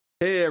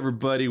Hey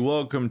everybody,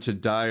 welcome to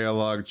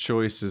Dialogue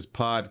Choices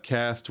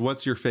Podcast.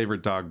 What's your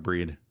favorite dog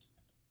breed?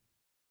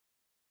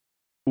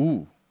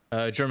 Ooh,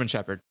 German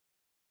Shepherd.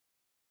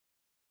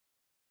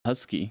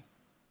 husky.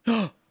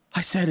 I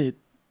said it.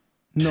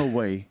 No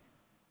way.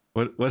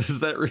 What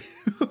is that?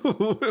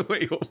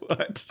 Wait,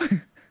 what?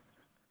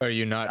 Are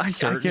you not I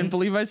certain? can't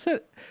believe I said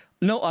it.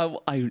 No, I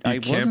You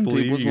wasn't. can't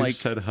believe It was you like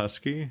said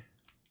husky?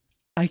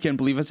 I can't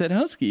believe I said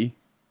husky.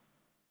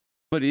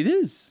 But it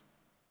is.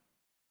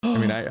 I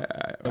mean, I live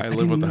with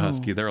didn't the know.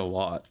 husky. They're a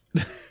lot.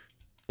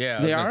 Yeah, I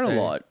was They gonna are say.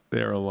 a lot.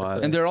 They're a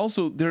lot. And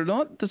they're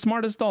not the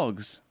smartest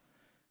dogs.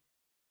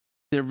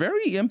 They're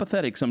very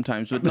empathetic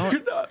sometimes, but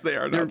They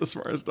are they're- not the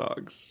smartest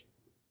dogs.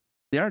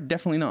 they are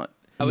definitely not.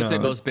 I would say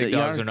No, most big they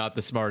dogs are- are not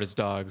the smartest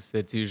dogs.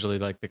 It's usually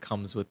like that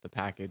comes with the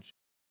package.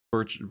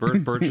 Birch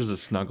is a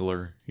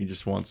snuggler. He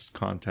just wants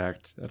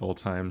contact at all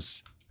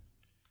times.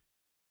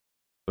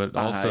 But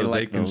I also, they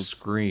like can those.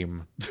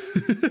 scream.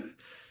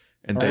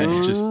 And they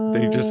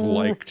just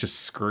like to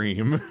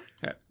scream.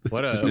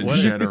 What Just in a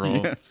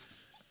general. Yes.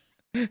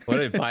 what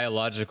a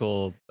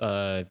biological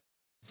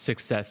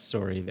success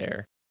story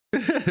there.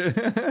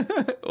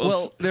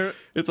 Well, they're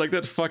it's like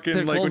that fucking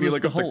they're like when you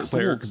closest look to up the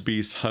wolves.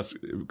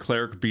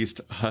 Cleric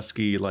Beast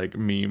husky like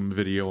meme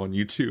video on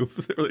YouTube.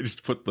 Where they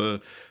just put the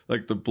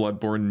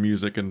Bloodborne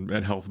music and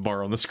health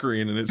bar on the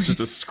screen, and it's just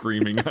a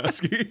screaming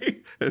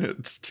husky, and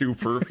it's too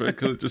perfect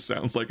 'cause it just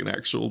sounds like an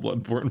actual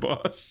Bloodborne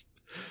boss.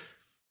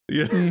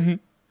 Yeah, Mhm.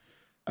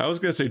 I was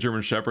gonna say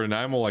German Shepherd, and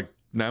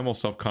now I'm all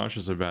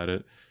self-conscious about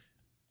it.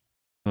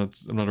 I'm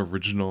not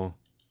original.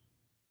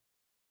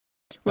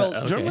 Well,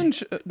 Okay.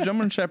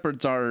 German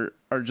shepherds are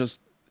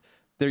just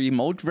they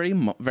emote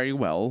very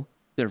well.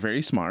 They're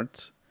very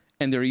smart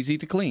and they're easy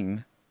to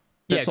clean.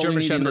 That's Yeah, all you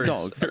German need in a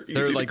Shepherds. dog. They're easy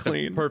They're to like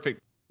clean. the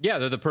perfect. Yeah,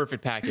 they're the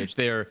perfect package.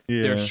 Yeah.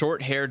 They're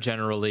short hair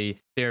generally.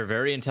 They're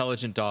very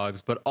intelligent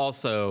dogs, but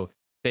also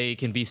they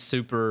can be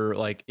super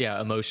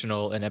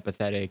emotional and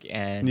empathetic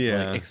and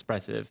Yeah.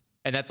 expressive.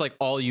 And that's like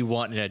all you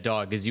want in a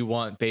dog is you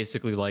want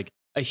basically like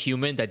a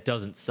human that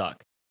doesn't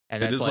suck.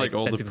 And It that's is like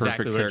all the that's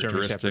perfect exactly what a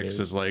German Shepherd characteristics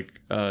is like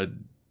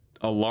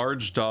a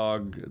large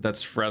dog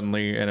that's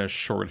friendly and has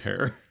short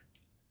hair.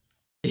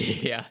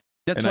 Yeah.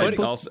 That's And why I pit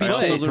also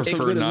bulls are so prefer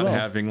good as not well.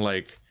 having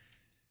like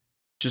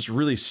just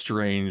really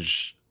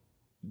strange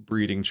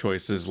breeding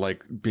choices,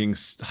 like being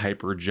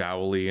hyper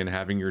jowly and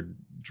having your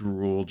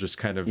drool just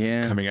kind of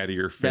Yeah. coming out of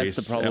your face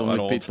That's the problem at with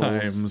all pit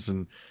bulls. times.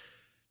 And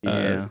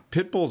Yeah.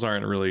 pit bulls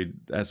aren't really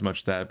as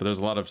much that, but there's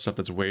a lot of stuff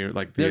that's way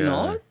like the They're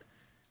not?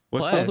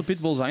 what's What? that? All the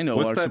pit bulls I know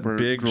What's are that super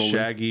big drooly.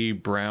 shaggy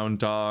brown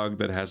dog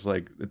that has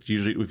like it's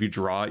usually if you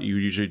draw it, you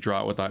usually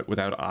draw it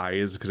without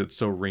eyes because it's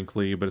so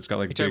wrinkly, but it's got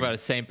like You talking big, about a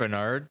Saint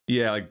Bernard?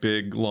 like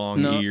big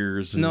long No.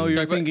 ears. No, and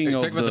you're thinking you're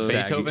of talking about the the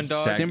Beethoven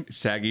dog?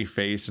 saggy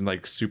face and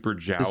like super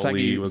jowly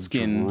saggy with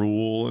skin.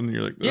 drool, and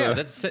you're like, Yeah, "Ugh."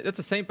 that's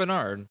a Saint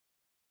Bernard.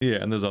 Yeah,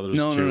 and there's others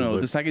No, too. no.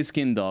 but- The saggy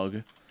skin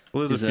dog.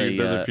 well, there's is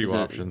there's a, a few is a-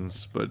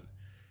 options, but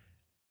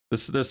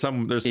there's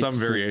some It's-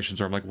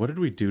 variations where I'm like, what did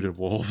we do to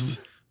wolves?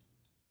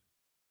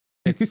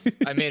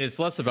 I mean, it's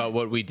less about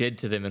what we did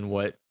to them and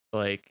what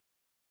they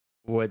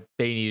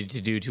needed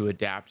to do to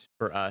adapt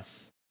for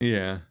us.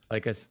 Yeah,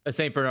 Like a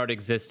Saint Bernard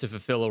exists to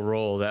fulfill a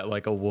role that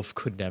like a wolf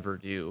could never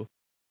do.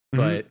 Mhm.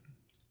 But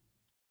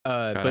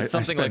God, I but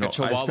something like a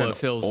spent Chihuahua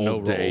fills all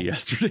no day role.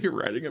 yesterday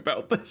writing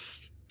about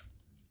this.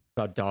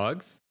 About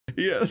dogs?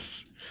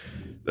 Yes.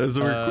 It's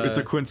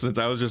a coincidence.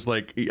 I was just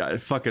like, yeah,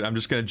 fuck it. I'm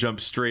just going to jump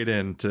straight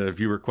into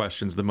viewer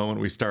questions the moment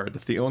we start.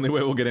 That's the only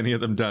way we'll get any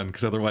of them done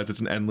because otherwise it's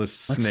an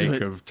endless Let's do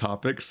snake it. of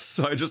topics.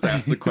 So I just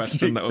asked the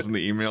question that was in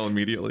the email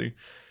immediately.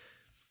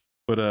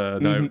 But no,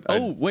 Mhm.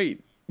 Oh,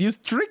 wait. You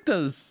tricked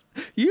us.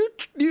 You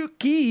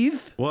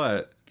Keith.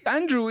 what?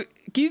 Andrew,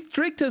 Keith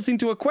tricked us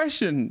into a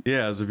question.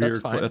 Yeah, it's a That's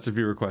viewer. fine. That's a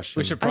viewer question.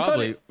 We should I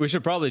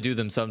thought probably do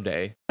them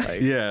someday.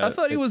 Like, Yeah. I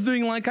thought he was it's-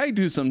 doing like I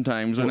do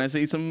sometimes when I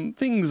say some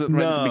things right at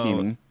the No,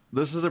 beginning.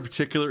 this is a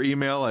particular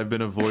email I've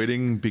been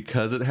avoiding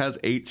because it has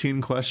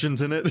 18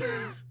 questions in it,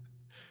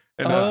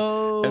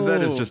 and that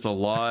is just a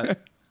lot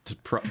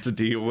to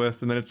deal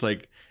with. And then it's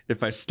like,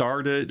 if I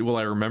start it, will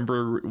I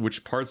remember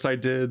which parts I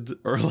did,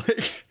 or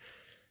like,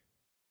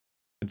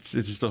 it's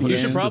just a. You You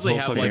it's should just this probably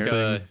whole have fucking like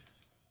thing.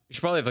 you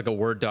should probably have like a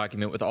Word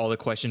document with all the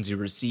questions you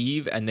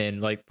receive, and then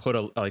like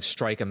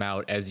strike them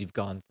out as you've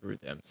gone through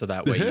them, so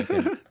that way you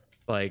can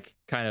like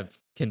kind of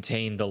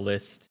contain the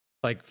list.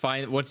 Like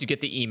once you get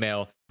the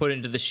email, put it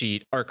into the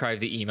sheet, archive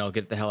the email,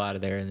 get the hell out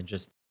of there, and then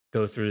just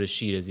go through the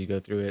sheet as you go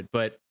through it.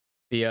 But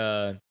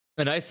the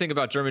nice thing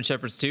about German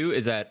Shepherds too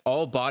is that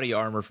all body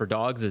armor for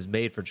dogs is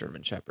made for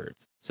German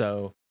Shepherds.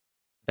 So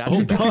that's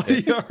Oh, a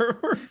benefit. body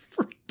armor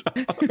for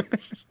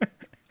dogs.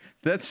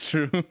 That's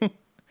true.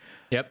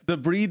 Yep. The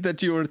breed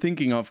that you were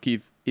thinking of,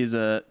 Keith, is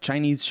a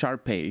Chinese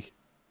Shar-Pei. I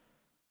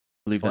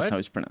believe that's What? how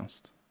it's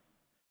pronounced.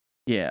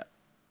 Yeah.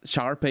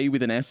 Shar-Pei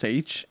with an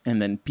SH and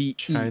then P-E-I.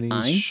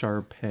 Chinese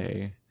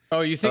Shar-Pei.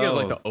 Oh, you think of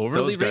like Oh, the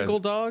overly those guys.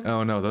 wrinkled dog?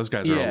 Oh no, those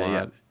guys are Yeah, a lot.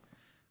 yeah.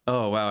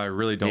 Oh wow, I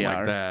really don't They like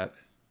are. that.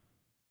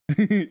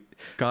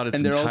 God, its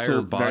And they're entire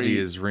also body very-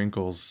 is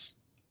wrinkles.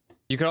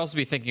 You could also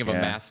be thinking of a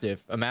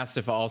mastiff. A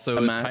mastiff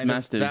also is kind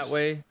of that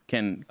way.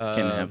 Can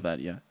have that,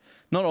 yeah.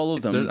 Not all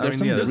of them. There's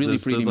some really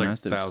pretty like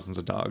mastiffs. thousands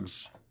of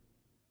dogs.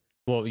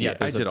 Well, yeah,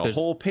 I did a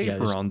whole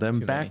paper on them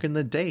back many. in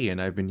the day,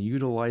 and I've been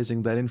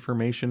utilizing that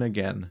information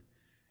again.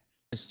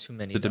 There's too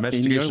many. The dogs.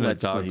 domestication of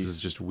dogs is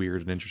just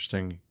weird and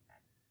interesting.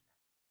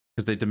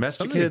 Because they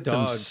domesticated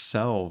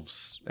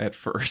themselves at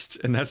first,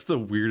 and that's the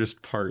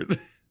weirdest part.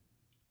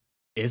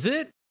 Is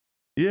it?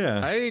 Yeah.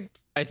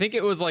 I think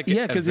it was like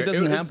because it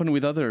doesn't happen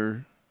with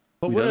other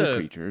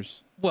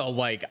creatures. Well,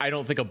 like I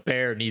don't think a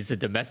bear needs to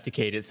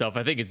domesticate itself.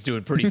 I think it's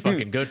doing pretty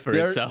fucking good for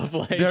itself.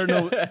 Like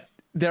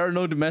there are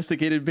no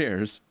domesticated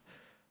bears.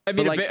 I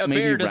mean, a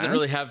bear doesn't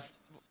really rats? have.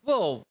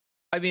 Well,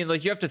 I mean,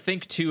 like you have to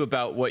think too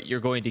about what you're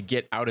going to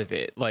get out of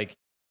it. Like,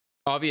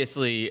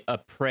 obviously, a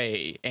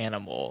prey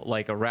animal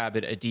like a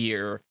rabbit, a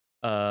deer,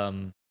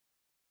 a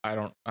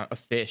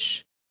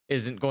fish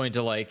isn't going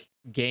to like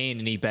gain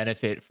any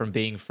benefit from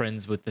being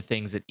friends with the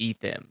things that eat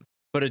them.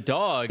 But a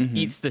dog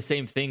eats the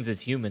same things as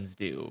humans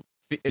do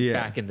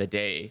back in the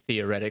day,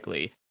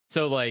 theoretically.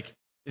 So like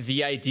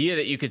the idea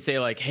that you could say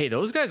like, hey,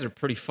 those guys are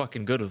pretty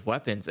fucking good with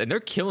weapons and they're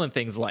killing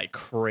things like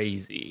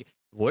crazy.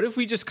 What if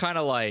we just kind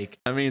of like?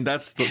 I mean,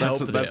 that's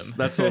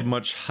a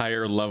much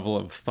higher level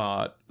of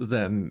thought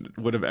than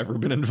would have ever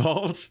been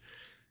involved.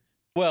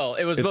 Well,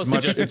 it was mostly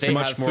just they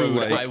have food.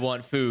 Like, I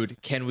want food.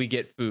 Can we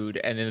get food?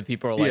 And then the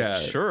people are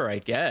like, sure, I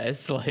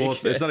guess. Like, well,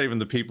 it's not even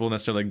the people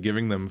necessarily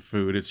giving them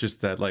food. It's just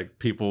that like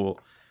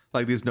people,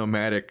 like these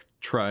nomadic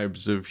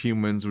tribes of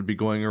humans would be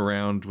going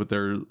around with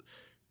their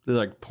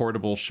like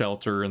portable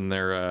shelter and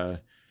their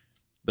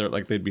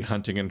like they'd be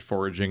hunting and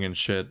foraging and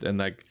shit, and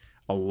like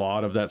a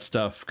lot of that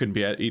stuff could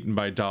be eaten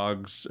by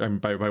dogs and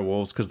by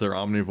wolves because they're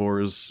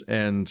omnivores,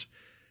 and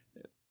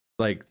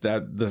like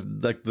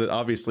that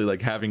obviously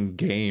like having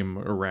game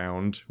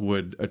around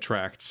would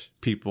attract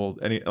people,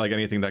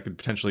 anything that could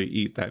potentially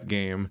eat that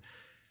game.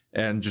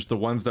 And just the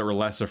ones that were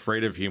less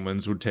afraid of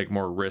humans would take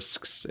more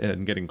risks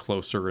in getting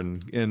closer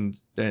and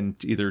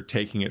either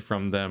taking it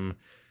from them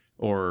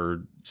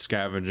or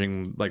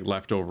scavenging like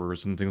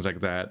leftovers and things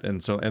like that.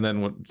 And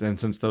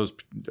since those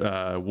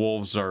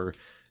wolves are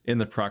in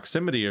the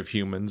proximity of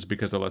humans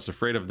because they're less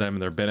afraid of them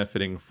and they're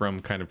benefiting from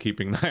kind of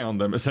keeping an eye on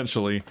them,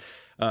 essentially,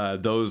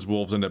 those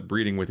wolves end up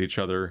breeding with each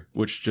other,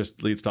 which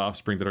just leads to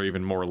offspring that are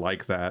even more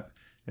like that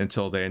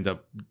until they end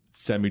up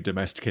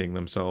semi-domesticating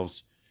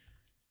themselves.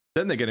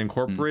 Then they get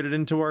incorporated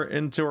into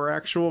our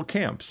actual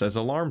camps as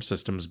alarm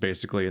systems,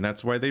 basically, and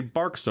that's why they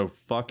bark so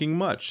fucking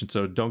much. And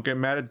so don't get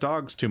mad at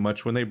dogs too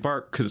much when they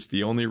bark, because it's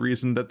the only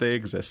reason that they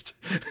exist.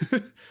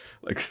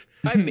 Like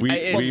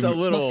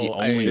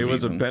it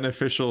was a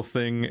beneficial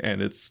thing,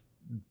 and it's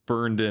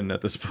burned in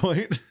at this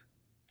point.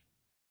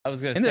 I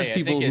was gonna say, there's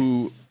people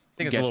who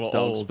think get it's a little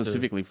dogs old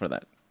specifically for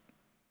that.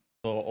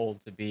 A little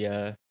old to be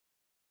I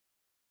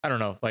don't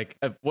know, like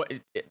what.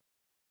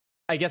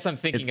 I guess I'm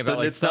thinking about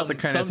like it's not the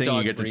kind of thing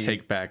you get to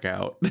take back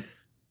out.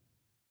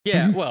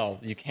 Yeah, well,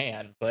 you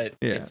can, but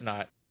it's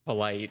not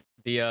polite.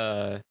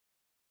 I'm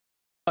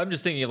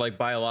just thinking like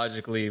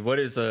biologically, what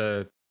is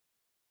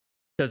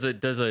does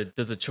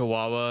a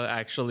Chihuahua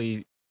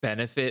actually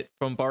benefit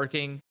from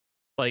barking?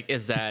 Like,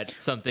 is that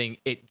something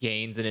it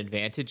gains an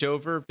advantage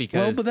over?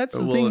 Because but that's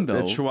the thing,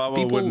 though. A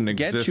Chihuahua wouldn't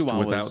exist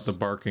without the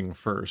barking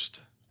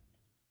first.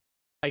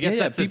 I guess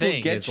that's the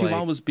thing. People get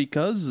Chihuahuas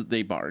because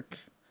they bark.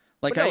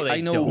 Like I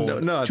know,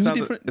 no, it's not.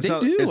 It's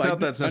not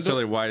that's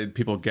necessarily why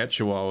people get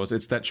Chihuahuas.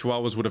 It's that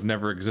Chihuahuas would have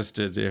never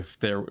existed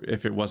if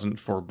it wasn't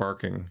for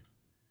barking.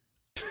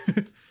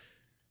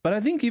 But I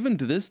think even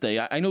to this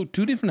day, I know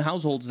 2 different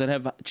households that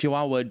have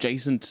Chihuahua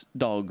adjacent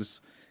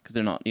dogs because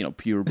they're not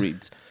pure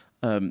breeds.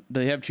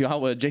 They have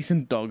Chihuahua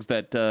adjacent dogs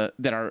that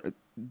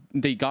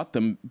they got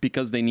them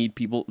because they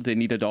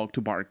need a dog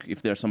to bark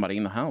if there's somebody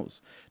in the house.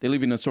 They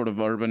live in a sort of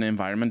urban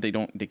environment.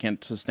 They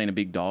can't sustain a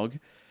big dog.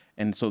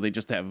 And so they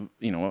just have,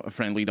 a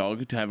friendly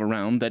dog to have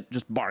around that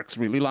just barks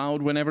really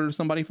loud whenever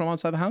somebody from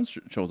outside the house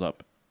shows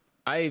up.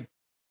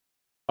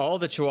 All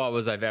the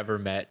Chihuahuas I've ever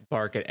met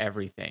bark at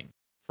everything.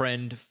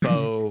 Friend,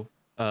 foe,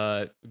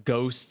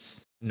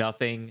 ghosts,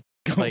 nothing.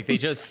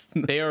 Ghosts.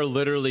 Like they are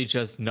literally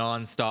just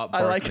nonstop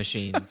bark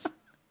machines.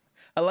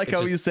 I like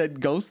how you said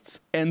ghosts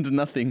and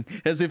nothing,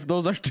 as if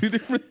those are 2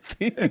 different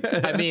things.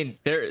 I mean,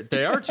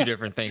 they are 2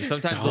 different things.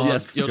 Sometimes you'll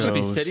just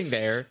be sitting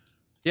there.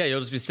 Yeah,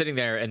 you'll just be sitting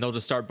there and they'll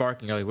just start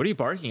barking. You're like, what are you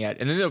barking at?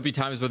 And then there'll be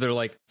times where they're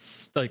like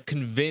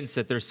convinced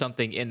that there's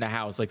something in the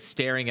house, like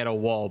staring at a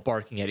wall,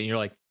 barking at it. And you're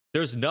like,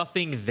 there's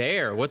nothing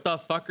there. What the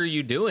fuck are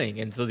you doing?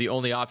 And so the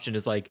only option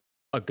is like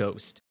a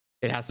ghost.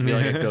 It has to be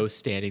like a ghost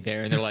standing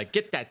there. And they're like,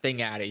 get that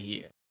thing out of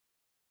here.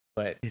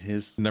 But it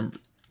is.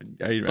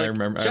 I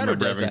remember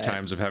having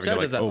times of having to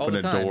like open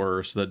a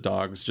door so the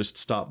dogs just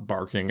stop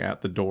barking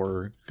at the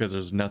door because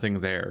there's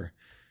nothing there.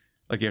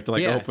 Like you have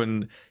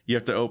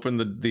to open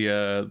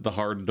the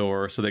hard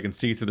door so they can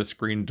see through the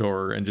screen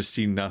door and just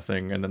see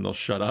nothing, and then they'll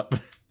shut up.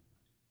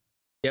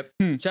 Yep.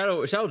 Shadow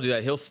will do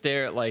that. He'll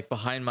stare at like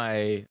behind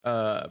my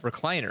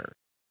recliner.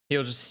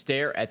 He'll just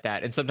stare at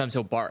that, and sometimes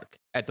he'll bark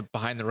at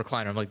behind the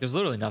recliner. I'm like, there's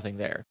literally nothing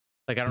there.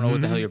 Like I don't know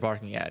what the hell you're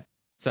barking at.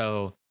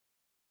 So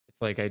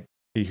it's like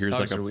he hears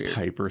like dogs a are weird.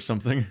 pipe or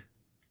something.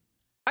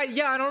 I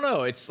don't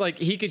know. It's like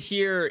he could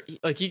hear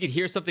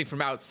something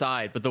from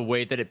outside, but the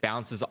way that it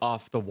bounces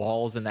off the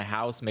walls in the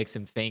house makes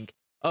him think,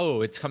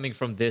 oh, it's coming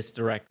from this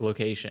direct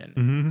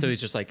location. So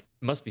he's just like,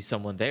 must be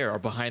someone there or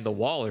behind the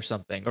wall or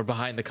something or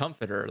behind the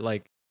comforter.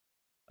 Like,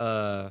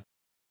 but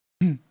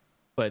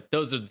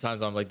those are the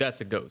times I'm like,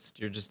 that's a ghost.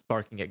 You're just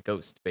barking at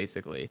ghosts,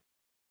 basically.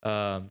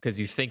 Because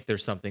you think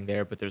there's something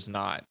there, but there's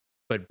not.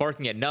 But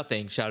barking at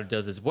nothing, Shadow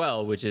does as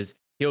well, which is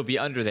he'll be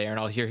under there and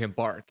I'll hear him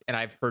bark. And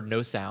I've heard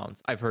no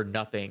sounds. I've heard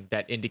nothing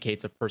that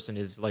indicates a person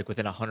is like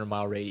within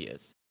 100-mile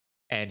radius.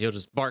 And he'll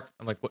just bark.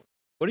 I'm like, what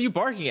are you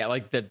barking at?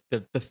 Like the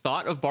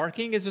thought of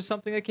barking is just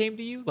something that came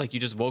to you? Like you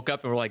just woke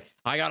up and were like,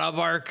 I gotta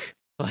bark.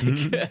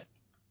 Like,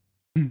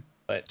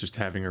 but Just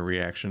having a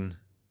reaction.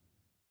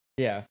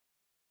 yeah.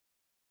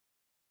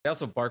 They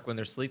also bark when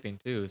they're sleeping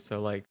too. So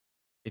like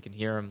you can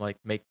hear him like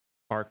make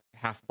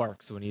half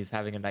barks when he's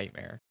having a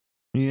nightmare.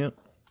 Yeah.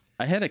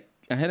 I had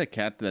a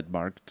cat that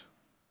barked.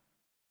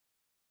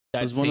 It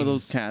That was one of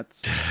those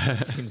cats.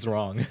 seems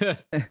wrong.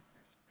 It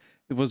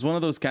was one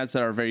of those cats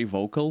that are very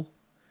vocal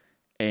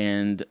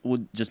and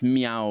would just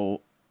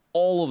meow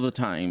all of the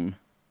time.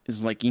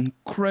 It's like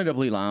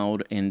incredibly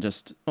loud and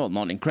just, well,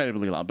 not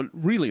incredibly loud, but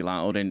really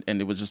loud. And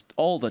it was just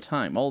all the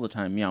time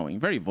meowing,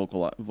 very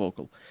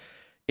vocal.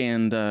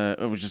 And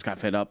we just got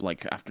fed up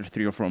like after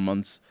 3 or 4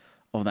 months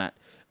of that.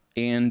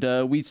 And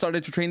we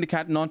started to train the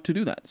cat not to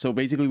do that. So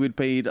basically we'd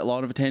paid a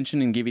lot of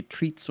attention and gave it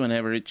treats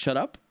whenever it shut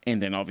up.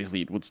 And then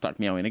obviously it would start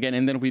meowing again.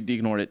 And then we'd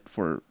ignore it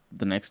for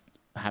the next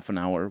half an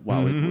hour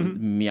while it was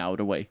meowed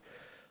away.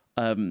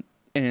 And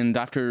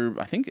after,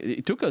 I think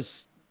it took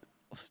us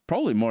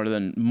probably more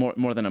than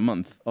a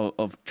month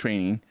of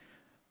training,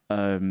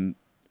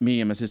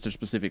 me and my sister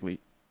specifically.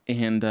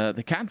 And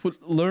the cat would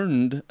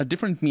learn a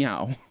different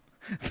meow.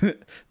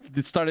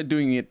 It started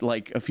doing it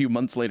like a few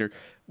months later,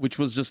 which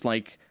was just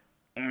like,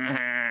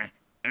 and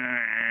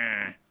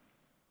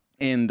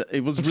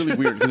it was really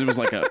weird because it was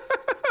like a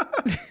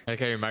Like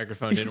how your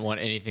microphone didn't want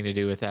anything to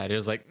do with that. It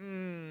was like,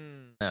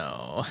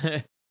 no.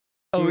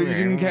 Oh, you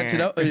didn't catch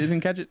it out? You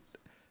didn't catch it?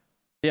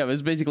 Yeah, it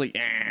was basically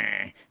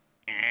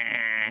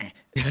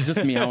it's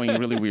just meowing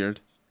really weird.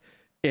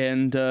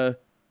 And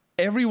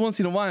every once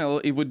in a while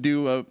it would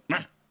do a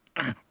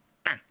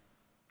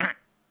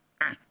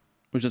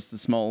with just the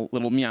small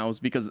little meows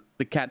because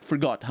the cat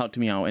forgot how to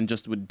meow and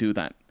just would do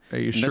that. Are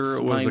you And sure that's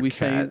it was why a we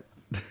cat,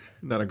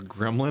 not a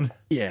gremlin?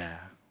 Yeah.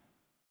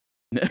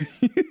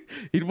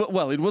 It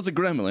was a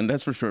gremlin,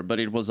 that's for sure, but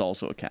it was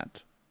also a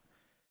cat.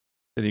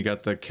 Then you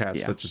got the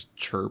cats that just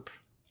chirp,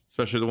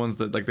 especially the ones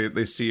that like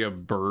they see a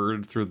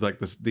bird through like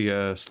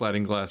the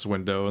sliding glass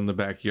window in the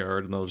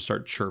backyard, and they'll just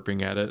start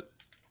chirping at it.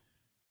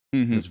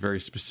 In this very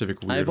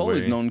specific weird I've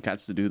always way. known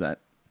cats to do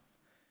that,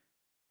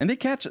 and they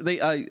catch.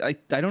 I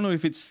don't know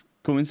if it's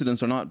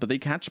coincidence or not, but they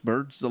catch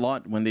birds a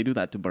lot when they do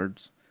that to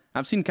birds.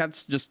 I've seen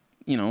cats just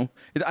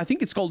I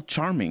think it's called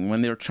charming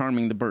when they're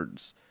charming the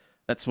birds.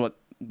 That's what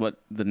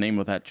the name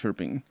of that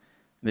chirping.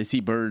 They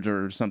see birds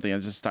or something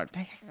and just start.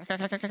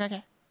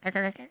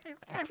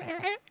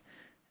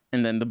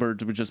 And then the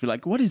birds would just be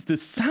like, what is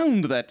this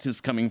sound that is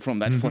coming from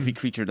that fluffy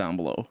creature down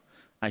below?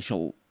 I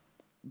shall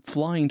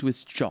fly into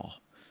his jaw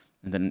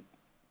and then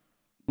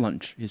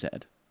lunch his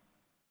head.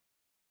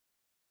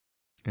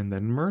 And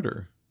then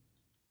murder.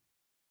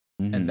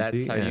 And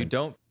that's The how you end.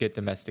 don't get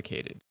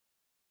domesticated.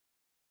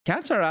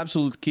 Cats are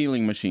absolute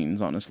killing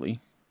machines, honestly.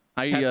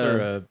 Cats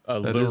are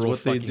a that is literal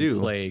what they fucking do.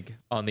 plague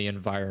on the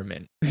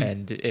environment.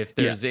 And if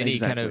there's any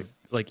kind of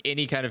like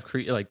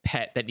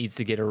pet that needs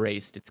to get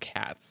erased, it's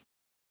cats.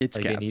 It's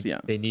Like cats,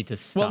 they need to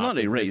stop. Well, not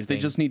erased. They existing.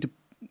 just need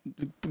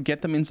to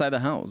get them inside the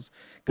house.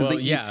 Because Well,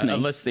 they yeah, eat snakes,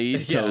 unless- they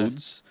eat yeah.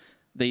 toads,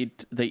 they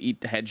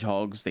eat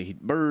hedgehogs, they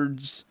eat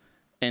birds,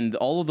 and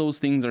all of those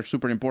things are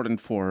super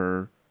important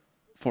for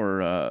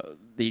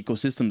the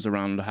ecosystems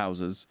around the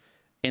houses.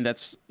 And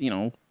that's,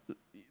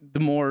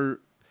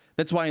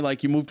 that's why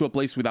like you move to a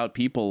place without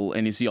people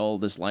and you see all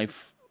this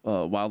life,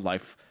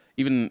 wildlife,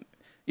 even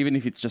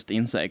if it's just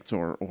insects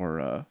or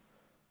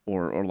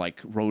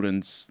like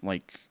rodents,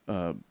 like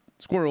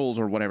squirrels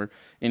or whatever,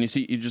 and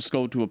you just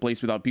go to a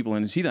place without people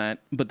and you see that,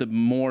 but the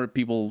more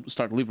people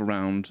start to live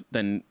around,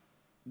 then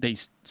they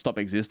stop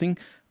existing.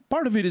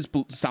 Part of it is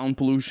sound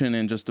pollution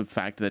and just the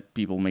fact that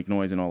people make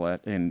noise and all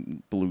that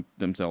and pollute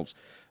themselves,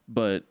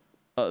 but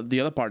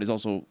the other part is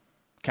also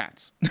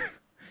cats.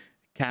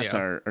 Cats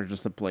are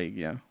just a plague.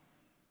 Yeah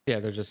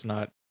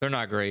they're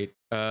not great.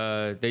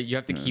 You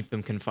have to keep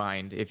them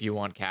confined if you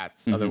want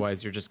cats.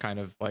 Otherwise you're just kind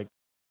of like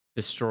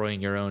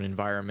destroying your own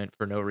environment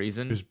for no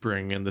reason. Just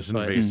bring in this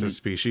invasive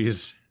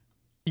species.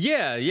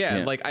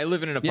 Yeah. Like I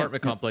live in an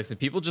apartment complex and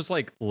people just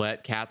like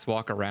let cats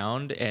walk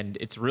around, and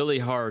it's really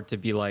hard to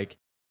be like,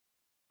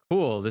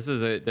 cool, this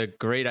is a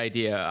great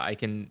idea. I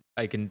can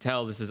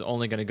tell this is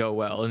only going to go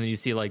well. And then you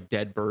see like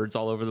dead birds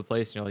all over the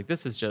place and you're like,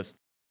 this is just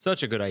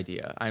such a good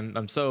idea.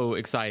 I'm so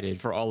excited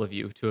for all of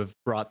you to have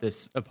brought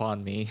this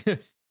upon me.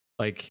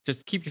 Like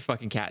just keep your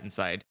fucking cat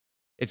inside.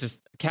 it's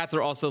just cats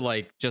are also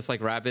like just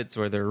like rabbits,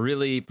 where they're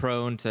really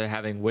prone to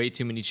having way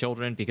too many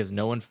children because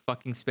no one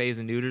fucking spays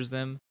and neuters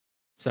them.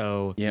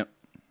 So Yep.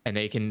 and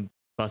they can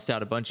bust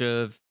out a bunch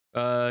of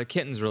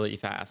kittens really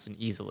fast and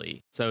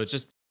easily. So it's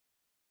just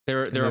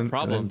they're a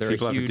problem. They're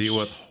people a huge... have to deal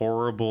with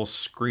horrible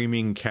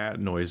screaming cat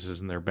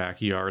noises in their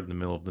backyard in the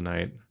middle of the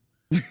night.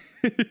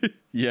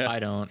 Yeah. I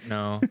don't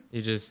know.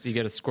 You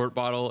get a squirt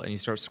bottle and you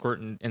start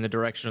squirting in the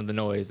direction of the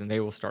noise, and they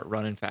will start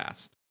running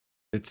fast.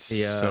 It's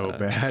so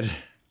bad.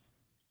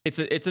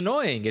 It's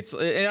annoying.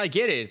 And I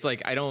get it. It's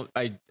like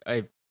I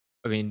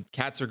mean,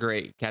 cats are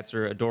great. Cats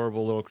are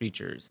adorable little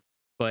creatures,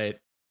 but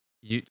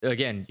you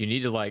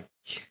need to like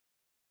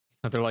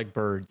they're like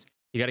birds.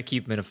 You got to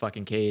keep them in a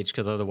fucking cage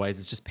because otherwise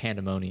it's just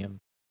pandemonium.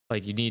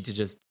 Like you need to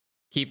just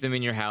keep them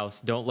in your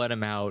house. Don't let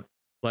them out.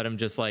 Let them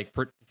just like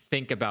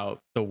think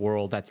about the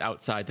world that's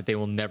outside that they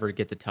will never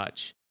get to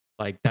touch.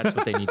 Like that's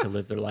what they need to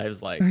live their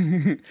lives like.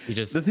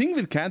 The thing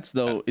with cats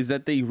though is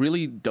that they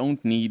really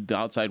don't need the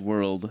outside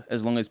world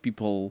as long as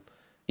people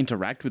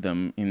interact with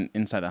them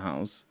inside the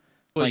house.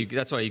 Well, Like,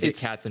 that's why you get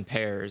cats in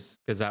pairs,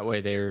 because that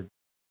way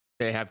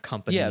they have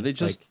company. Yeah, they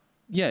just like,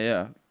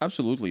 yeah,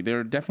 absolutely.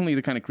 They're definitely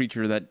the kind of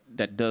creature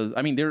that does.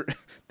 I mean,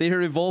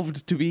 they're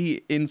evolved to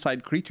be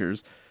inside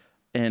creatures,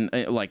 and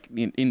like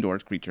indoor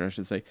creature, I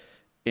should say,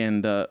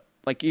 and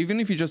like even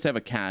if you just have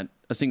a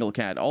single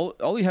cat,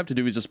 all you have to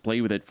do is just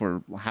play with it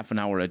for half an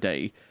hour a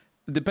day.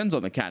 It depends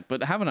on the cat,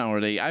 but half an hour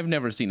a day. I've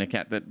never seen a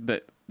cat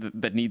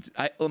that needs.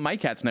 My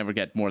cats never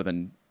get more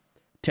than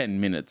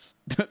 10 minutes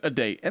a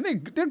day, and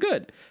they're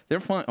good. They're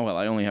fine. Well,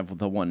 I only have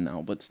the one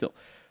now, but still.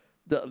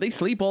 They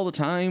sleep all the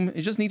time.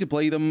 You just need to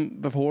play them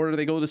before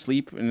they go to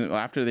sleep, and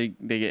after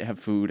they have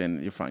food,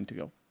 and you're fine to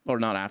go. Or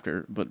not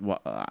after, but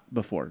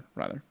before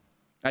rather.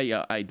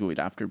 I do it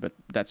after, but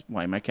that's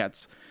why my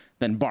cats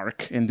then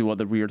bark and do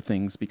other weird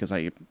things because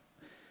I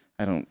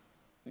don't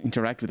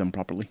interact with them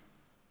properly.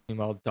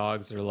 Meanwhile,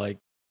 dogs are like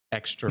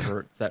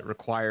extroverts that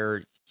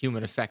require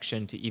human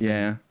affection to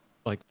even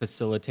like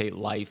facilitate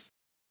life.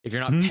 If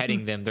you're not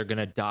petting them, they're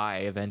gonna die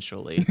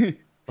eventually.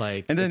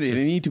 Like, and then they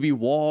need to be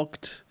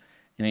walked.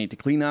 And I need to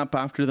clean up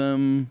after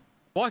them.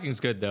 Walking's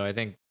good though. I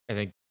think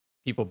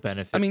people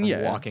benefit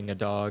from walking a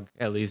dog,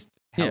 at least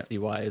healthy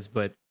wise.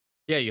 But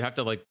yeah, you have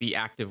to like be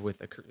active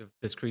with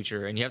this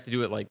creature, and you have to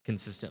do it like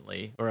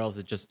consistently, or else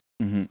it just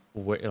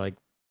like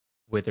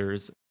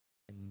withers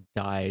and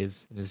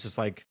dies. And it's just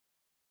like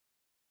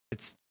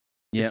it's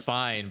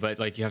fine, but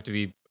like you have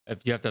to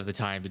have the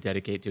time to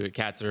dedicate to it.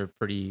 Cats are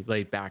pretty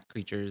laid back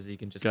creatures. You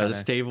can just gotta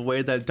stave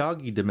away that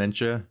doggy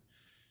dementia.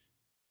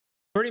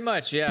 Pretty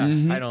much, yeah.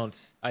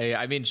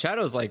 I mean,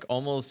 Shadow's like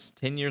almost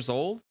 10 years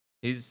old.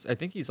 I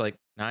think he's like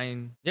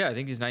 9. Yeah, I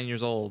think he's 9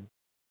 years old.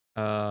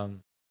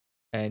 And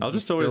I'll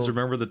just always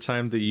remember the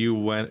time that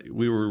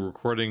we were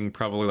recording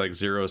probably like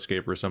Zero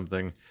Escape or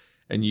something,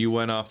 and you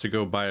went off to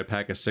go buy a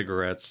pack of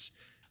cigarettes,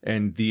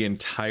 and the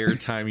entire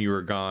time you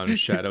were gone,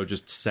 Shadow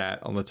just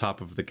sat on the top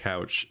of the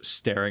couch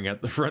staring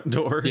at the front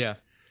door. Yeah.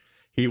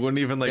 He wouldn't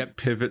even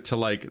pivot to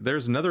like,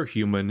 there's another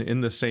human in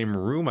the same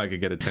room I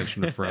could get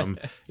attention from.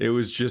 It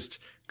was just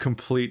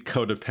complete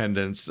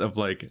codependence of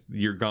like,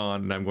 you're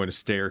gone and I'm going to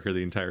stare here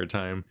the entire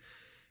time.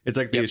 It's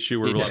like the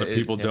issue where a lot of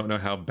people don't know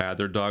how bad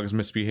their dogs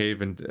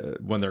misbehave and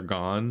when they're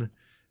gone.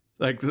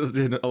 Like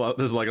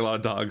there's like a lot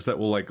of dogs that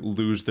will like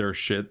lose their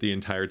shit the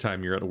entire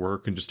time you're at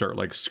work and just start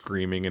like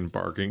screaming and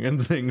barking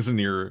and things in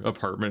your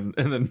apartment,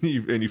 and then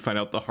you find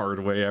out the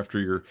hard way after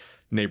your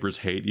neighbors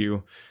hate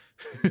you.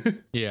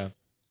 Yeah,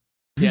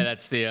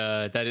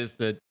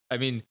 I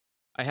mean,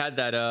 I had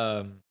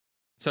that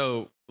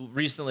so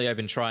recently I've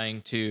been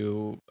trying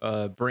to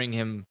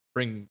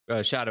bring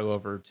Shadow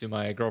over to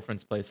my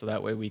girlfriend's place so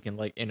that way we can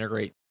like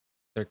integrate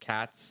their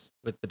cats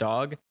with the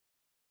dog.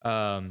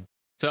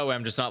 So that way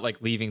I'm just not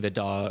like leaving the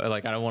dog,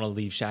 like I don't want to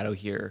leave Shadow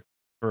here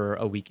for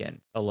a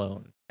weekend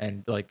alone.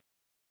 And like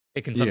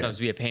it can sometimes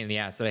be a pain in the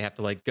ass that I have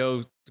to like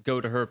go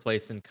to her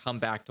place and come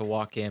back to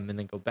walk him and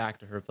then go back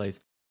to her place.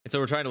 And so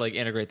we're trying to like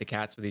integrate the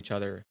cats with each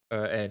other,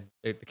 and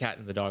the cat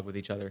and the dog with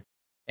each other.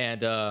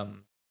 And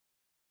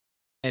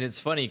it's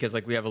funny because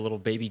like we have a little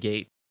baby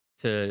gate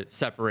to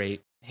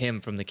separate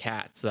him from the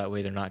cat, so that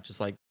way they're not just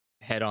like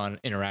head on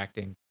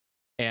interacting.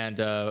 And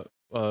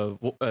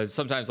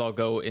sometimes I'll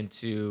go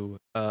into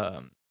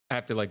I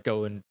have to like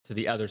go into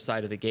the other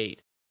side of the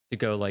gate to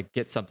go like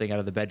get something out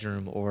of the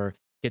bedroom or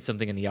get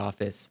something in the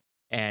office,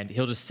 and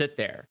he'll just sit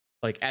there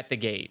like at the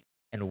gate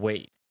and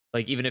wait.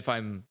 Like, even if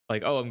I'm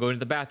like, oh, I'm going to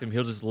the bathroom,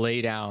 he'll just lay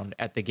down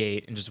at the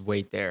gate and just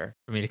wait there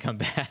for me to come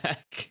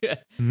back.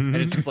 And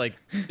it's just like,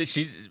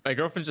 my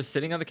girlfriend's just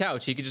sitting on the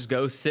couch. He could just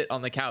go sit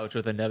on the couch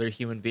with another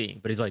human being.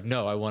 But he's like,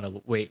 no, I want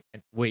to wait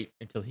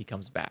until he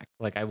comes back.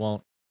 Like, I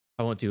won't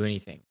do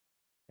anything.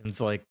 And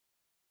it's like,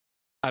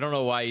 I don't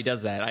know why he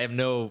does that. I've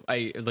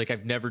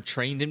never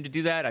trained him to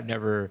do that.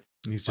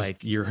 He's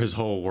just, you're his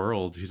whole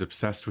world. He's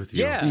obsessed with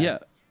you. Yeah.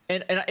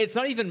 And it's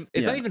not even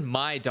not even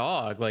my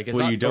dog. Like, it's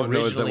what not you don't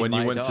know is that when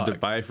you went dog. to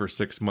Dubai for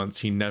 6 months,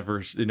 he never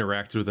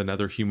interacted with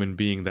another human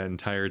being that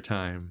entire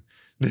time.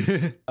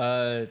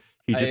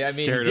 He He just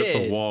stared at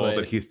the wall but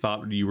that he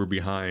thought you were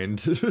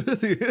behind.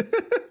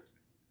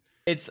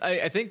 It's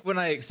I think when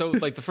I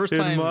like the first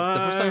time I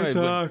went,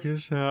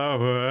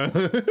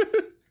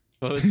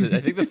 what was it?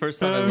 I think the first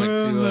time I went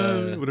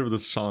to whatever the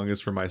song is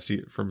from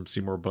from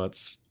Seymour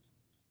Butts.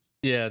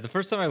 Yeah, the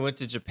first time I went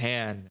to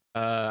Japan,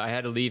 I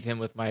had to leave him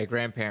with my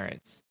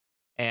grandparents,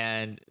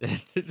 and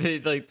they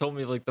like told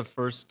me like the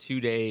first 2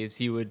 days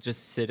he would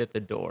just sit at the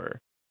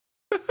door.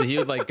 So he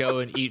would like go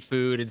and eat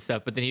food and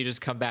stuff, but then he'd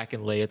just come back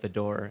and lay at the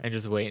door and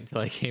just wait until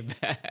I came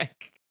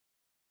back.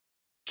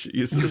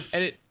 Jesus.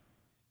 And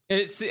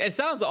it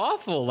sounds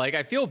awful. Like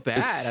I feel bad.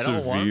 It's I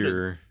don't want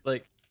severe. to,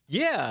 like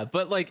yeah,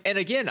 but like, and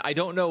again, I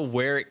don't know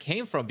where it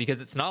came from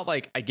because it's not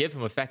like I give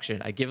him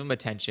affection, I give him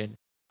attention.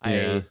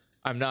 Yeah.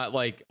 I'm not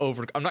like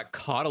I'm not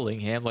coddling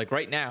him. Like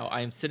right now,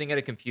 I am sitting at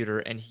a computer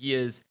and he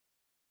is,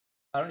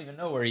 I don't even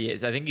know where he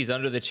is. I think he's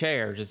under the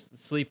chair, just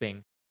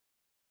sleeping.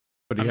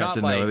 But he has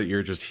to know that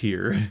you're just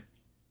here.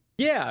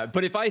 Yeah,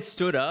 but if I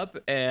stood up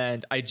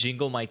and I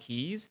jingle my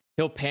keys,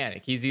 he'll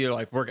panic. He's either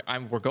like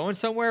we're going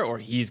somewhere or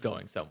he's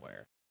going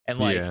somewhere. And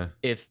like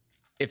if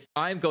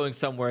I'm going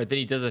somewhere, then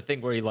he does a thing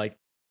where he like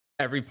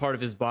every part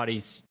of his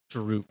body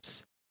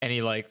droops and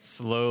he like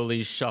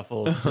slowly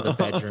shuffles to the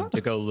bedroom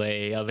to go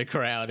lay on the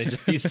ground and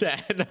just be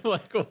sad. And I'm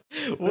like,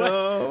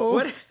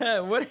 what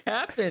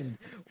happened?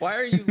 Why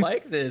are you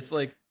like this?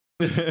 Like,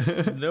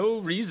 there's no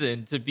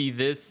reason to be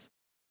this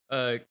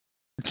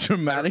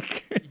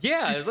dramatic.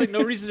 Yeah, there's like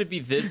no reason to be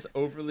this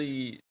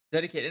overly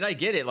dedicated. And I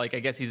get it. Like, I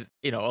guess he's,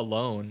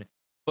 alone.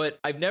 But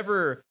I've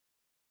never,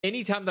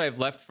 anytime that I've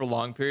left for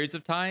long periods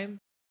of time,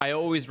 I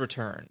always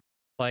return.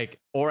 Like,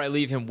 or I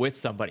leave him with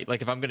somebody.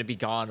 Like, if I'm going to be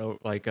gone,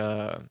 like,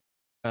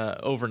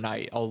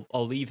 overnight,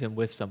 I'll leave him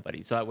with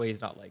somebody. So that way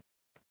he's not like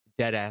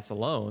dead ass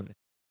alone.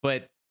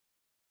 But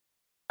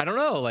I don't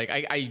know. Like,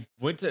 I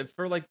went to,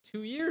 for like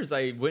 2 years,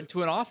 I went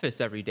to an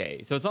office every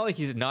day. So it's not like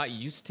he's not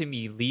used to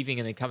me leaving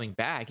and then coming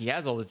back. He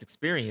has all this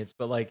experience,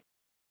 but like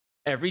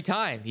every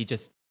time he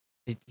just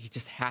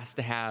has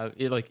to have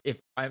it. Like if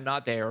I'm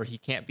not there or he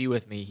can't be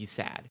with me, he's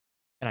sad.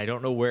 And I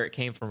don't know where it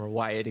came from or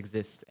why it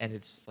exists. And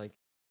it's just like,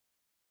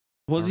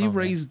 was he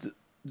raised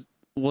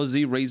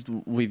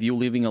with you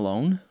living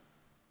alone?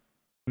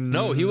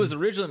 No, he was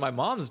originally my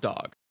mom's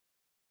dog.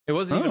 It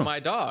wasn't even my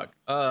dog.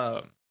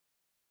 I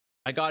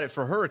got it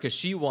for her because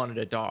she wanted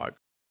a dog.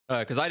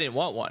 Because I didn't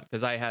want one.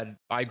 Because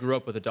I grew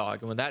up with a dog,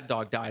 and when that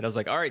dog died, I was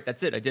like, all right,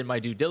 that's it. I did my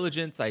due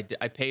diligence. I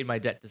paid my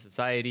debt to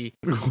society.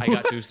 I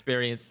got to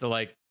experience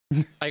the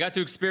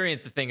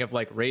thing of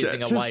like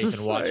raising a life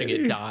and watching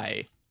it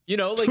die.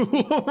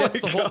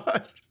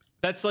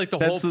 That's like the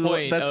whole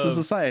point. That's the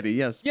society,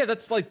 yes. Yeah,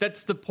 that's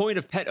the point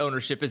of pet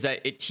ownership is that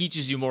it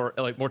teaches you more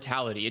like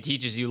mortality. It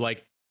teaches you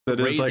like that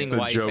is raising like the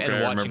life joke and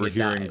I watching remember it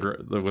hearing. die.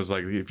 That was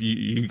like if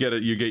you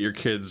get your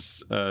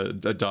kids a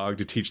dog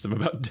to teach them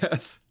about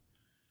death.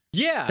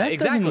 Yeah, that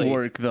exactly. doesn't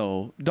work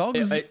though.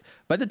 Dogs.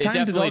 By the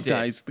time the dog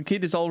dies, the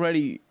kid is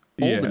already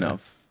old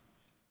enough.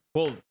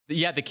 Well,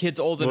 yeah, the kid's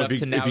old enough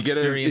to now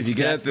experience if you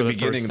get death at the for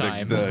beginning,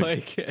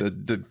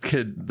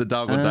 the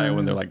dog will die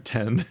when they're like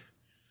 10.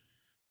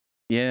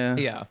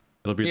 Yeah.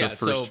 It'll be the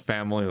first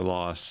family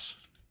loss.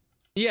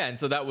 Yeah, and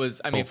so that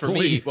was, for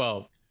me,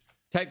 well,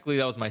 technically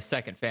that was my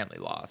second family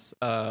loss.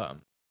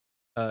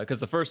 Because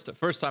the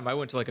first time I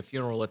went to like a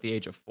funeral at the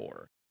age of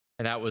 4,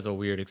 and that was a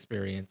weird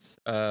experience.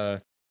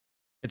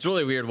 It's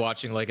really weird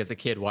watching, like as a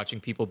kid,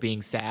 watching people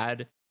being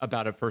sad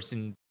about a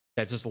person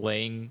that's just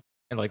laying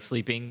and like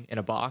sleeping in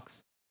a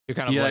box. You're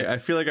kind of like, I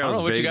feel like I was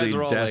vaguely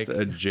death like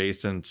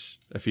adjacent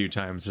a few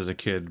times as a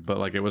kid, but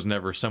like it was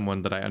never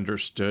someone that I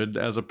understood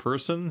as a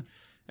person.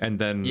 And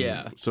then,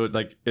 so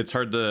like it's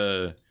hard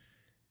to,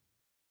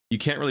 you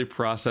can't really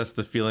process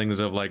the feelings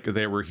of like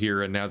they were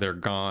here and now they're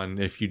gone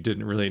if you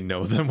didn't really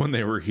know them when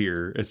they were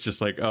here. It's just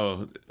like,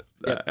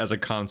 as a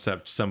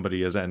concept,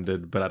 somebody has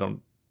ended, but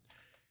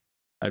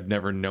I've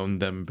never known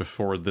them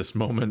before this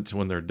moment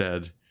when they're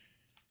dead.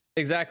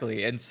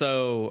 Exactly. And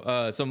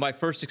so my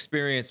first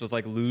experience with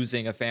like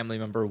losing a family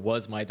member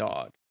was my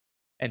dog.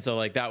 And so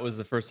like that was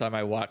the first time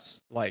I watched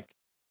like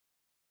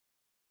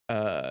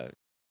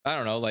I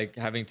don't know, like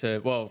I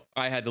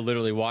had to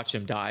literally watch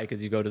him die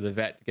because you go to the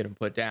vet to get him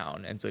put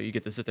down. And so you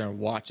get to sit there and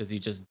watch as he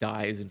just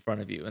dies in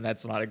front of you. And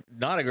that's not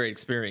a great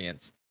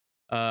experience.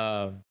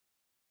 But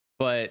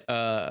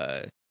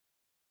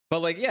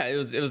like, yeah, it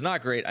was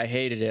not great. I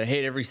hated it. I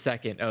hate every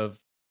second of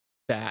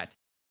that.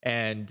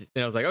 And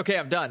then I was like, okay,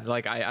 I'm done.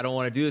 Like, I don't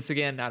want to do this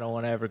again. I don't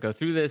want to ever go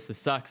through this. This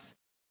sucks.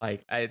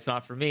 Like, it's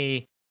not for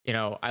me.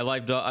 I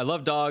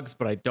love dogs,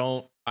 but I'm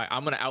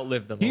going to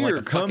outlive them.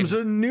 Here comes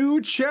a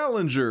new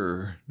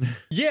challenger.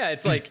 Yeah,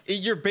 it's like,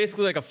 you're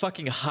basically like a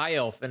fucking high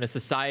elf in a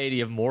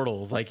society of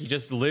mortals. Like, you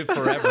just live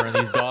forever, and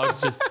these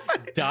dogs just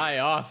die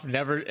off,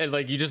 and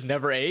like, you just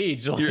never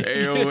age. Like, your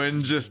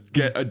Eowyn just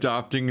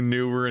adopting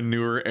newer and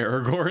newer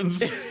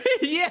Aragorns.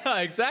 Yeah, Yeah,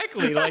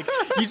 exactly. Like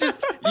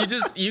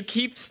you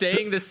keep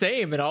staying the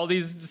same, and all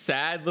these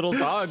sad little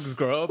dogs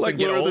grow up Like and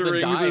get Lord of old the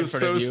and die Rings in is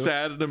front so of you.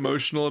 sad and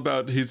emotional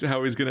about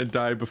how he's gonna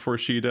die before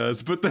she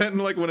does, but then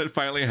like when it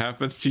finally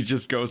happens, she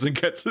just goes and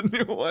gets a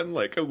new one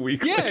like a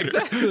week Yeah, later.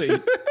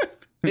 exactly.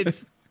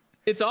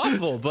 It's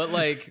awful, but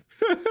like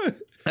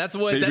that's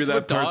what Maybe that's that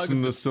what part's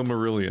in dogs. the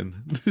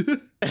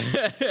Silmarillion.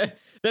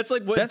 That's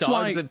like what That's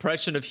dogs' why-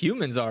 impression of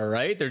humans are,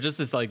 right? They're just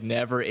this like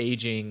never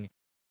aging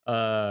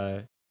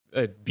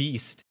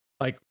beast.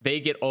 Like they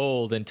get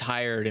old and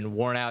tired and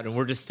worn out, and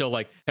we're just still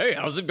like, hey,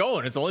 how's it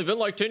going? It's only been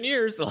like 10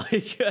 years.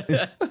 Like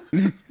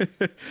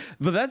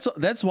But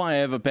that's why I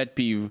have a pet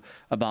peeve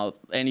about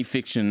any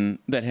fiction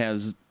that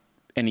has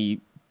any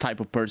type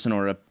of person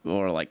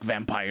or like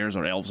vampires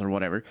or elves or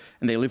whatever,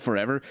 and they live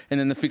forever, and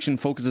then the fiction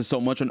focuses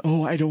so much on,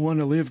 oh, I don't want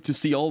to live to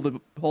see all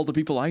the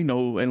people I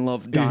know and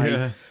love die.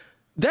 Yeah.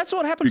 That's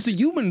what happens to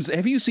humans.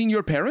 Have you seen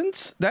your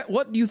parents?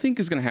 What do you think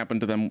is going to happen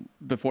to them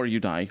before you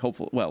die?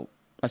 Hopefully, well,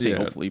 I say Yeah.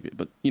 hopefully,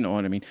 but you know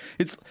what I mean.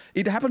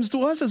 It happens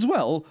to us as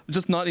well,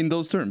 just not in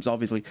those terms,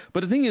 obviously.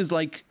 But the thing is,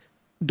 like,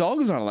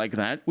 dogs are like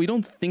that. We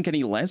don't think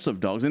any less of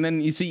dogs. And then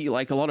you see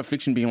like a lot of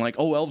fiction being like,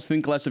 oh, elves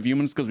think less of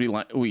humans because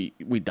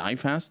we die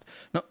fast.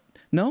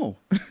 No.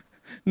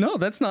 No,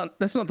 that's not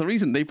the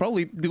reason. They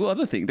probably do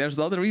other things. There's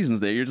other reasons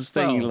there. You're just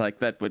saying Well, like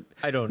that, but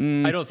I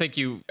don't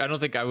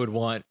think I would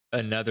want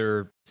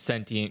another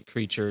sentient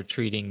creature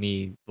treating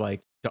me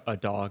like a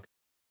dog.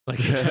 Like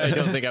I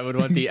don't think I would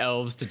want the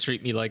elves to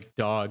treat me like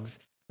dogs.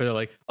 Where they're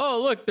like,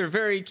 oh look, they're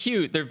very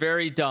cute, they're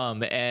very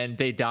dumb, and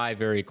they die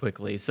very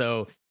quickly.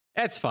 So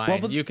that's fine. Well,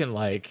 but- you can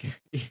like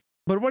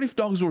But what if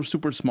dogs were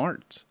super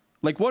smart?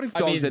 Like, what if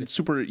dogs had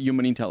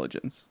superhuman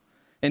intelligence,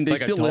 and they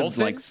Like a still lived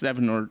dolphin? like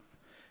 7 or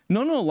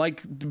no,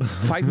 like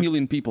 5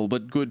 million people,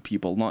 but good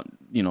people, not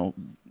you know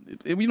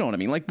what I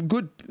mean, like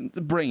good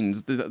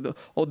brains. The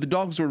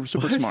dogs were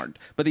super smart,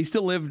 but they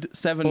still lived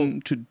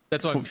 7 to.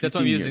 that's why I'm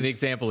 15 using the years.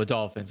 example of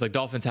dolphins. Like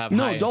dolphins have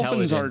No, high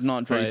dolphins are intelligence,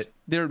 not very. but-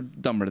 They're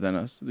dumber than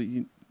us.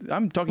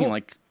 I'm talking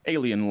like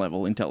alien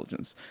level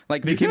intelligence.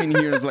 Like they came in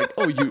here as like,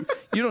 oh, you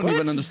don't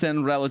even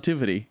understand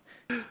relativity.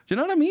 Do you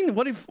know what I mean?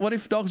 What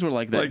if dogs were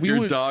like that? Like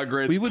your dog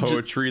writes we would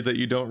poetry that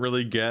you don't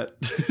really get.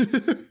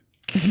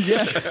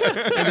 Yeah,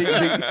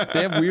 and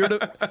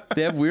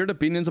they have weird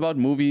opinions about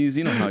movies.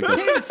 You know how it He goes.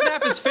 can't even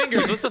snap his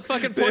fingers. What's the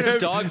fucking point of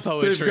dog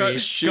poetry? They've got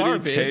shitty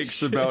Garbage.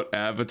 takes about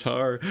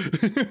Avatar.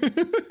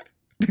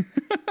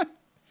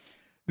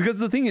 Because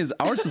the thing is,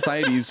 our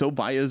society is so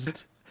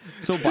biased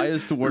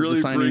towards Really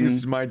assigning.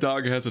 brings my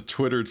dog has a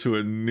Twitter to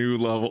a new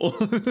level.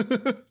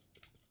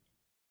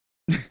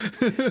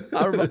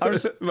 Our My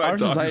dog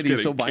society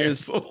is so getting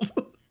biased. canceled.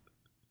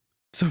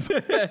 So,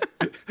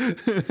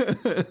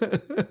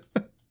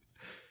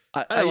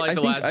 I like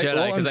The Last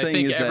Jedi because I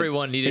think is that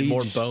everyone needed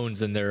more age-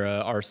 bones in their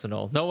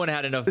arsenal. No one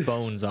had enough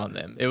bones on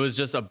them. It was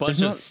just a bunch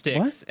There's of not-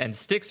 sticks, and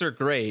sticks are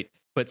great,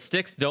 but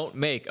sticks don't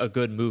make a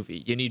good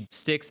movie. You need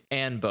sticks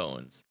and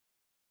bones.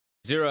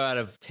 0 out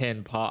of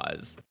 10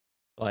 paws.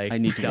 Like I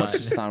need to watch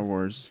done. Star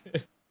Wars.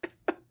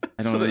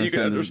 I don't So that you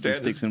can understand understand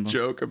sticks this and bones.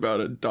 joke about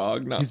a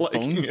dog not His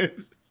liking bones? it.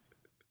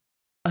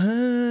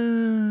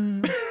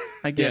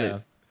 I get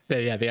it.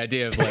 The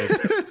idea of like,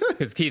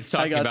 because Keith's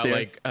talking got about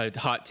there. like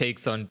hot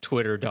takes on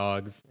Twitter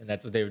dogs, and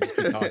that's what they would just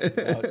be talking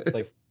about,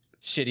 like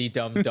shitty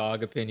dumb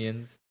dog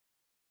opinions.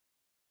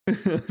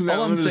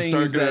 Now I'm saying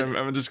is that-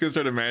 I'm just gonna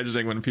start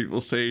imagining when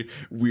people say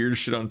weird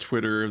shit on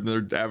Twitter and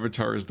their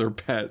avatar is their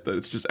pet, that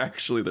it's just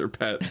actually their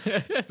pet,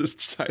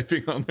 just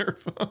typing on their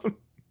phone.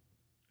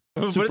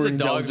 What Super is a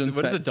dog's indulgent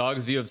what is a pet.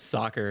 dog's view of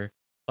soccer?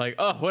 Like,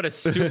 oh, what a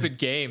stupid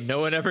game. No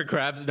one ever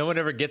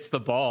gets the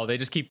ball. They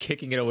just keep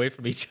kicking it away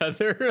from each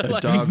other. A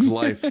Like- Dog's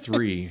Life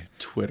 3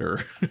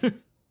 Twitter.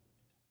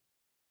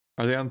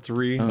 Are they on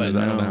 3? Oh, I don't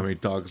know no. how many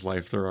Dog's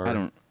Life there are. I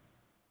don't.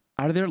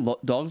 Are there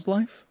dogs'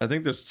 life? I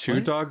think there's 2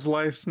 What? Dog's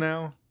Lives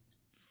now.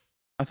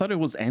 I thought it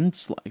was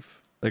Ants'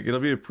 life. Like it'll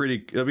be a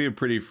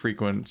pretty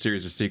frequent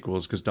series of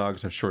sequels because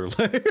dogs have shorter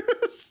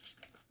lives.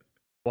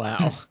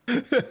 Wow.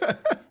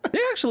 They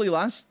actually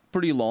last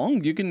pretty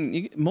long.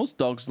 Most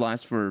dogs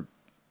last for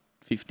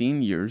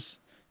 15 years.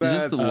 It's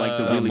just That's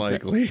the really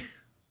unlikely.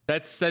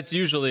 That's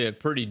usually a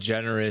pretty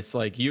generous,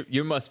 like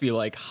you must be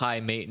like high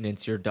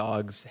maintenance your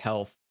dog's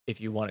health if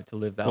you want it to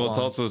live that Well, long. it's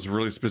also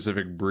really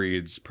specific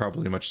breeds,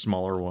 probably much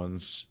smaller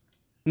ones.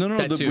 No,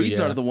 That the too, breeds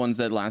yeah. are the ones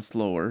that last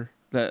lower.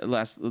 That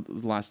last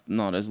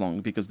not as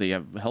long because they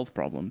have health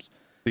problems.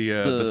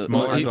 The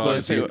smaller well,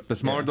 dogs say- the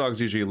smaller yeah.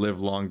 dogs usually live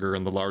longer,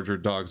 and the larger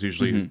dogs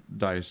usually Mm-hmm.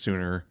 die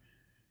sooner.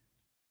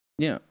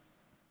 Yeah.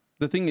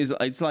 The thing is,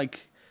 it's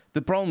like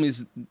the problem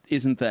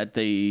isn't that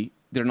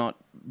they're not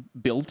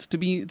built to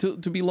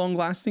be long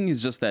lasting.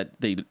 It's just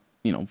that they,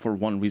 for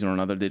one reason or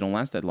another, they don't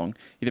last that long.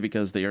 Either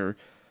because they are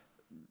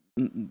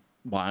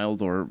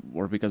wild or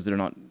because they're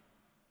not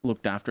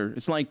looked after.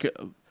 It's like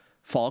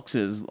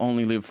foxes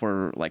only live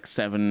for like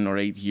 7 or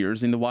 8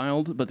 years in the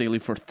wild, but they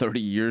live for 30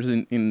 years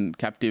in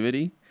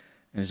captivity.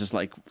 And it's just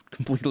like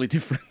completely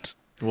different.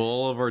 Well,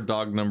 all of our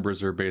dog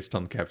numbers are based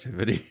on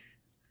captivity.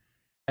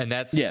 And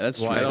that's that's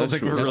why true. I don't that's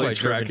think true. we're That's really why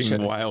German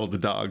tracking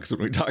wild dogs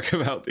when we talk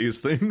about these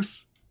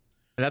things.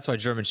 And that's why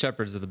German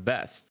Shepherds are the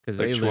best, because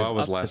Like they Chihuahuas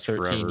live up last to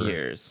 13 forever.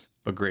 years.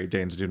 But Great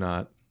Danes do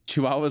not.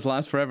 Chihuahuas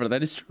last forever.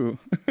 That is true.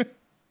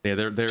 Yeah,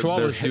 they're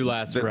Chihuahuas do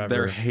last their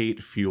forever.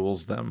 hate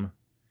fuels them.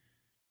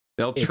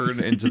 They'll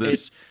turn into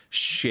this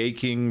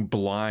shaking,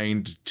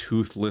 blind,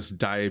 toothless,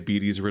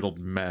 diabetes-riddled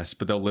mess,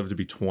 but they'll live to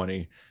be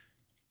 20.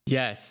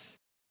 Yes.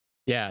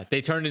 Yeah,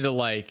 they turn into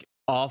like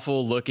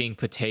awful looking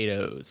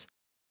potatoes,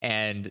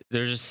 and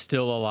they're just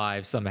still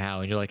alive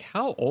somehow. And you're like,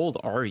 how old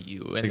are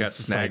you? And They got it's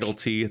just snaggle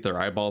teeth, their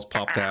eyeballs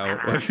popped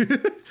out. Like,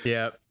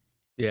 Yep.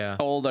 Yeah.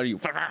 How old are you?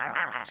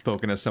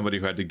 spoken as somebody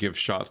who had to give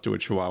shots to a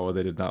Chihuahua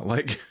they did not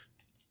like.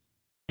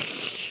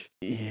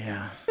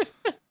 Yeah.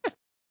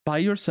 By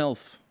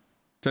yourself.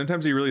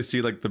 Sometimes you really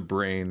see like the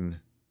brain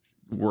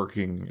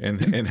working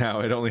and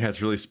how it only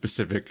has really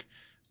specific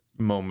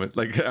moment,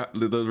 like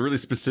the really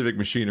specific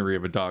machinery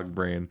of a dog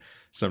brain.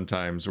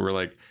 Sometimes where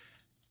like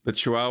the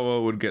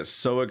Chihuahua would get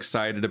so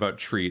excited about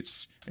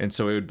treats, and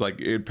so it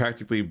would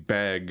practically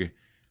beg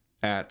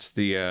at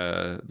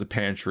the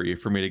pantry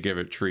for me to give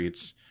it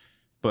treats.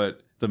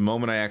 But the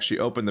moment I actually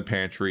opened the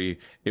pantry,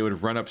 it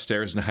would run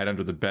upstairs and hide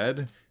under the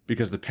bed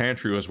because the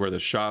pantry was where the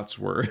shots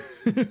were.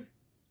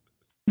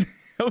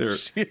 Oh, They're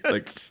shit.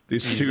 like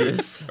these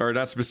Jesus. two, or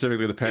not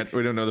specifically the pan.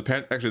 We don't know the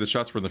pan. Actually, the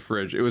shots were in the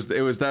fridge. It was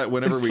that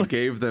whenever we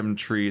gave them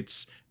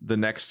treats, the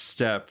next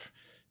step,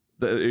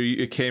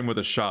 it came with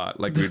a shot.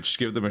 Like we'd just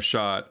give them a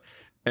shot,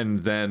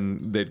 and then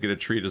they'd get a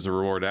treat as a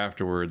reward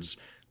afterwards.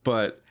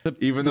 But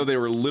even though they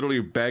were literally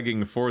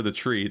begging for the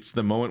treats,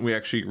 the moment we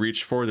actually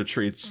reach for the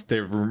treats, they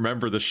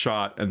remember the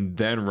shot and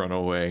then run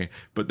away.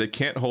 But they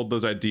can't hold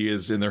those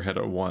ideas in their head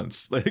at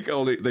once. Like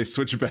only they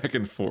switch back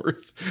and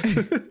forth.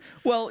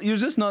 Well, you're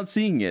just not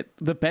seeing it.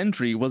 The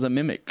pantry was a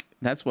mimic.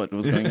 That's what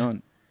was going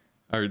on.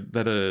 Or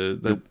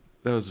that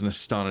was an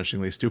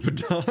astonishingly stupid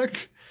dog,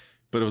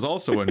 but it was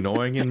also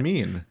annoying and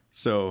mean.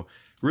 So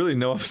really,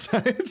 no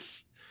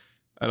upsides.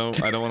 I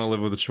don't want to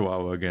live with a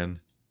Chihuahua again.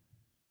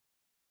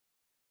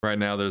 Right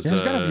now, there's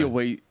gotta be a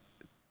way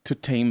to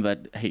tame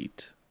that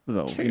hate,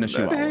 though, in a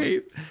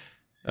Chihuahua.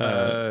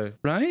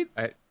 Right?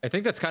 I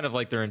think that's kind of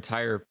like their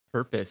entire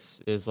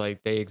purpose is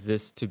like they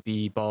exist to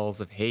be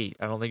balls of hate.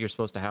 I don't think you're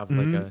supposed to have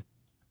like a,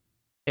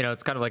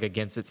 it's kind of like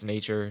against its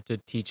nature to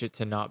teach it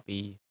to not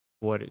be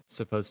what it's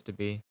supposed to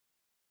be.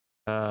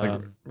 Like,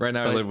 right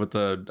now, I live with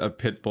a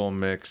pit bull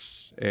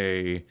mix,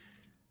 a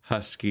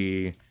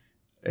husky,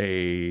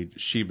 a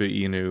Shiba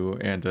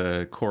Inu, and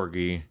a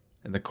corgi.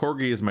 And the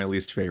corgi is my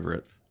least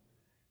favorite.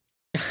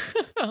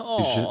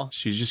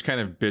 She's just kind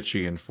of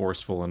bitchy and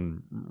forceful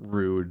and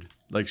rude.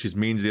 Like she's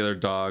mean to the other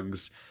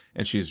dogs,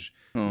 and she's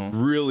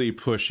really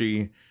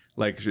pushy.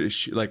 Like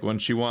like when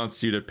she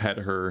wants you to pet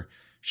her,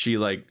 she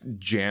like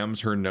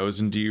jams her nose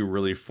into you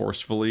really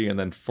forcefully, and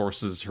then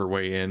forces her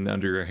way in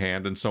under your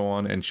hand and so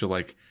on. And she'll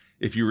like,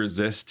 if you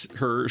resist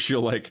her,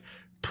 she'll like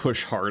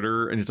push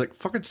harder, and it's like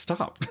fucking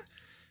stop.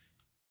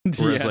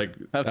 Whereas like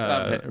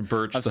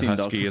Birch the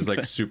husky is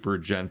like super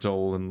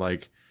gentle and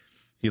like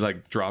he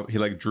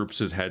droops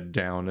his head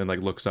down and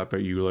like looks up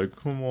at you like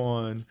come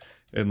on,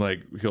 and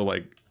like he'll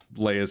like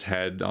lay his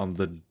head on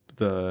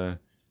the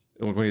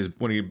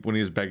when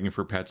he's begging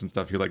for pets and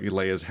stuff, he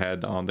lay his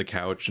head on the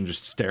couch and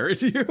just stare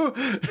at you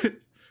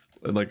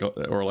and like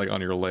or like on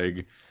your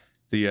leg.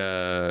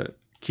 The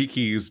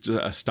Kiki's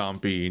a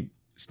stompy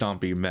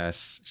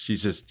mess.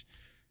 She's just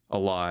a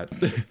lot.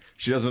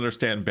 She doesn't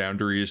understand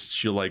boundaries.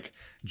 She'll like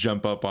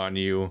jump up on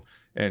you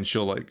and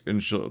she'll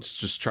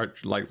just try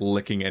like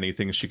licking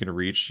anything she can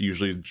reach,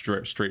 usually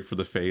straight for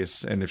the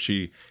face. And if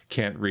she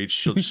can't reach,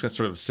 she'll just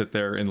sort of sit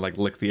there and like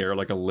lick the air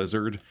like a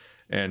lizard.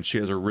 And she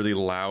has a really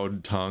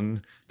loud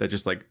tongue that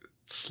just like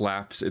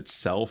slaps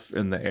itself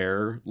in the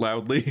air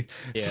loudly.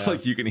 Yeah. So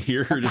like you can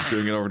hear her just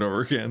doing it over and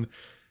over again.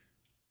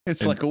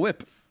 It's like a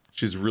whip.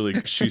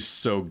 She's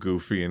so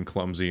goofy and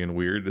clumsy and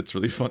weird. It's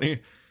really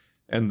funny.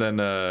 And then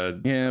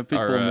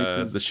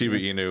the Shiba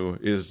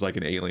Inu is like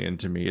an alien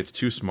to me. It's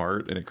too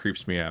smart and it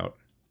creeps me out.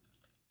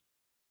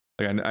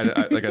 Like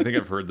I think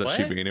I've heard that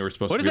Shiba Inu are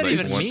supposed to be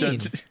like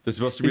they're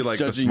supposed to be like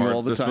the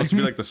smart. They're supposed to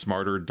be like the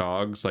smarter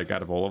dogs, like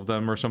out of all of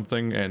them or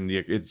something. And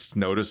it's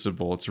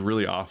noticeable. It's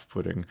really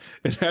off-putting.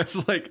 It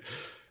has like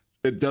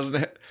it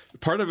doesn't.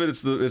 Part of it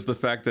is the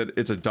fact that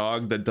it's a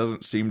dog that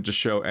doesn't seem to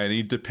show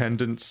any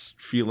dependence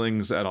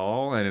feelings at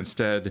all, and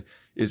instead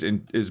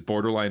is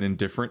borderline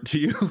indifferent to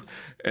you,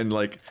 and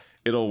like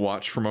it'll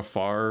watch from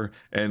afar,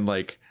 and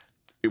like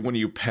when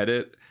you pet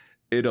it,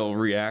 it'll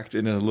react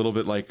in a little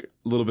bit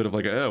of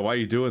like, oh, why are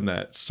you doing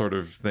that sort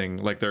of thing.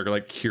 Like they're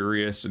like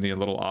curious and a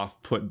little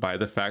off put by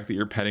the fact that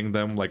you're petting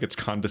them, like it's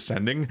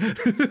condescending.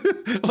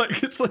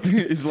 Like it's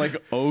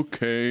like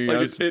okay,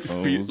 like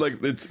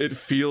it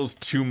feels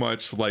too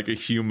much like a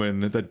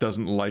human that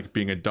doesn't like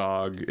being a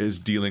dog is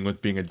dealing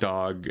with being a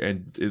dog,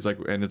 and it's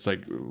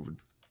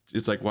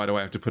like why do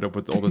I have to put up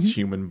with all this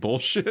human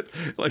bullshit?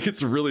 Like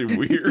it's really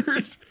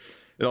weird.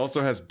 It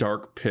also has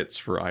dark pits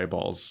for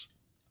eyeballs.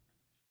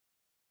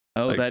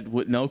 Oh, Like- that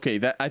would no. Okay,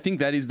 that I think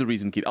that is the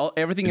reason, Keith.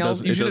 Everything It else,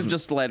 doesn't- you it should have doesn't-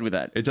 just led with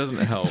that. It doesn't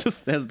help.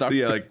 Just has dark.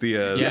 Yeah, like the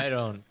Yeah, I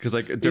don't. because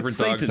like different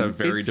dogs Satan. have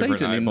very It's different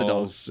Satan in the dog.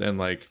 eyeballs, and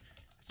like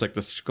it's like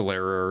the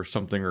sclera or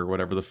something or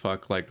whatever the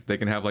fuck. Like they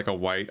can have like a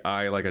white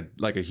eye,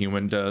 like a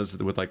human does,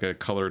 with like a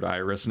colored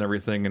iris and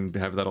everything, and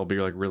have that all be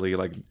like really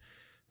like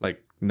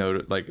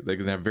no, like they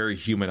can have very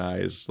human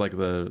eyes, like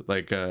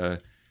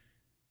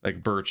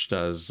Birch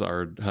does,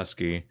 our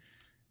husky.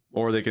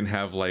 Or they can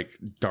have like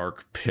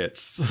dark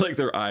pits, like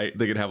their eye.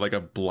 They can have like a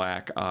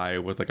black eye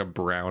with like a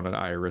brown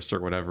iris or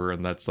whatever,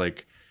 and that's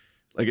like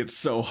it's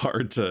so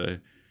hard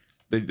to.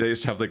 They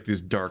just have like these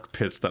dark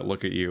pits that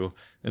look at you,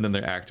 and then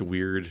they act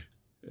weird,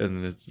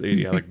 and it's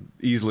like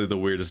easily the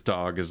weirdest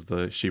dog is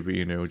the Shiba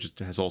Inu. Just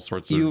has all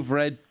sorts of You've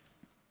read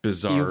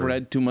bizarre.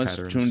 too much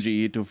patterns. Junji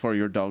Ito for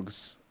your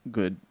dog's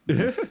good.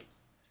 I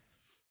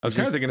was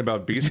kind of thinking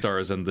about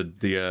Beastars and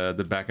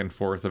the back and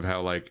forth of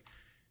how like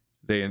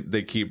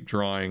they keep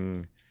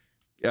drawing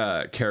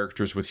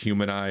characters with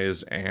human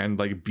eyes and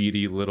like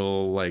beady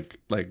little like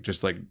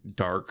just like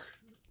dark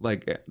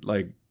like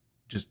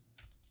just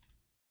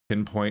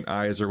pinpoint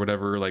eyes or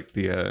whatever, like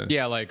the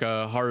Yeah, like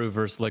Haru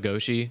versus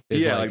Legoshi.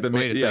 Is yeah, like, the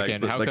wait a yeah,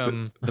 second, like how like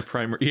come? the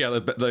primary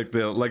like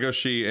the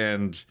Legoshi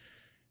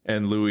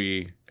and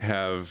Louis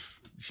have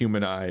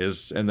human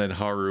eyes, and then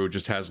Haru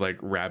just has like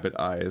rabbit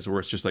eyes, where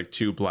it's just like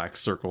two black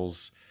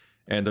circles,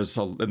 and there's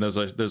a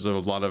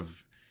lot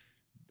of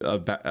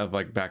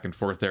like back and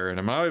forth there, and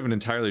I'm not even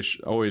entirely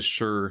always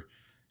sure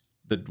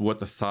what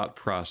the thought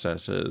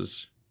process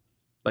is.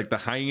 Like the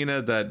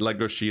hyena that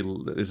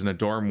Legoshi is in a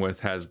dorm with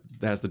has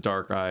the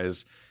dark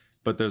eyes,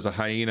 but there's a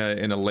hyena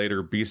in a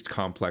later Beast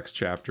Complex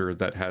chapter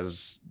that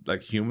has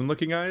like human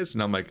looking eyes,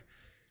 and I'm like,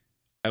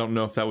 I don't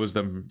know if that was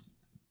them,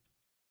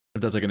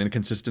 if that's like an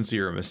inconsistency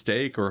or a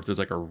mistake, or if there's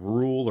like a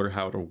rule or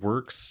how it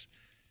works.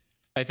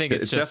 I think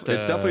it's just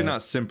it's definitely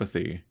not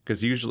sympathy,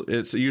 because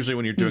usually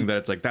when you're doing that,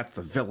 it's like that's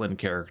the villain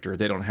character.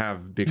 They don't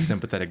have big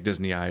sympathetic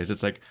Disney eyes.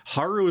 It's like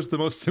Haru is the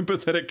most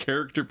sympathetic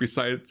character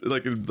besides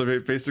like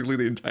basically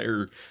the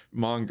entire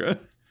manga.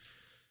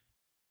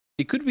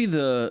 It could be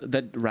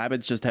that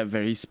rabbits just have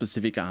very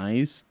specific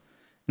eyes,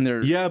 and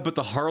they're Yeah, but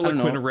the know.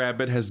 Harlequin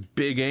rabbit has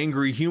big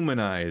angry human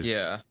eyes.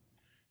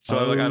 So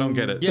I don't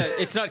get it. Yeah,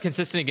 it's not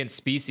consistent against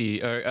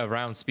species or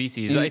around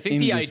species. In- I think in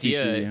the the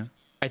idea. species, yeah.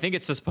 I think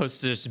it's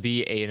supposed to just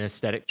be an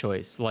aesthetic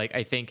choice. Like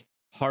I think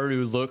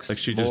Haru looks Like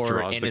she just more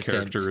draws innocent. the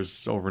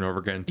characters over and over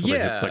again until they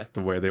Yeah. hit like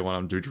the way they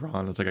want them to be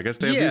drawn. It's like, I guess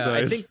they have these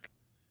eyes.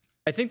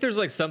 I think there's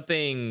like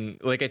something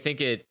like I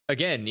think it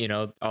again, you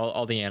know,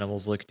 all the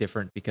animals look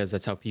different because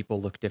that's how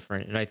people look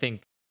different. And I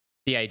think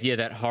the idea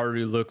that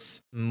Haru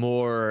looks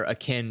more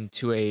akin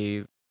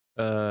to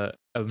a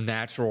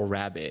natural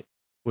rabbit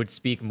would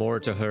speak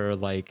more to her.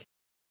 Like,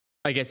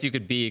 I guess you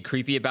could be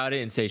creepy about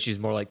it and say she's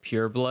more like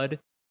pure blood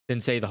than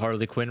say the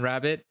Harley Quinn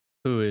rabbit,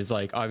 who is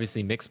like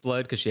obviously mixed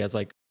blood because she has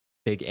like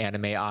big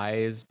anime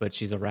eyes, but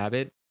she's a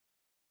rabbit.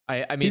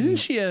 I mean, isn't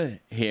she a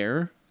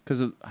hare? Because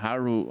of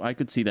Haru, I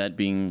could see that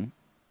being.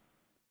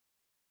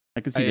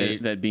 I could see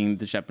that being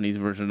the Japanese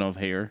version of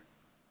hare.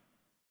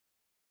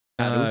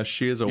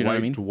 She is a You know what I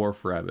white mean?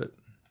 dwarf rabbit.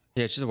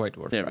 Yeah, she's a white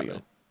dwarf. There we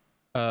rabbit.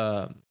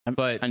 go.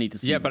 But I need to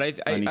see. yeah, but I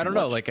need don't to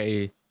know. watch.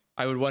 Like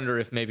I would wonder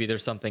if maybe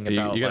there's something You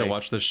about gotta like,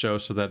 watch this show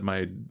so that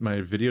my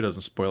video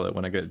doesn't spoil it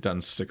when I get it done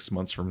 6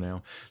 months from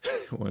now,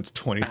 when it's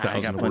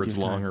 20,000 plenty words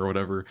of long time. or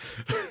whatever.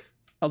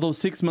 Although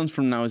 6 months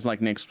from now is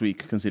like next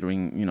week,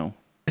 considering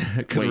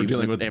Because we're waves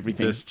dealing and with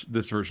everything.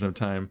 this version of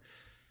time.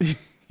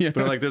 yeah.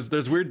 But like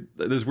there's weird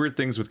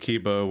things with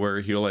Kiba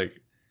where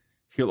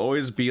he'll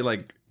always be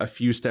like a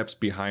few steps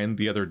behind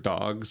the other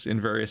dogs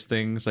in various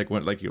things, like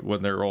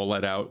when they're all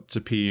let out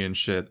to pee and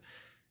shit.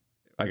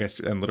 I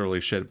guess, and literally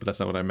shit, but that's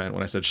not what I meant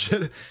when I said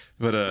shit.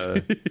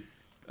 But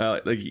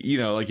like you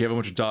know, like you have a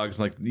bunch of dogs,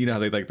 and like you know how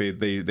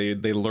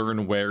they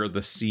learn where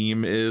the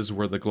seam is,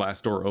 where the glass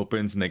door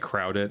opens, and they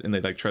crowd it, and they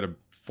like try to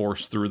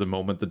force through the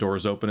moment the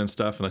doors open and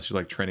stuff, unless you're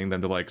like training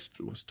them to like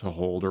to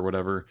hold or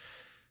whatever.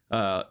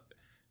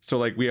 So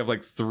like we have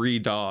like 3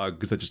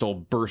 dogs that just all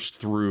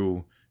burst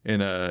through and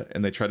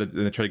they try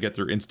to get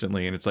through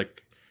instantly, and it's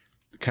like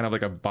kind of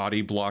like a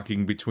body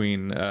blocking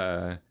between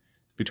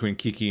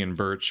Kiki and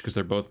Birch, because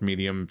they're both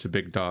medium to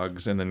big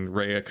dogs, and then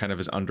Rhea kind of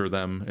is under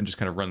them and just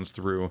kind of runs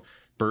through.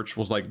 Birch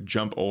will like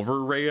jump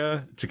over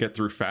Rhea to get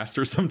through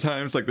faster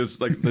sometimes. Like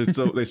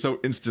they so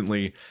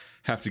instantly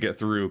have to get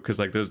through, because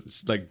like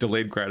there's like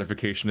delayed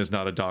gratification is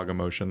not a dog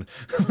emotion.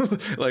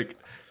 But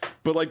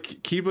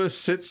Kiba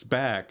sits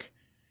back.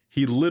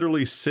 He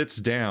literally sits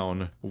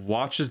down,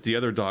 watches the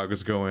other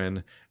dogs go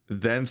in,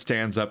 then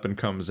stands up and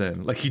comes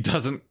in. Like he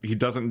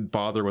doesn't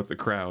bother with the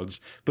crowds.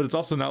 But it's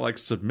also not like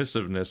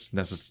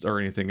submissiveness or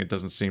anything. It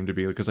doesn't seem to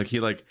be, because like he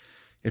like,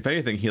 if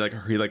anything, he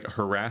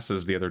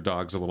harasses the other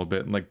dogs a little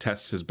bit and like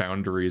tests his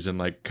boundaries and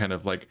like kind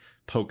of like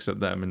pokes at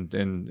them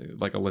and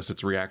like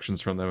elicits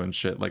reactions from them and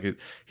shit. Like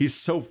he's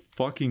so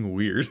fucking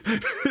weird.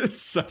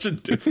 It's such a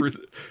different.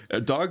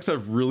 Dogs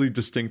have really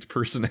distinct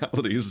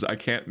personalities. I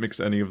can't mix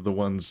any of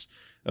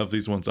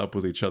these ones up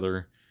with each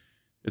other.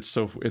 It's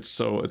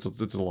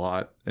a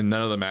lot, and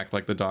none of them act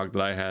like the dog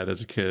that I had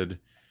as a kid,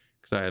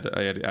 because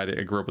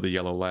I grew up with a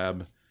yellow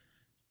lab,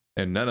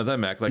 and none of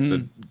them act like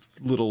the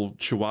little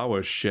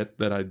Chihuahua shit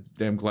that I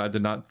am glad to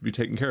not be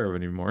taken care of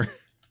anymore.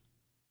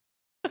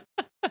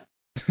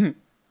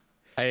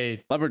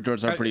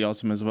 Labradors are pretty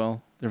awesome as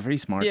well. They're very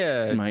smart.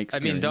 Yeah, in my I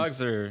experience. mean,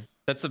 dogs are.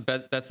 That's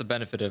the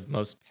benefit of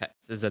most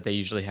pets, is that they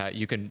usually have.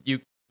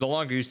 The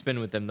longer you spend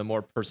with them, the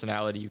more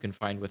personality you can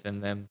find within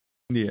them.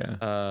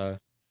 Yeah.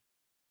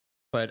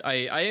 But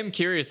I am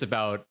curious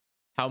about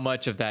how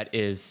much of that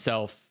is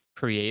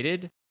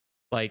self-created.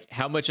 Like,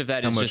 how much of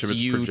that is just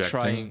you projecting?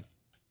 trying.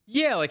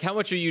 Yeah, like how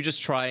much are you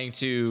just trying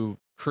to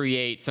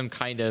create some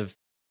kind of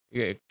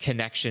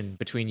connection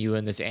between you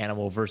and this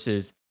animal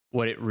versus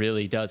what it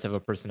really does have a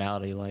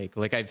personality like.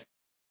 I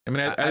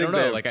don't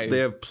know. They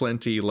have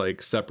plenty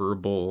like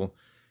separable,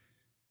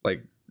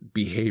 like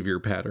behavior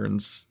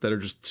patterns that are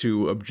just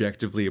too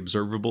objectively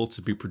observable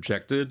to be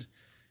projected.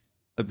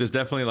 There's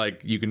definitely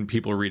like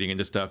people are reading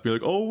into stuff, be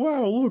like, oh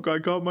wow, look, I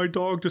got my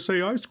dog to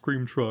say ice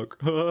cream truck,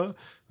 and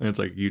it's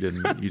like you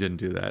didn't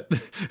do that.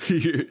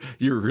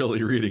 you're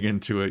really reading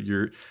into it.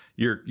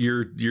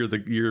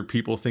 You're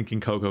people thinking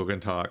Coco can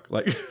talk,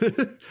 like,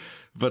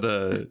 but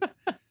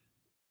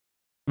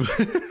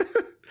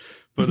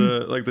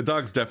like the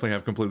dogs definitely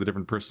have completely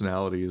different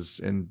personalities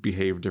and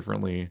behave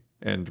differently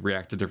and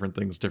react to different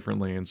things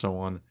differently and so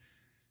on.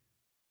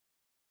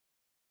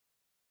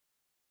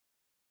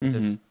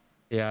 Just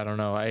yeah, I don't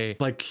know.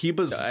 Like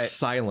Kiba's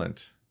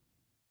silent.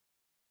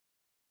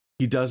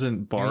 He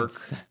doesn't bark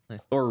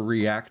or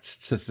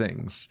react to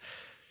things.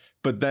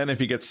 But then if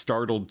he gets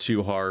startled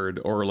too hard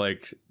or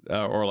like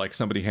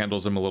somebody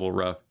handles him a little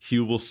rough, he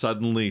will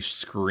suddenly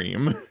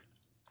scream.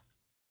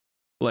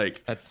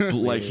 Like That's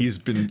like he's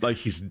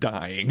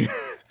dying.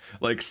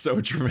 Like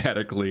so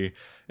dramatically,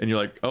 and you're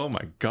like, "Oh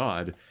my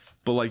god."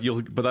 But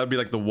that'd be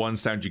like the one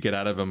sound you get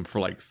out of him for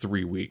like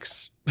 3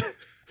 weeks.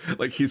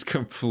 Like he's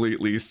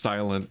completely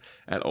silent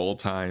at all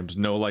times.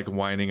 No like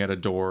whining at a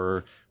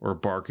door or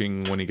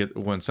barking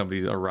when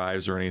somebody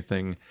arrives or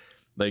anything.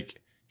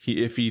 Like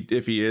if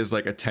he is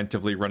like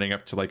attentively running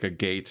up to like a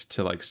gate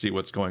to like see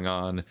what's going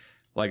on,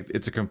 like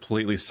it's a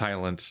completely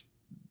silent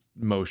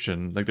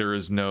motion. Like there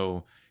is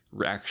no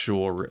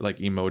actual like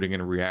emoting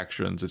and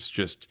reactions. It's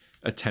just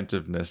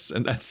attentiveness,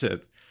 and that's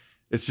it.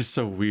 It's just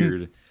so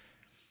weird.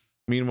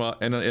 Meanwhile,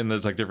 and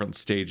there's like different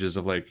stages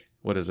of like,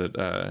 what is it?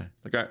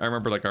 Like I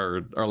remember like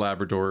our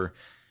Labrador,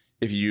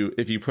 if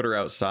you put her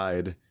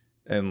outside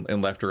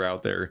and left her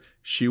out there,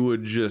 she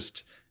would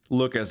just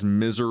look as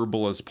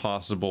miserable as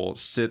possible,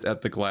 sit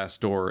at the glass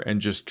door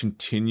and just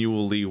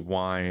continually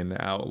whine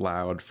out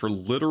loud for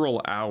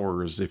literal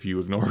hours if you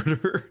ignored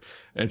her,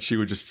 and she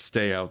would just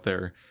stay out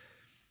there.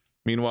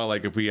 Meanwhile,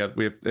 like if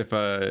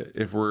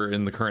we're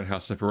in the current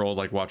house, if we're all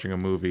like watching a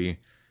movie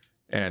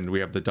and we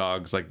have the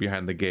dogs like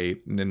behind the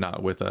gate and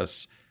not with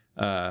us,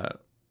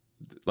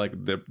 like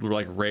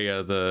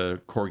Rhea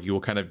the corgi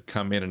will kind of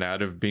come in and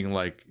out of being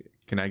like,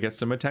 can I get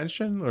some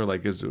attention, or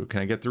like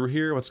can I get through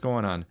here, what's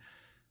going on?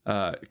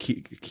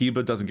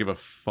 Kiba doesn't give a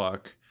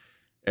fuck,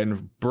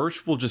 and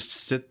Birch will just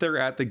sit there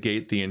at the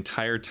gate the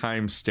entire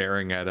time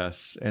staring at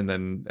us, and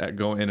then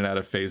go in and out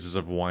of phases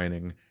of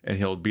whining, and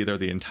he'll be there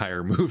the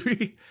entire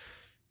movie.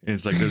 And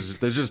it's like there's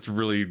just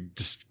really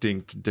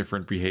distinct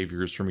different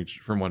behaviors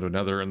from one to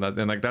another, and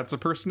like that's a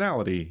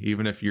personality.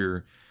 Even if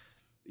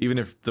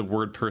the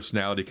word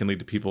personality can lead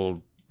to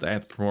people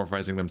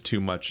anthropomorphizing them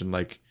too much and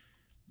like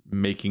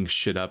making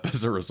shit up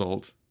as a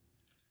result.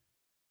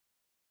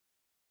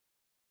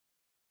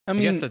 I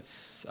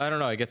guess I don't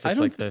know. I guess it's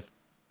like the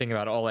thing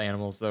about all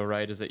animals, though,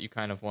 right? Is that you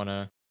kind of want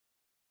to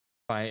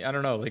find. I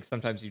don't know. Like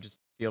sometimes you just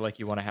feel like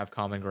you want to have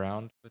common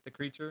ground with the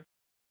creature.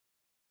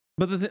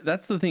 But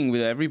that's the thing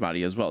with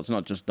everybody as well. It's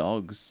not just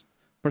dogs.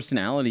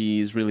 Personality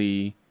is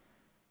really,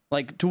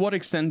 like, to what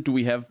extent do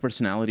we have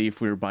personality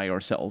if we're by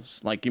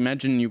ourselves? Like,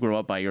 imagine you grow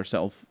up by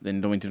yourself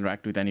and don't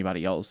interact with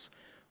anybody else.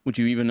 Would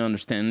you even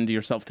understand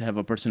yourself to have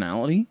a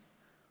personality?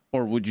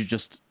 Or would you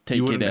just take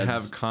it as... You wouldn't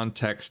have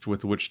context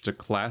with which to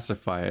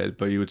classify it,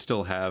 but you would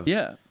still have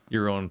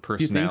your own You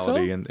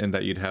personality, think so? and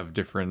that you'd have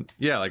different...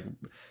 Yeah, like...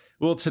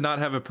 Well, to not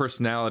have a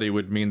personality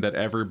would mean that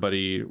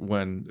everybody,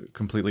 when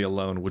completely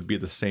alone, would be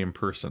the same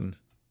person.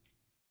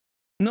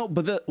 No,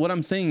 but what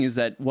I'm saying is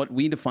that what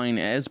we define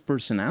as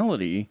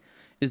personality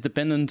is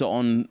dependent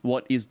on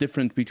what is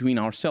different between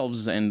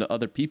ourselves and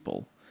other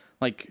people.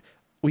 Like,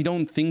 we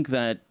don't think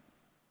that...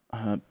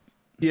 but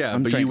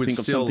you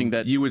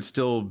would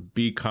still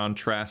be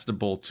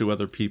contrastable to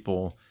other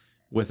people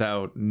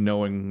without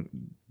knowing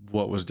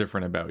what was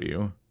different about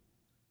you.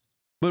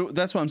 But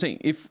that's what I'm saying.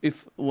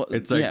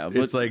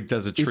 It's like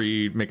does a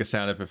tree make a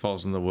sound if it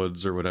falls in the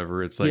woods or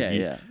whatever? It's like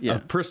a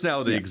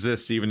personality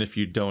exists even if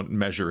you don't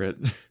measure it.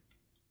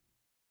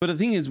 But the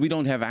thing is, we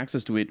don't have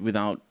access to it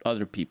without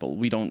other people.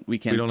 We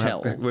can't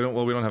tell. We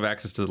don't have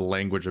access to the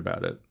language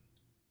about it,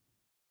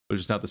 which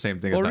is not the same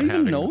thing as or not even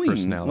having knowing, a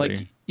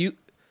personality. Like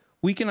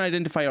we can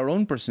identify our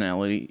own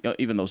personality,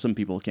 even though some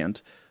people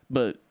can't.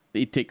 But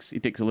it takes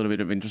a little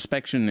bit of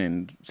introspection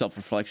and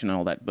self-reflection and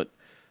all that, but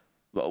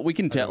we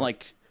can tell.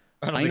 Like,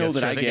 I know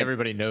that I think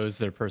everybody knows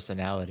their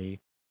personality.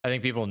 I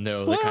think people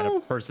know the kind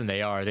of person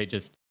they are. They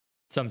just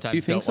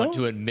sometimes don't want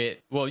to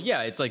admit. Well,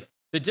 yeah, it's like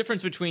the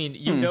difference between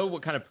you know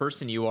what kind of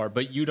person you are,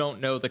 but you don't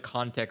know the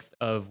context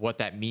of what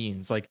that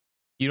means. Like,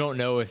 you don't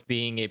know if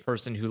being a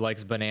person who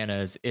likes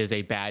bananas is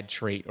a bad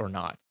trait or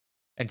not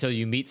until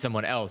you meet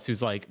someone else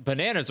who's like,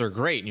 bananas are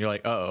great. And you're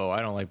like, oh,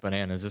 I don't like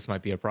bananas. This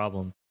might be a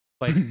problem.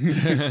 Like,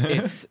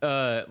 it's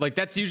like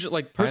that's usually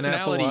like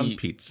personality. Pineapple on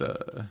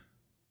pizza.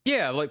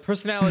 Yeah, like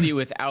personality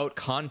without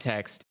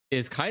context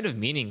is kind of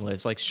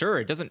meaningless. Like, sure,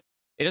 it doesn't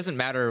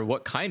matter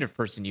what kind of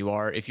person you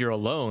are if you're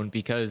alone,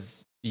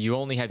 because you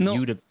only have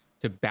you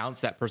to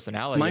bounce that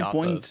personality off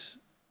of.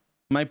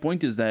 My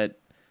point is that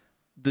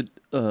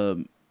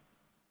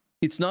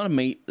it's not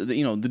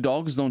the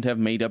dogs don't have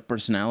made up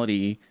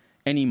personality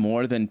any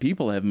more than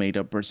people have made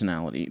up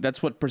personality.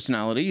 That's what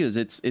personality is.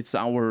 It's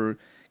our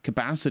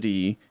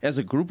capacity as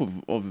a group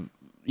of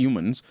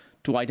humans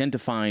to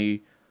identify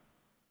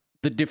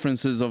the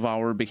differences of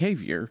our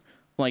behavior.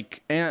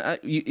 Like, and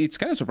it's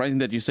kind of surprising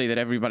that you say that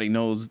everybody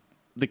knows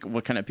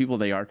what kind of people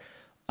they are.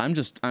 I'm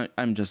just.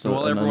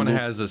 Well, everyone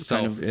has a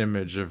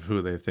self-image of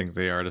who they think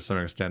they are to some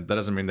extent. That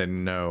doesn't mean they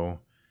know.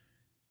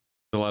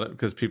 A lot of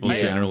because people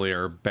generally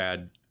are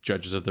bad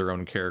judges of their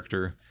own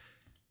character.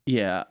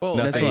 Yeah, well,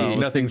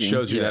 nothing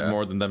shows you that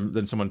more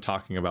than someone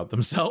talking about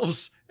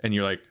themselves, and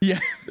you're like, yeah,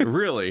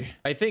 really?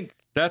 I think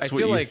that's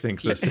what you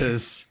think this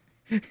is.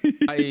 One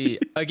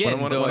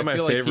of my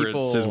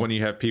favorites is when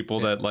you have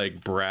people that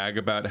like brag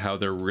about how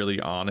they're really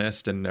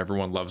honest, and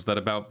everyone loves that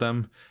about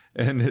them.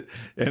 And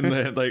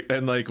then,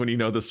 like when you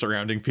know the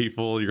surrounding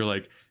people, you're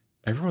like,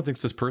 everyone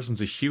thinks this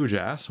person's a huge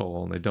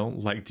asshole, and they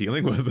don't like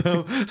dealing with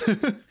them.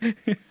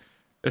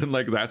 And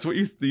like that's what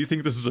you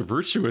think this is a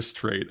virtuous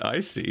trait.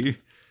 I see.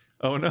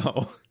 Oh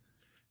no.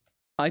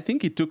 I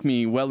think it took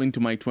me well into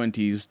my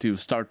 20s to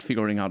start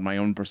figuring out my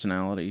own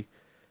personality,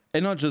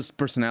 and not just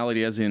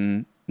personality as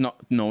in not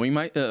knowing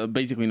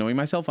basically knowing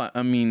myself.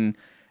 I mean,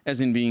 as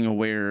in being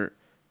aware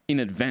in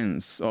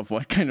advance of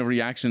what kind of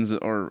reactions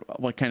or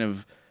what kind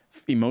of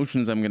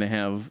emotions I'm going to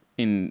have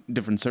in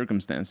different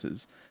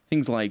circumstances.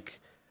 Things like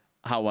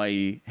how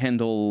I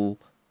handle,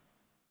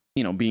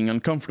 being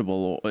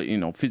uncomfortable,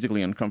 or,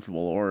 physically uncomfortable,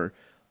 or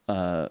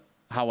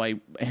how I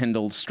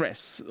handle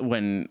stress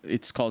when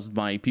it's caused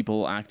by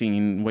people acting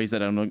in ways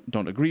that I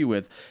don't agree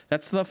with.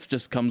 That stuff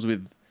just comes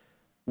with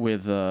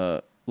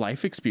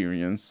life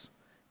experience.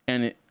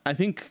 And I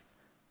think,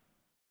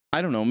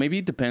 I don't know, maybe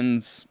it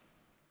depends.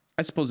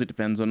 I suppose it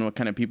depends on what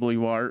kind of people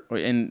you are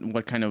and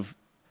what kind of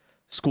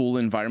school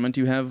environment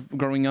you have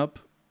growing up,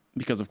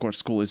 because of course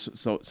school is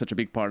such a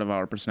big part of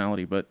our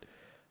personality. But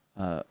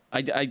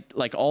I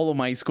like all of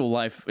my school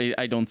life,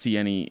 I don't see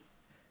any,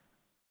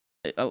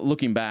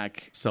 looking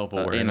back,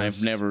 self-awareness. And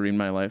I've never in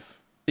my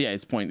life. Yeah,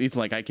 it's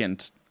like I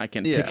can't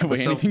take away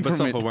anything from it. But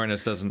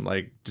self-awareness doesn't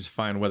like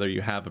define whether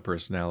you have a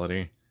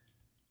personality.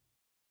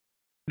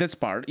 That's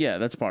part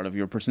of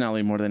your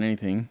personality more than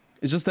anything.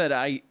 It's just that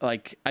I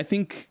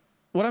think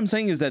what I'm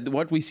saying is that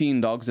what we see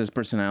in dogs as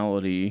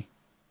personality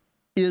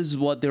is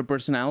what their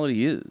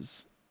personality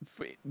is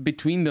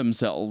between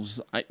themselves.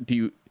 I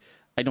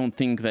don't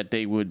think that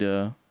they would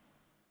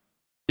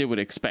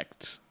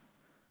expect.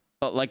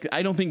 Like,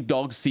 I don't think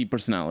dogs see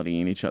personality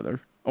in each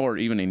other or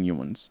even in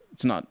humans.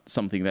 It's not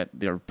something that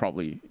they're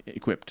probably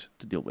equipped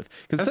to deal with,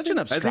 because it's such an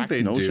abstract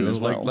notion as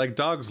well. Like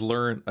dogs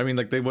learn. I mean,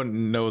 like they wouldn't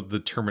know the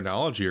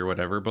terminology or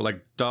whatever, but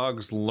like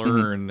dogs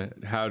learn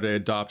how to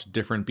adopt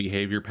different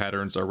behavior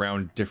patterns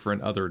around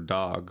different other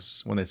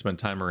dogs when they spend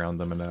time around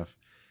them enough.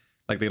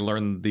 Like they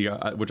learn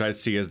which I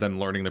see as them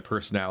learning the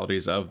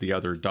personalities of the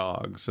other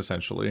dogs,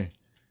 essentially.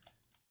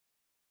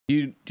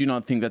 Do you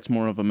not think that's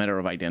more of a matter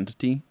of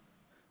identity?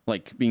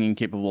 Like being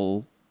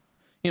incapable,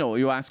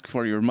 you ask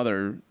for your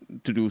mother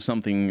to do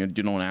something, you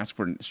don't ask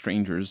for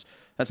strangers.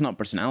 That's not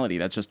personality.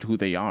 That's just who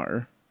they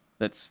are.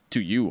 That's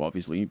to you,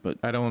 obviously, but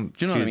I don't.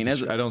 Do you know what I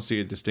mean? I don't see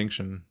a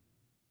distinction.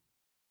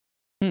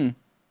 I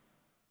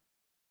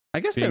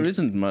guess there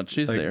isn't much,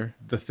 is there?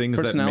 The things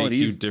that make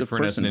you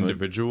different as an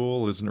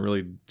individual isn't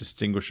really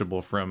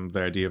distinguishable from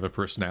the idea of a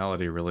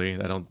personality. Really,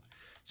 I don't.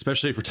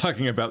 Especially if we're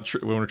talking about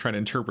when we're trying to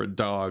interpret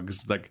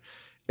dogs, like.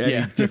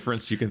 Any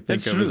difference you can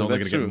think of is only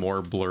going to get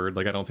more blurred.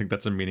 Like, I don't think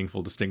that's a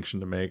meaningful distinction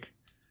to make.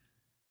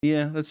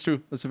 Yeah, that's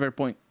true. That's a fair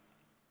point.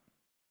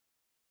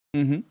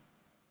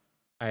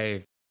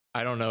 I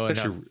don't know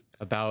enough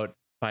about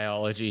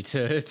biology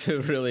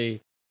to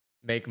really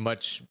make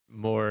much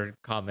more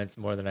comments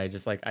more than I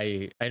just like.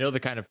 I know the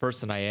kind of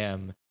person I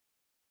am,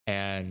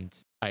 and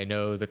I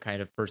know the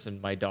kind of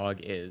person my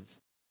dog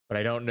is, but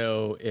I don't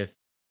know if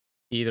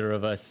either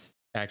of us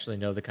actually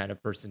know the kind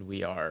of person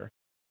we are.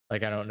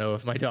 Like, I don't know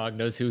if my dog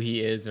knows who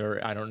he is, or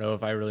I don't know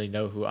if I really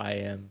know who I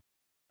am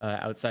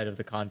outside of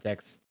the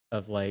context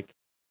of like,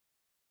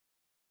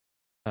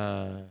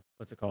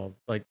 what's it called?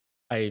 Like,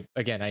 I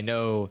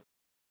know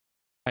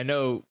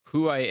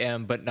who I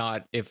am, but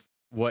not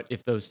what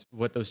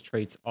those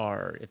traits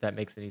are, if that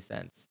makes any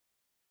sense.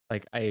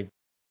 like I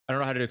don't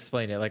know how to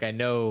explain it. Like I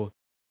know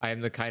I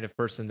am the kind of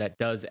person that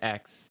does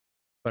X,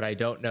 but I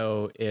don't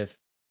know if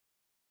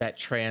that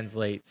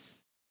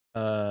translates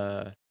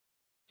to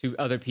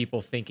other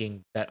people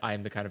thinking that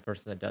I'm the kind of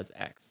person that does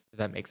X. If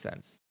that makes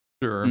sense.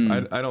 Sure.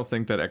 I don't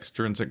think that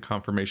extrinsic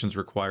confirmation is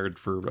required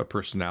for a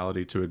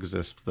personality to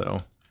exist,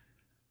 though.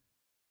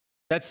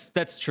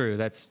 That's true.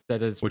 That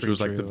is which was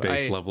like true. the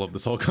base level of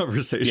this whole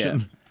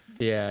conversation.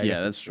 Yeah,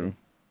 that's true.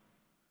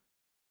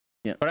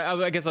 Yeah, but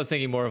I guess I was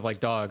thinking more of like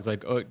dogs.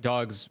 Like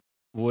dogs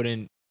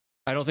wouldn't.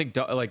 I don't think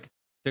like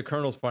to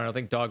Colonel's point. I don't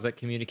think dogs like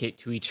communicate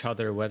to each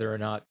other whether or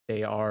not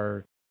they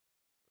are.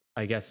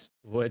 I guess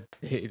what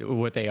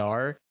they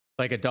are.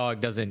 Like a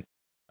dog doesn't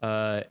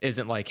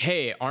isn't like,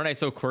 hey, aren't I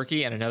so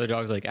quirky? And another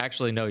dog's like,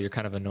 actually, no, you're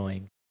kind of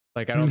annoying.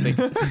 Like I don't think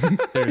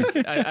there's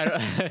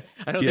I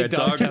don't think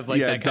dogs have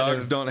like that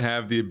dogs don't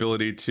have the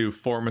ability to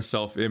form a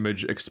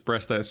self-image,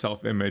 express that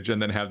self-image,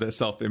 and then have that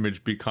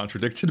self-image be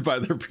contradicted by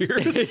their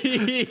peers.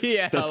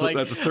 Yeah, that's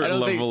a certain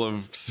level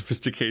of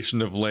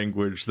sophistication of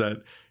language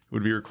that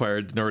would be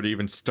required in order to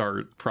even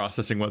start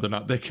processing whether or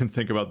not they can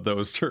think about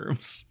those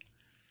terms.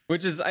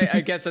 Which is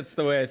I guess that's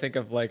the way I think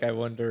of, like, I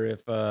wonder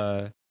if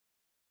I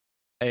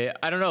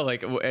don't know,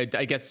 like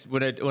I guess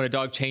when a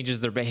dog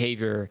changes their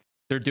behavior,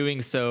 they're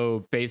doing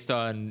so based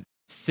on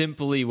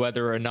simply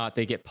whether or not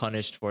they get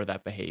punished for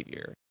that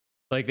behavior.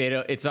 Like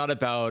it's not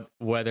about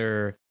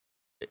whether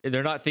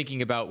they're not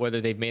thinking about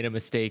whether they've made a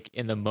mistake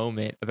in the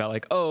moment about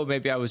like, oh,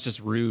 maybe I was just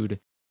rude.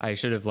 I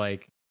should have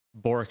like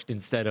borked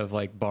instead of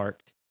like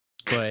barked.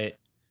 But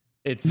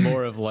it's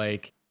more of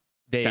like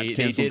they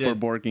did for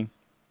borking.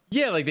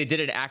 Yeah, like they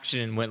did an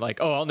action and went like,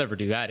 oh, I'll never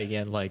do that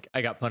again. Like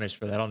I got punished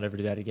for that. I'll never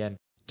do that again.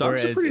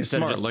 Dogs are pretty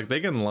smart. Like they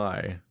can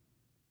lie.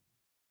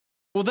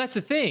 Well, that's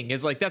the thing.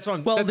 Is like that's what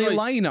I'm. Well, they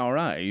lie in our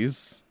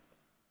eyes.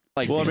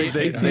 Like, well, I mean,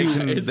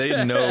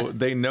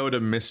 they know to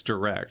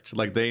misdirect.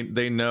 Like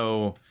they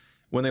know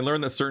when they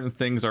learn that certain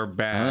things are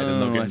bad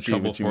and they'll get in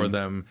trouble for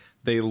them.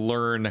 They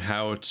learn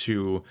how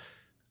to,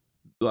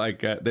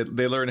 like,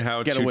 they learn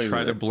how to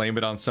try to blame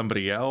it on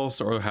somebody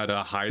else or how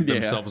to hide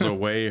themselves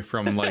away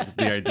from like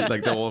the idea.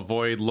 Like they'll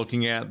avoid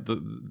looking at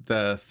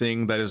the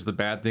thing that is the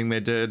bad thing they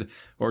did,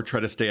 or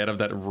try to stay out of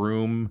that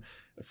room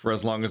for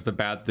as long as the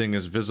bad thing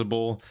is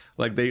visible.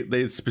 Like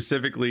they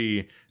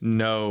specifically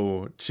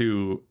know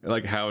to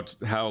like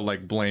how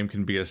like blame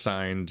can be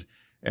assigned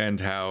and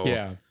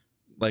how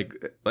like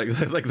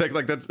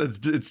that's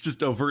it's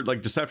just overt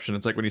like deception.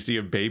 It's like when you see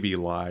a baby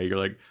lie, you're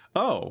like,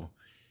 oh,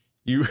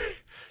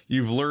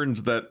 you've learned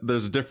that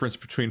there's a difference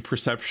between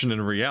perception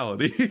and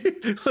reality.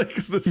 Like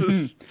this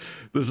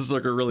is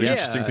like a really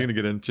interesting thing to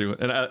get into.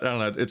 And I don't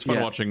know, it's fun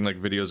watching like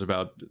videos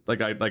about like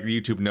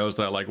YouTube knows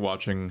that I like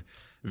watching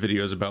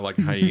videos about like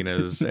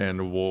hyenas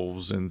and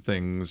wolves and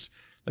things.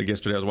 Like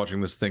yesterday I was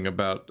watching this thing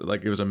about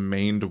like it was a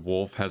maned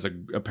wolf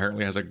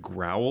apparently has a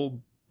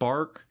growl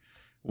bark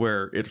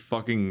where it's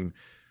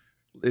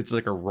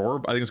like a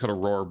roar. I think it's called a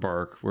roar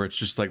bark, where it's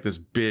just like this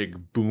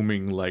big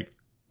booming like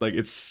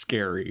it's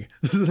scary.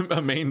 A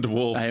maned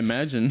wolf, I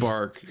imagine,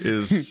 bark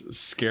is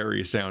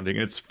scary sounding.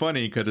 It's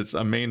funny because it's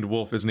a maned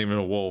wolf isn't even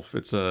a wolf.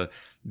 It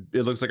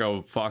looks like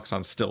a fox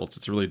on stilts.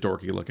 It's really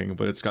dorky looking,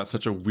 but it's got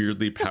such a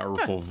weirdly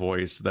powerful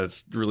voice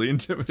that's really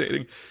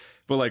intimidating.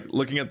 But like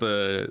looking at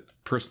the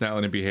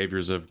personality and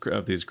behaviors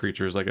of these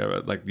creatures, like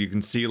you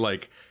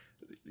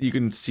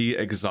can see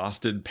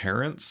exhausted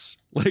parents,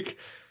 like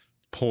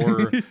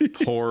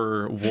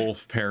poor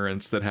wolf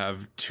parents that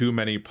have too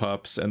many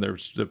pups, and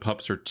the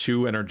pups are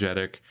too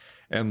energetic,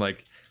 and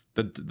like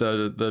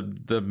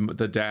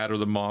the dad or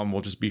the mom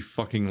will just be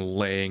fucking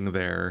laying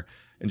there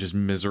and just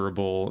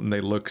miserable, and they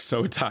look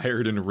so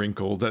tired and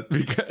wrinkled that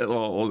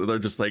they're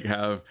just like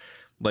have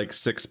like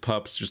 6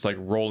 pups just like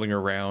rolling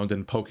around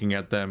and poking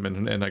at them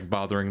and like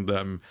bothering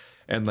them,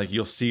 and like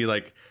you'll see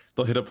like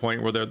they'll hit a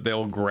point where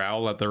they'll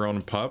growl at their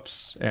own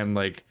pups, and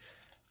like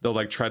they'll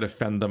like try to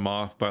fend them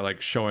off by like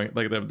showing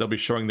like they'll be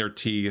showing their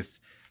teeth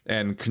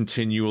and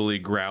continually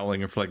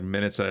growling for like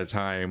minutes at a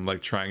time,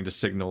 like trying to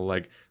signal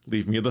like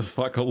leave me the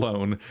fuck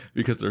alone,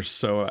 because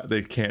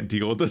they can't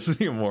deal with this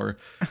anymore.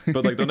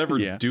 But like they'll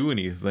never do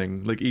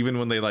anything. Like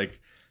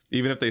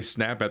even if they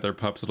snap at their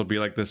pups, it'll be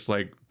like this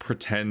like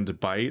pretend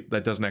bite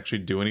that doesn't actually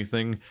do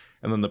anything,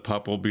 and then the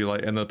pup will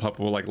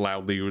like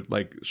loudly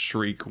like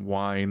shriek,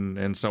 whine,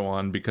 and so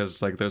on,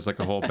 because like there's like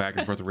a whole back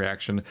and forth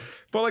reaction.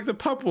 But like the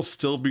pup will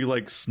still be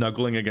like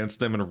snuggling against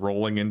them and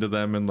rolling into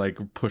them and like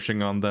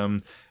pushing on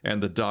them,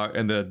 and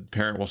the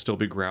parent will still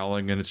be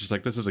growling, and it's just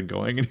like, this isn't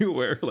going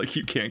anywhere. Like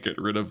you can't get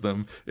rid of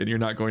them, and you're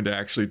not going to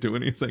actually do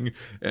anything,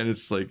 and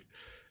it's like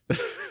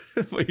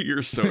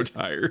you're so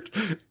tired.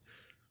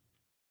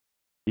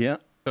 Yeah.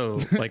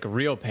 So like a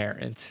real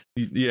parent.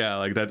 Yeah,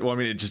 like that. Well, I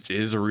mean, it just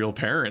is a real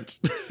parent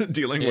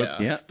dealing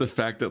with the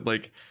fact that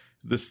like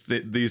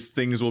these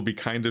things will be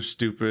kind of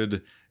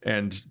stupid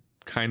and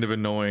kind of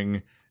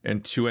annoying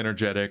and too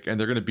energetic, and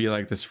they're going to be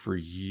like this for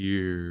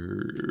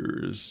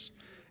years.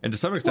 And to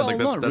some extent, like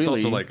that's really.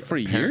 also like for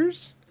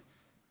years.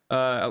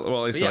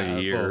 Well, it's like Yeah,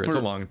 a year. well, It's a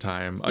long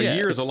time. A Yeah,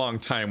 year is a it's- long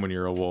time when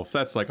you're a wolf.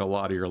 That's like a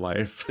lot of your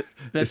life.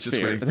 That's it's just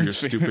fair, waiting for your that's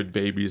fair. stupid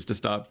babies to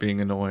stop being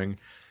annoying.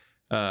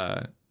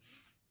 I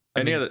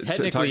Any mean, other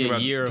technically, talking a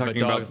about, year of a talking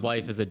dog's about,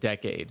 life is a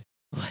decade.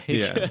 Like,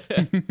 Yeah.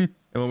 And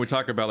when we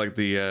talk about like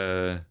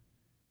the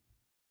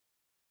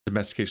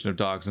domestication of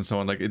dogs and so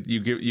on, like you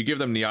give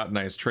them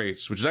neotenized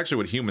traits, which is actually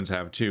what humans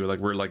have too. Like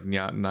we're like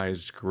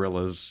neotenized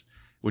gorillas,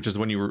 which is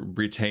when you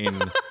retain.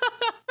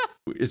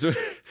 it's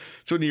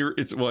when you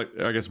it's what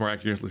I guess more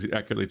accurately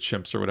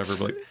chimps or whatever.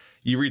 But like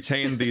you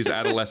retain these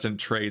adolescent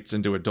traits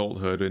into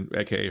adulthood, and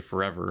aka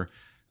forever.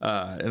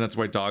 And that's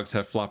why dogs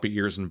have floppy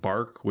ears and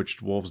bark,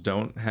 which wolves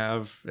don't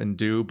have and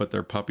do, but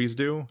their puppies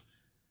do.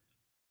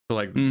 So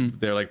like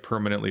they're like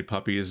permanently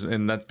puppies,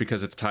 and that's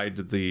because it's tied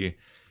to the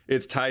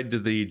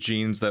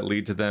genes that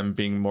lead to them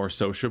being more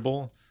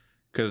sociable.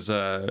 Because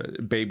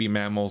baby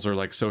mammals are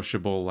like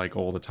sociable like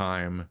all the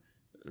time,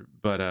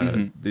 but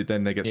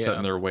then they get set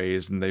in their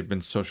ways, and they've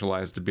been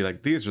socialized to be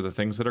like, these are the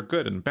things that are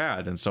good and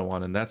bad and so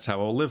on, and that's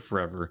how I'll live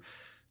forever.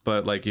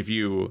 But like if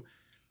you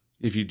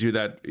do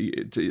that,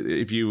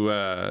 if you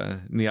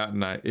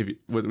neotenize,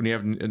 when you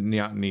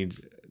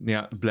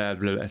have blah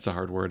blah, that's a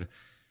hard word.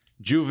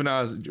 Through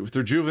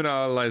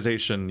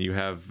juvenilization, you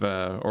have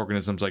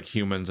organisms like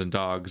humans and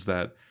dogs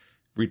that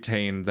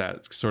retain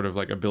that sort of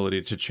like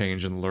ability to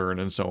change and learn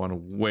and so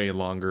on way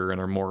longer,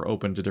 and are more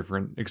open to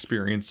different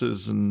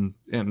experiences and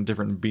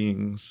different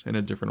beings in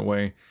a different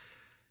way.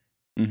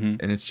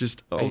 And it's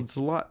just it's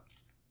a lot.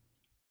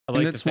 I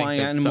like that's to think why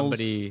that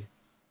animals-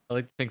 I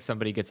like to think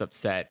somebody gets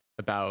upset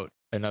about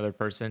another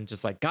person,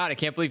 just like, God, I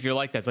can't believe you're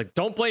like that. It's like,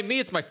 don't blame me.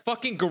 It's my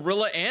fucking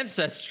gorilla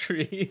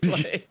ancestry.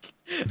 Like,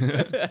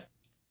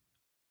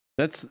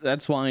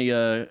 That's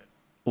why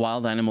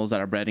wild animals that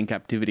are bred in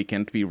captivity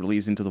can't be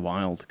released into the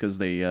wild, because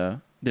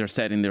they're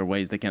set in their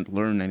ways. They can't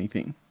learn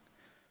anything.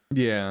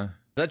 Yeah. is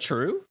that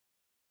true?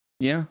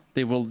 Yeah,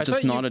 they will I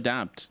just thought not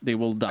adapt. They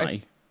will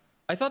die.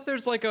 I thought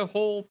there's like a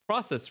whole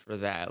process for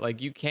that.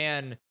 Like you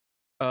can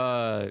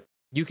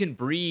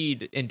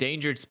breed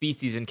endangered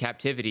species in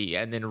captivity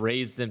and then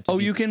raise them to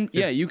You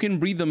can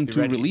breed them to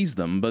ready. release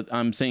them, but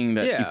I'm saying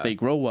that Yeah. if they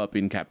grow up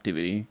in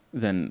captivity,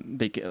 then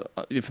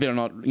if they're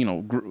not,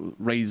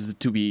 raised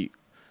to be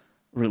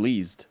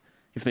released,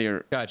 if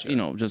they're, Gotcha.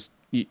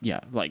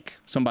 like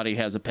somebody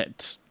has a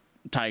pet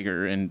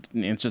tiger and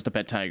it's just a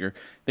pet tiger,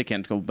 they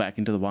can't go back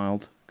into the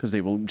wild because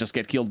they will just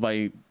get killed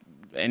by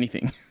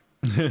anything.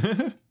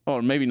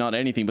 Or maybe not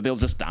anything, but they'll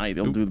just die.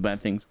 They'll do the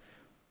bad things.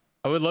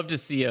 I would love to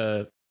see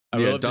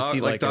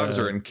Dogs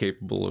are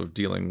incapable of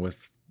dealing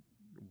with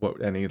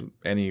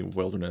any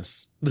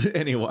wilderness,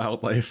 any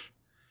wildlife.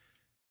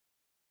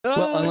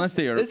 Well, unless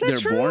they're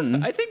true?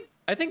 born.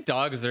 I think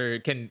dogs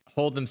can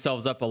hold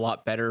themselves up a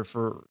lot better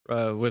for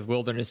with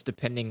wilderness,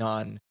 depending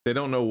on. They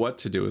don't know what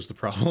to do is the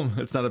problem.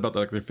 It's not about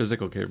like their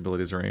physical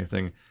capabilities or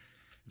anything.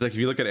 It's like if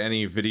you look at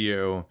any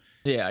video,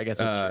 Yeah, I guess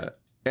that's true.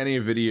 any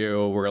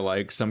video where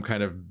like some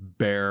kind of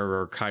bear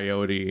or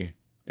coyote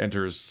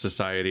enters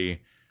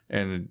society,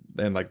 and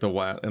like the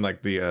wild and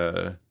like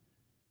the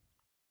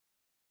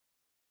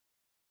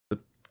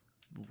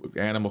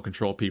animal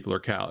control people are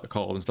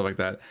called and stuff like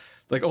that.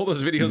 Like all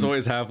those videos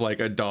always have like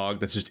a dog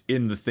that's just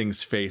in the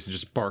thing's face and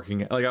just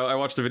barking. Like I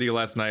watched a video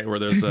last night where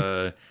there's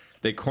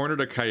they cornered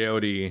a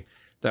coyote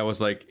that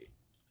was like,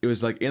 it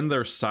was like in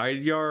their side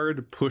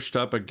yard, pushed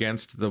up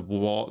against the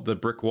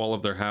brick wall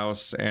of their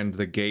house and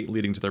the gate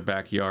leading to their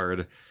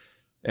backyard.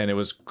 And it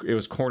was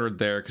cornered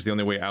there because the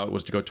only way out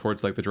was to go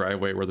towards like the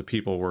driveway where the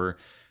people were.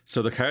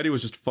 So the coyote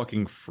was just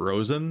fucking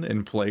frozen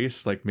in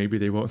place. Like maybe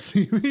they won't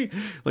see me.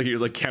 Like he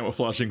was like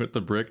camouflaging with the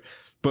brick,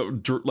 but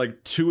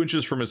like 2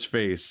 inches from his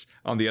face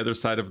on the other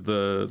side of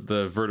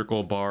the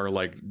vertical bar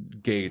like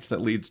gate that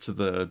leads to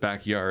the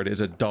backyard is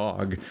a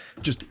dog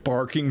just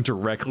barking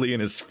directly in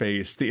his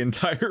face the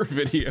entire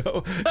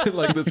video.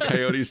 Like this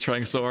coyote's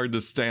trying so hard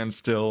to stand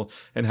still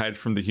and hide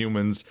from the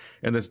humans,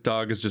 and this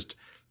dog is just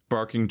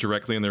barking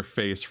directly in their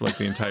face for like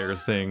the entire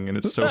thing, and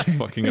it's so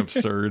fucking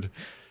absurd.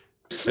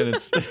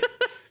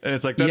 And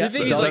it's like that's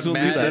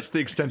that's the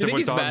extent You of think what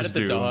he's mad dogs at the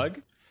do.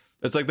 dog?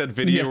 It's like that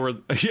video where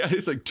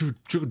it's like, dude,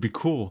 it'd be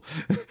cool.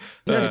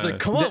 Yeah, he's like,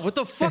 come on, what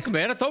the fuck,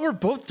 man? I thought we were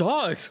both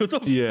dogs. What the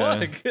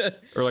fuck?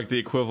 Or like the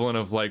equivalent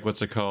of like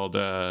what's it called?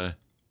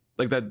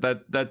 Like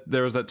that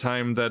there was that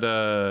time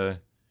that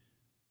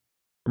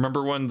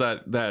remember when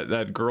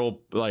that girl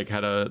like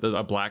had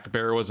a black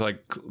bear was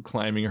like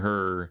climbing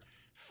her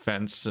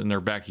fence in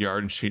their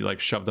backyard, and she like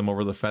shoved them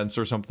over the fence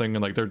or something,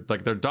 and like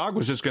their dog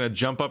was just gonna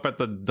jump up at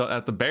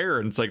the bear,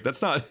 and it's like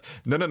that's not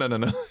no.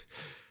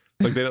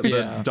 Like they don't,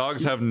 the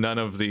dogs have none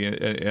of the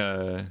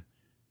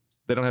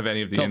they don't have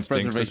any of the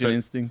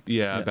instincts.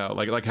 Yeah, about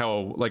like how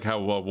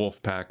a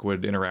wolf pack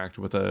would interact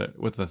with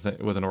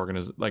an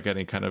organism, like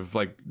any kind of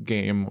like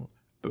game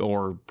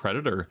or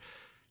predator.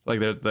 Like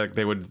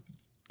they would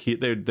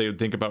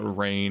think about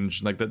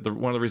range. Like that,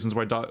 one of the reasons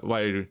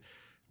why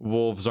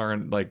wolves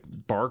aren't like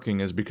barking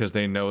is because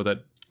they know that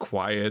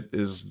quiet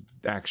is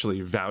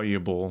actually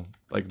valuable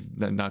like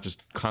not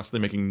just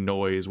constantly making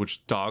noise,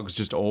 which dogs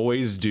just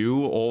always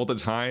do all the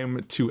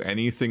time to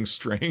anything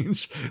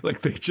strange.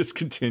 Like they just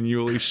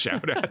continually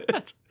shout at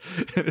it,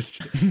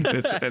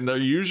 and they're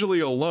usually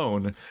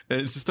alone,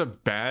 and it's just a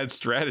bad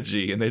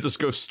strategy, and they just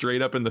go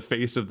straight up in the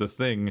face of the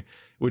thing,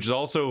 which is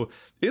also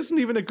isn't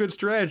even a good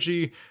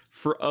strategy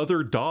for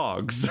other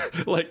dogs.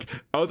 Like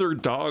other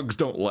dogs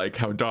don't like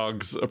how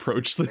dogs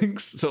approach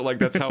things, so like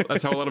that's how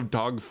a lot of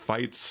dog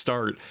fights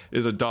start,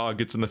 is a dog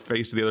gets in the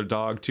face of the other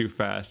dog too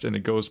fast and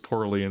it goes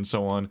poorly and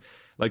so on.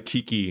 Like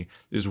Kiki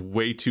is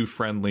way too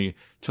friendly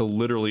to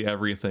literally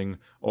everything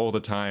all the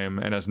time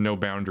and has no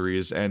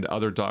boundaries, and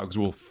other dogs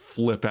will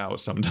flip out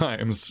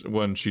sometimes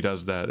when she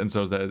does that, and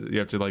so that you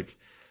have to like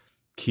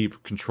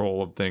keep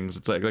control of things.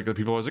 It's like the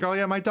people are always like, oh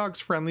yeah, my dog's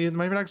friendly.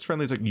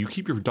 It's like, you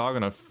keep your dog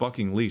on a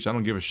fucking leash. I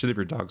don't give a shit if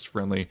your dog's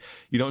friendly.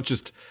 You don't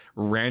just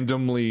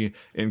randomly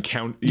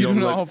encounter,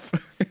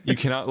 you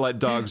cannot let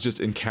dogs just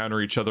encounter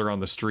each other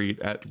on the street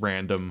at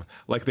random.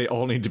 Like they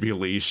all need to be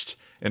leashed,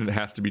 and it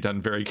has to be done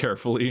very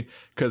carefully,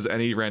 because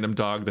any random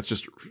dog that's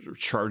just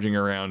charging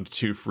around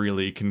too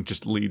freely can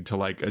just lead to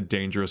like a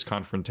dangerous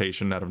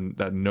confrontation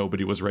that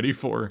nobody was ready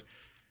for.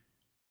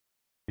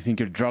 You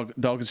think your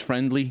dog is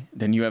friendly,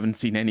 then you haven't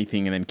seen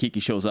anything, and then Kiki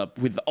shows up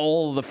with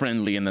all the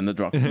friendly, and then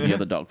the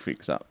other dog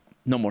freaks out.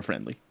 No more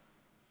friendly.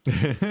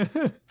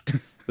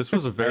 This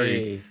was a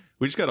very...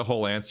 We just got a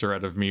whole answer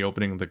out of me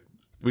opening the...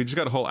 We just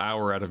got a whole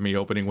hour out of me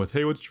opening with,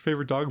 hey, what's your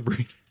favorite dog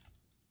breed?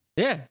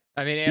 Yeah.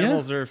 I mean,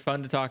 animals are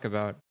fun to talk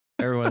about.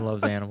 Everyone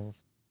loves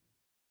animals.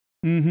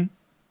 Mm-hmm.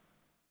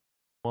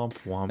 Womp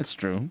womp. That's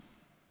true.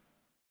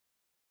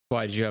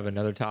 Why, did you have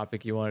another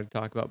topic you wanted to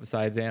talk about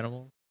besides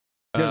animals?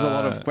 There's a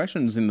lot of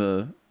questions in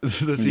the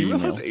this email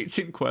has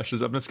 18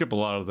 questions. I'm gonna skip a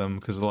lot of them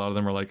because a lot of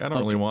them are like, I don't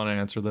really want to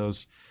answer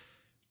those.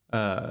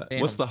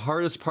 What's the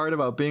hardest part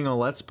about being a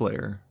Let's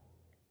Player?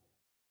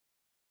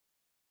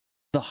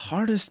 The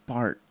hardest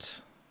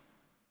part,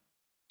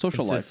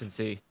 social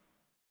consistency. Life.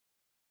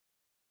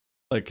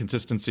 Like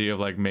consistency of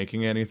like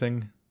making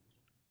anything.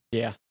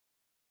 Yeah.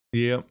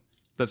 Yep.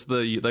 That's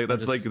the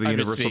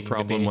universal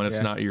problem when it's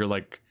not your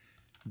like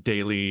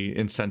daily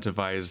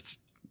incentivized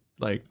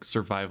like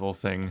survival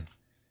thing.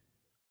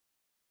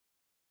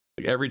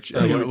 Like every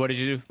what did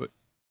you do?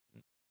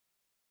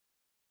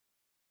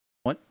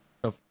 What?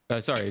 Oh,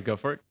 sorry, go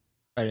for it.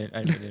 I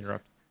didn't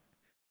interrupt.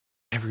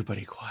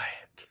 Everybody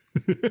quiet.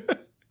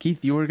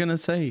 Keith, you were gonna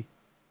say.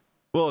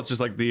 Well, it's just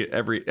like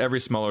every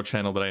smaller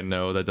channel that I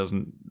know that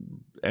doesn't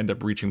end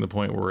up reaching the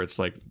point where it's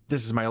like,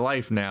 this is my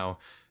life now.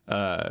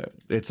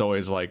 It's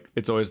always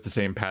the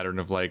same pattern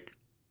of like,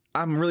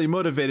 I'm really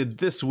motivated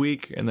this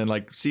week, and then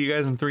like, see you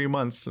guys in 3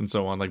 months, and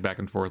so on, like back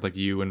and forth, like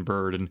you and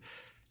Bird, and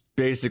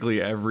basically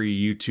every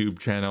YouTube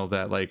channel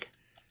that like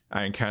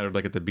I encountered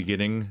like at the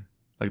beginning,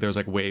 like there was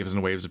like waves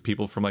and waves of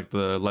people from like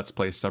the Let's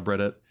Play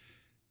subreddit,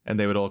 and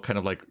they would all kind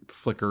of like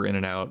flicker in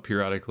and out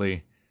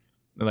periodically,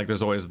 and like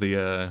there's always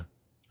I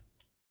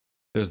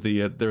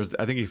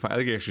think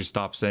he actually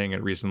stopped saying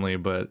it recently,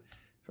 but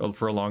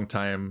for a long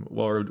time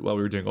while we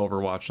were doing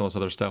Overwatch and all this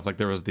other stuff, like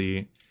there was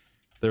the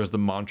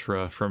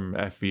mantra from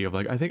FV of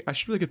like, I think I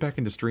should really get back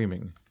into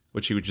streaming,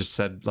 which he would just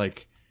said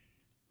like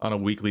on a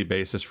weekly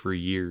basis for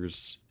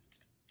years.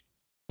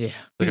 Yeah.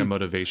 Like a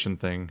motivation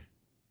thing.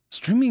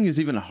 Streaming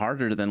is even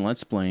harder than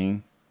Let's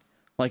Playing,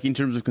 like in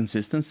terms of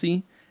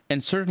consistency,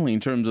 and certainly in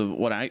terms of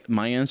what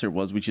my answer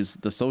was, which is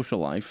the social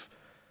life.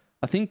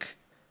 I think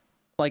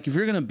like if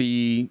you're going to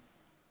be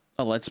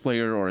a Let's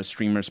Player or a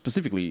streamer,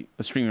 specifically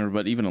a streamer,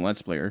 but even a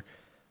Let's Player,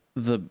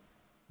 the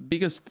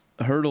biggest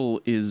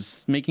hurdle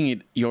is making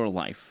it your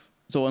life.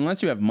 So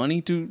unless you have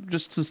money to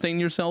just sustain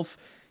yourself,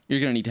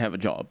 you're going to need to have a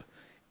job.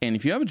 And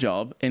if you have a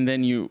job and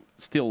then you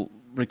still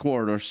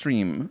record or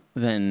stream,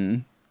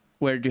 then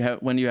when do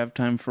you have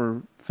time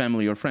for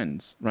family or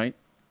friends, right?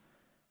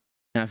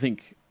 And I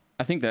think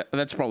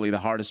that's probably the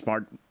hardest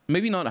part.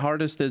 Maybe not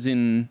hardest as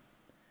in,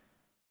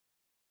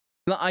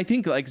 I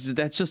think like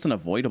that's just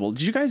unavoidable.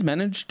 Did you guys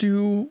manage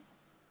to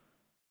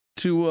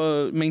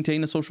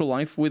maintain a social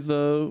life with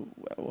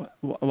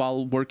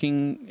while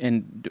working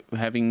and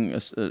having a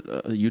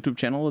YouTube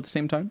channel at the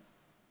same time?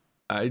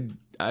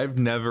 I've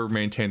never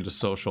maintained a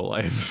social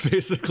life,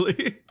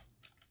 basically.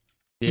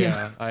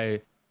 Yeah.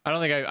 I don't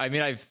think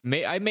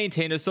I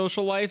maintained a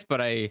social life, but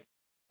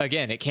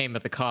it came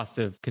at the cost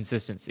of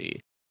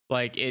consistency.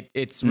 Like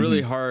it's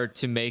really hard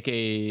to make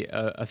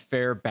a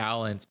fair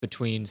balance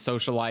between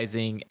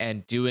socializing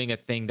and doing a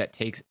thing that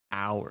takes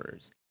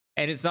hours.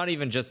 And it's not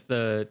even just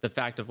the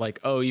fact of like,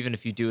 oh, even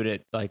if you do it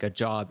at like a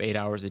job 8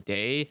 hours a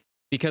day,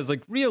 because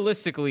like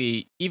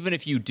realistically, even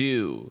if you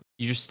do,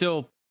 you're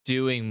still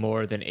doing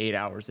more than 8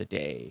 hours a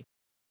day.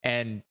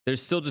 And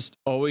there's still just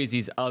always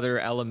these other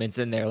elements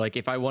in there. Like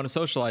if I want to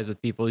socialize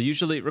with people,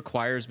 usually it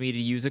requires me to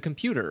use a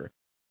computer,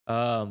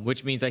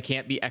 which means I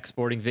can't be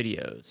exporting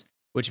videos,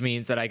 which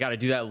means that I got to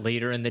do that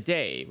later in the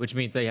day, which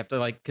means I have to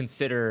like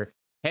consider,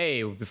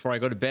 hey, before I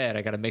go to bed,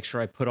 I got to make sure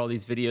I put all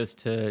these videos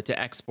to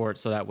export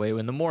so that way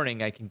in the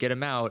morning I can get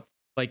them out.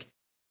 Like,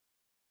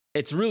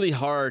 it's really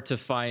hard to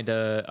find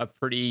a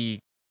pretty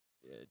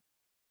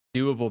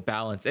doable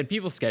balance. And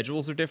people's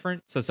schedules are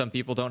different. So some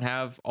people don't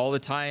have all the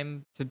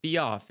time to be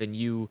off, and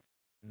you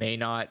may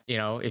not,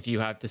 if you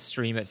have to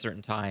stream at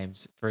certain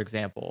times, for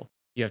example,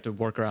 you have to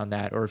work around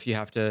that. Or if you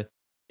have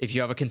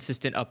a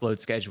consistent upload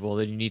schedule,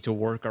 then you need to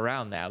work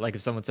around that. Like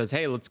if someone says,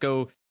 hey, let's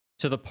go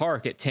to the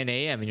park at 10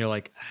 a.m. and you're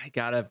like, I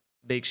gotta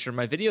make sure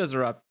my videos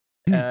are up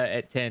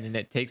at 10, and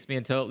it takes me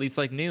until at least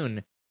like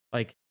noon.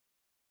 Like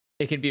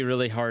it can be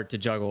really hard to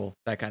juggle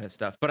that kind of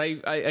stuff. But I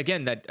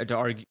again, that to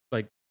argue,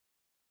 like,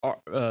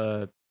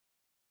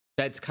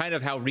 that's kind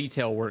of how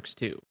retail works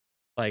too.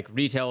 Like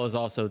retail is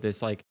also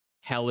this like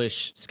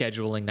hellish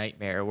scheduling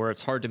nightmare where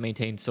it's hard to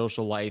maintain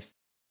social life,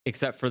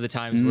 except for the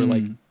times where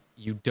like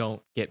you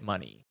don't get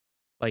money.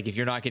 Like if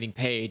you're not getting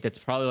paid, that's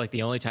probably like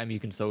the only time you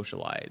can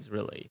socialize,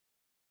 really.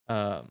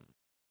 But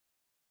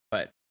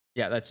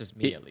yeah, that's just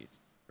me at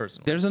least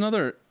personally. There's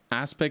another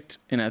aspect,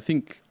 and I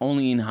think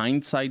only in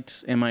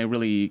hindsight am I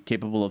really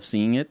capable of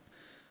seeing it,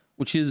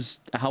 which is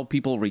how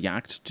people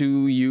react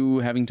to you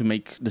having to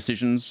make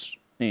decisions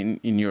in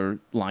your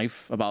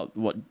life about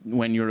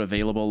when you're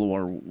available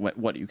or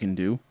what you can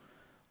do.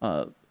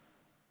 When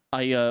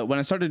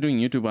I started doing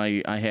YouTube,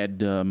 I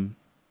had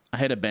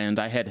a band.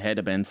 I had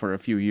a band for a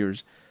few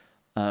years,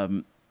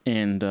 and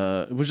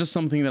it was just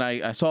something that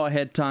I saw I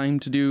had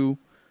time to do.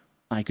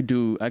 I could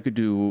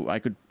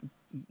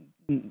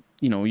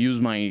use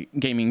my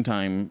gaming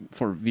time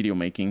for video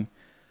making.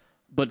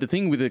 But the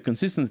thing with the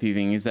consistency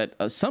thing is that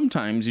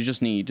sometimes you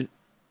just need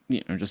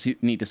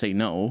to say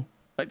no.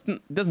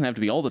 It doesn't have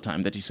to be all the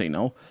time that you say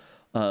no,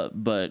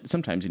 but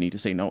sometimes you need to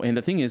say no. And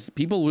the thing is,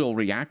 people will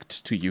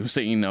react to you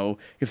saying no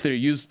if they're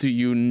used to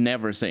you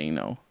never saying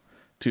no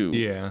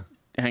to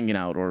hanging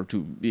out or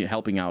to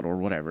helping out or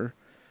whatever.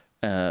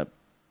 And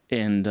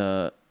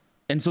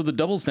so the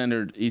double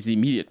standard is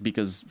immediate,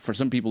 because for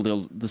some people,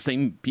 the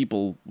same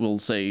people will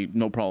say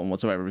no problem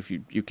whatsoever if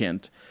you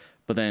can't,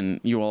 but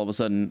then you all of a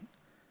sudden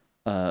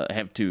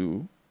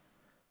you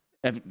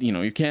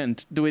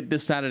can't do it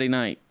this Saturday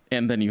night,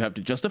 and then you have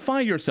to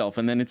justify yourself,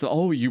 and then it's,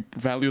 oh, you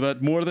value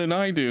that more than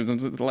I do. And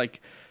it's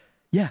like,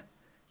 yeah,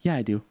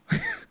 I do.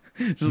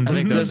 Just, I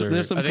think there's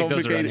some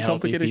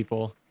complicated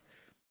people.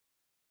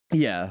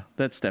 Yeah,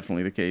 that's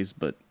definitely the case,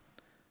 but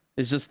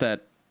it's just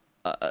that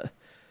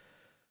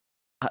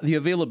the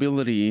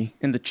availability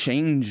and the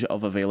change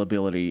of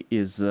availability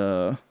is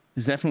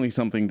definitely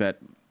something that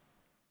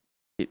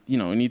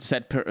you need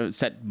to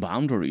set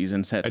boundaries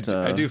and set.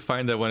 I do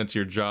find that when it's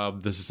your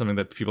job, this is something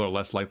that people are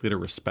less likely to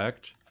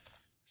respect.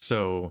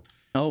 So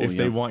if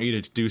they want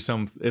you to do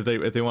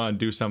if they want to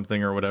do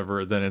something or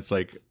whatever, then it's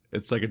like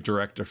a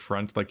direct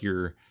affront. Like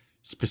you're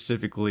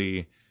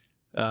specifically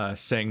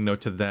saying no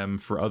to them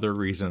for other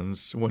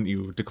reasons when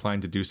you decline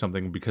to do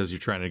something because you're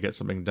trying to get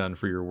something done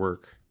for your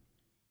work.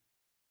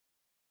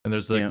 And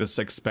there's like this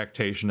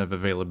expectation of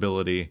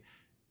availability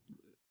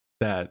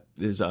that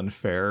is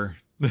unfair,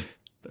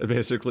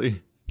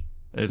 basically.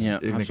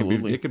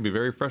 Absolutely. It can be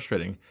very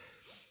frustrating.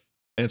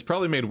 And it's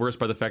probably made worse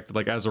by the fact that,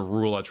 like, as a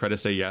rule, I try to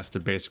say yes to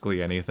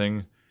basically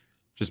anything,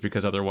 just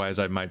because otherwise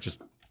I might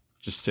just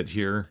sit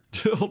here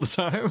all the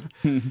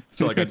time.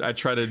 So like I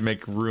try to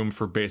make room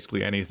for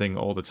basically anything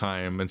all the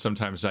time. And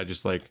sometimes I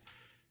just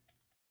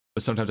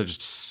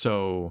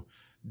so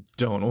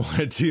don't want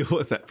to deal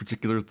with that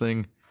particular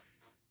thing.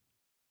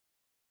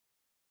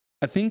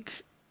 I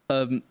think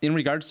in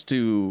regards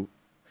to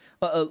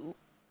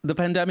the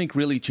pandemic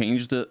really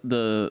changed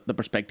the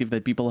perspective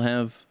that people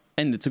have,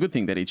 and it's a good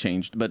thing that it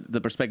changed, but the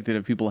perspective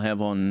that people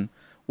have on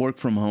work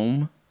from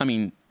home, I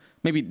mean,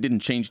 maybe it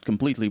didn't change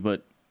completely,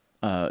 but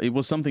it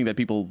was something that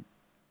people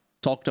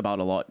talked about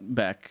a lot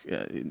back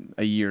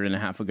a year and a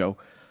half ago,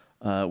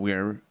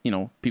 where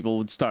people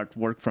would start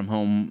work from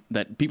home,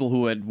 that people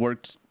who had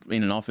worked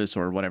in an office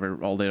or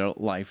whatever all their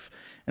life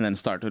and then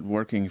started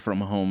working from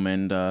home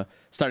and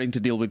starting to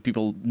deal with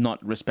people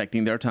not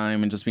respecting their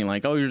time and just being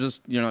like, oh,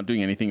 you're not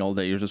doing anything all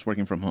day, you're just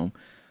working from home.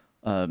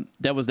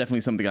 That was definitely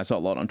something I saw a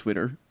lot on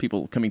Twitter,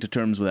 people coming to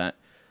terms with that.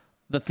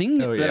 The thing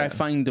that I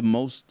find the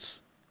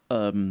most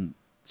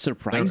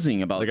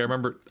surprising about, like,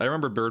 I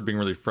remember Bird being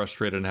really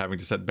frustrated and having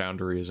to set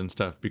boundaries and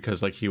stuff,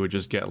 because like he would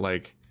just get,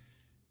 like,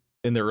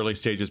 in the early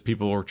stages,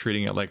 people were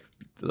treating it like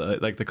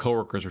the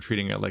coworkers were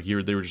treating it like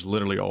they were just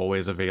literally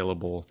always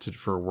available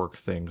for work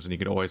things, and you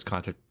could always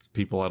contact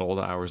people at all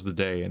the hours of the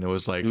day, and it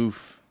was like,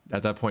 oof.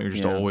 At that point, you're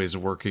just always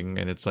working,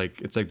 and it's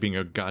like being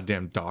a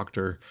goddamn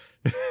doctor.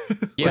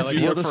 Yeah, like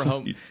work from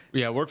home.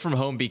 Yeah, work from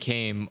home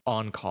became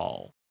on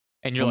call,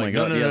 and you're like,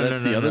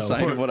 that's the other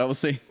side of what I was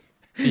saying.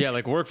 Yeah,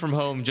 like work from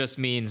home just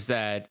means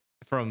that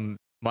from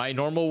my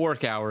normal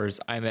work hours,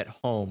 I'm at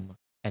home,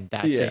 and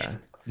that's it.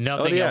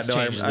 Nothing else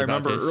changes. I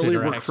remember early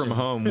work from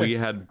home.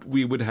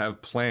 We would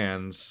have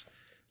plans.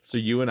 So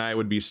you and I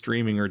would be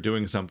streaming or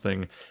doing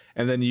something,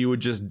 and then you would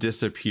just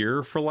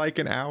disappear for like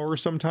an hour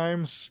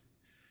sometimes.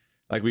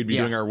 Like we'd be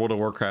doing our World of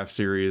Warcraft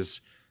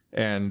series,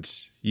 and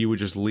you would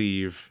just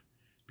leave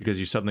because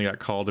you suddenly got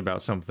called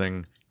about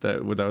something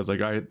that was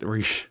like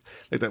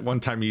like that one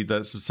time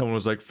someone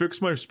was like,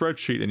 fix my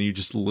spreadsheet, and you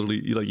just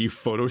literally you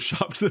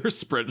photoshopped their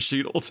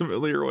spreadsheet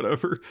ultimately or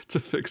whatever to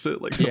fix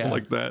it, like something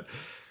like that.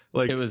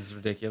 Like it was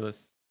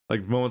ridiculous.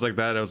 Like moments like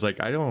that, I was like,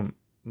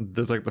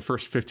 there's like the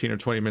first 15 or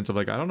 20 minutes of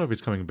like, I don't know if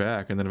he's coming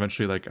back, and then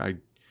eventually like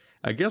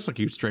I guess I'll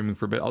keep streaming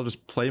for a bit. I'll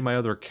just play my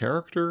other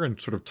character and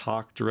sort of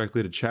talk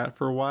directly to chat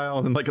for a while.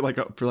 And then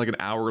for an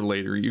hour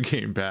later, you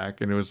came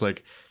back, and it was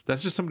like,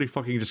 that's just somebody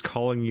fucking just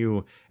calling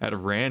you at a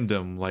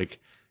random. Like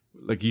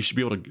you should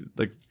be able to,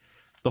 like,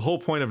 the whole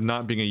point of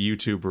not being a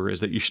YouTuber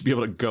is that you should be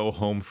able to go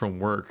home from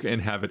work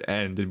and have it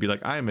end and be like,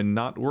 I am in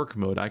not work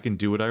mode. I can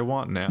do what I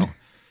want now.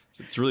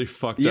 It's really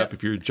fucked up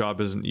if your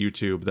job isn't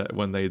YouTube, that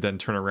when they then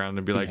turn around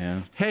and be like,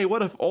 hey,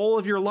 what if all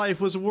of your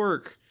life was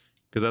work?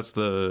 Because that's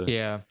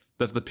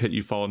the pit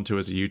you fall into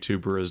as a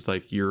YouTuber, is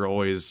like you're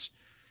always,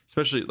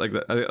 especially like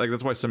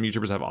that's why some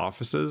YouTubers have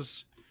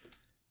offices,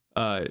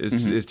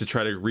 is to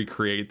try to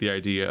recreate the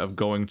idea of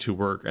going to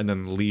work and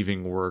then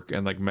leaving work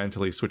and like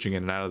mentally switching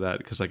in and out of that.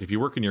 Because like if you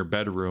work in your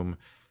bedroom,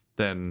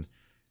 then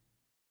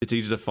it's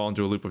easy to fall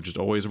into a loop of just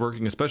always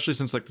working, especially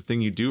since like the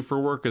thing you do for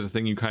work is a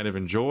thing you kind of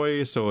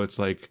enjoy. So it's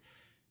like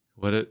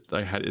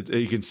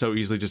you can so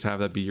easily just have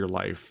that be your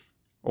life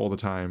all the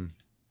time.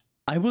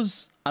 I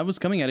was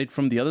coming at it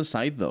from the other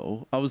side,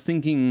 though. I was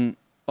thinking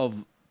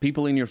of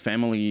people in your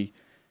family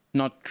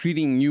not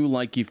treating you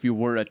like if you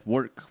were at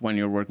work when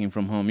you're working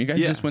from home. You guys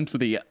just went through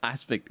the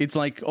aspect. It's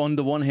like on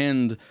the one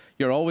hand,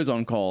 you're always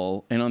on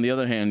call, and on the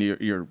other hand,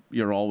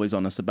 you're always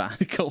on a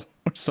sabbatical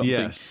or something.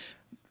 Yes.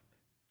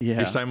 Yeah.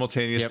 You're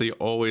simultaneously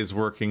always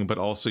working, but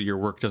also your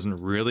work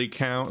doesn't really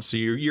count. So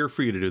you're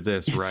free to do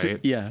this, right?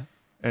 Yeah.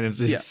 And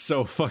it's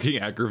so fucking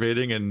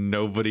aggravating, and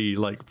nobody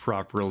like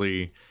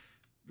properly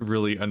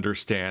really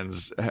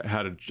understands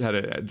how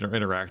to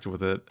interact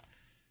with it.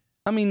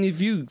 I mean, if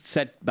you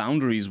set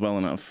boundaries well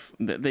enough,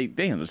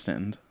 they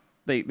understand.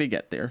 They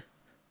get there.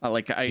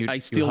 I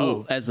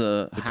still, as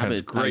a depends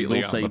habit,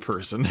 greatly on the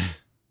person.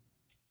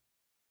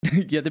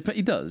 Yeah,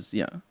 it does.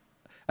 Yeah,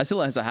 I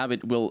still, as a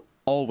habit, will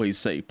always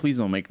say, "Please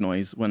don't make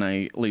noise" when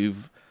I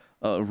leave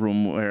a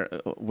room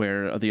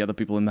where the other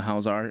people in the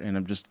house are, and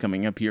I'm just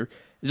coming up here.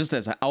 It's just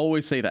as I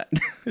always say that.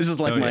 It's just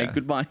like my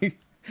goodbye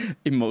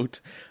emote.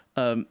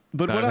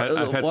 But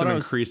I've had some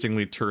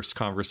increasingly terse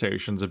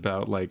conversations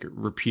about like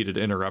repeated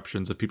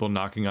interruptions of people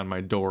knocking on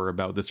my door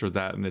about this or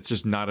that, and it's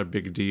just not a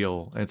big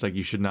deal. And it's like,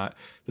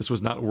 this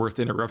was not worth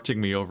interrupting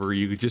me over.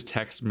 You could just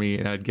text me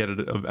and I'd get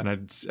it, and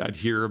I'd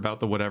hear about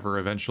the whatever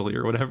eventually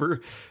or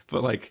whatever.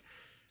 But like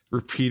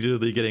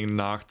repeatedly getting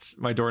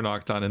my door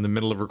knocked on in the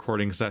middle of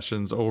recording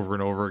sessions over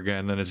and over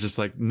again, and it's just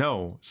like,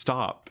 no,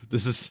 stop.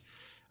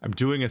 I'm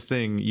doing a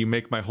thing. You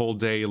make my whole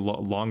day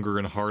longer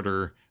and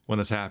harder when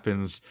this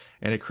happens,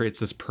 and it creates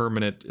this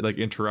permanent like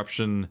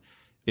interruption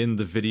in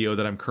the video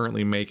that I'm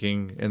currently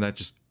making, and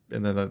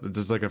then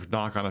there's like a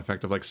knock-on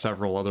effect of like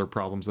several other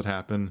problems that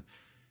happen.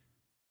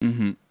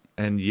 And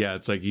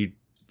it's like it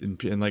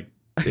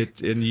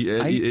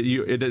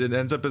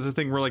ends up as a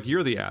thing where like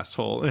you're the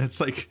asshole, and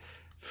it's like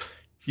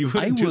you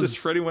wouldn't do this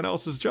for anyone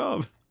else's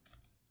job.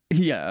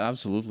 Yeah,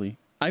 absolutely.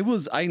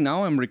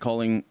 I'm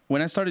recalling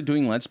when I started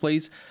doing Let's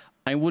Plays,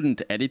 I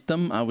wouldn't edit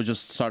them. I would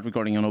just start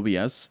recording on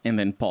OBS and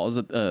then pause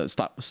it,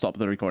 stop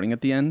the recording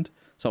at the end.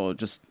 So I would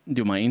just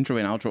do my intro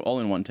and outro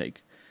all in one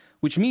take,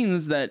 which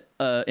means that,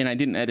 and I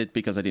didn't edit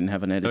because I didn't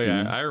have an editing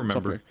I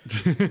remember.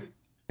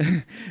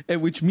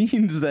 Which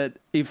means that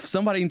if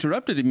somebody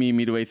interrupted me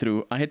midway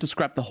through, I had to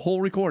scrap the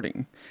whole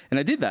recording. And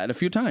I did that a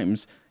few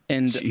times.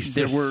 And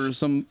there were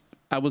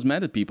I was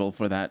mad at people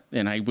for that,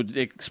 and I would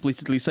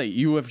explicitly say,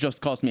 "You have just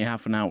cost me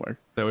half an hour."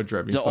 That would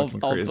drive me fucking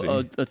crazy.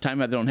 Of a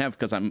time I don't have,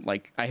 because I'm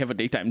like, I have a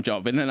daytime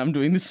job, and then I'm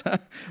doing this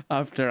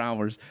after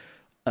hours.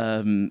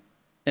 And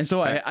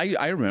so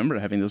I remember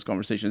having those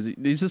conversations.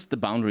 It's just the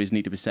boundaries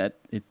need to be set.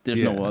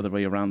 There's no other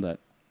way around that.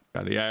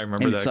 Yeah, I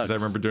remember that because I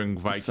remember doing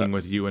Viking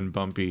with you and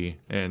Bumpy,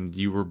 and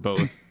you were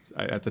both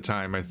at the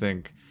time, I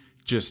think,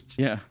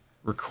 just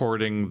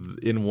recording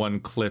in one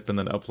clip and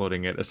then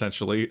uploading it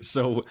essentially.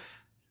 So.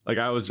 Like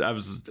I was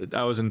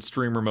in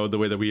streamer mode the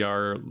way that we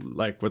are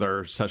like with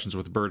our sessions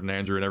with Bird and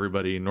Andrew and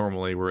everybody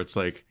normally, where it's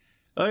like,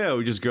 oh yeah,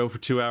 we just go for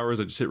 2 hours,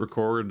 I just hit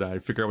record, I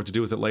figure out what to do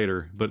with it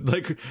later. But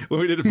like when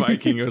we did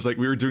Viking, it was like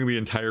we were doing the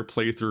entire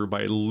playthrough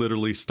by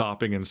literally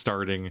stopping and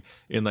starting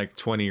in like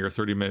 20 or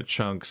 30-minute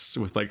chunks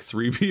with like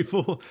 3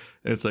 people.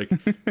 And it's like,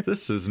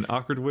 this is an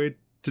awkward way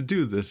to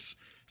do this,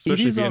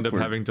 especially if you end up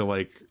having to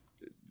like,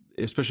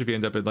 especially if you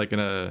end up in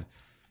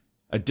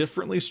a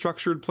differently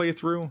structured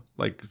playthrough,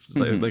 like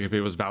if it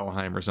was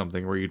Valheim or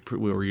something, where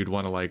you'd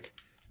want to like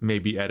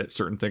maybe edit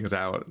certain things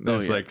out. And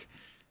it's like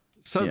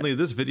suddenly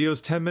this video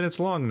is 10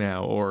 minutes long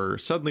now, or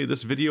suddenly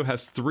this video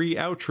has 3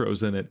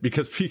 outros in it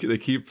because they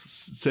keep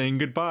saying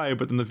goodbye,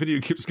 but then the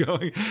video keeps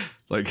going.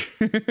 Like,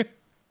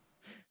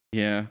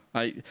 yeah,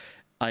 I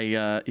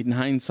in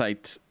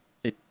hindsight,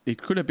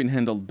 it could have been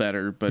handled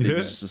better, but it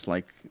was just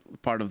like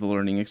part of the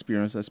learning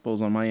experience, I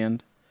suppose, on my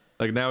end.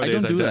 Like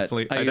nowadays, I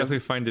definitely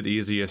find it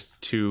easiest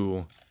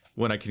to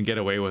when I can get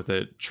away with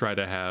it, try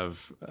to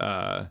have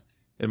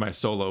in my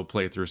solo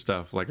playthrough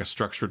stuff like a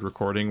structured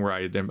recording where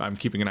I'm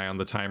keeping an eye on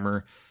the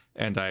timer,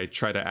 and I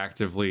try to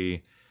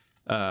actively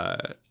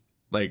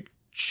like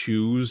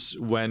choose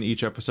when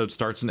each episode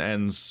starts and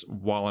ends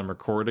while I'm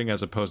recording,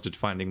 as opposed to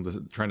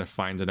trying to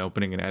find an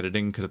opening and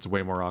editing, because it's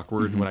way more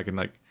awkward when I can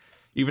like,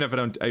 even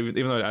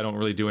though I don't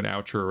really do an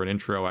outro or an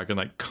intro, I can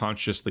like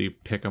consciously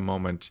pick a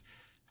moment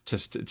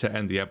to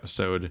end the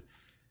episode,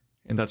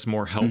 and that's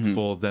more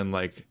helpful than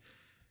like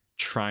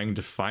trying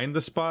to find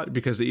the spot,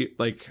 because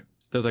like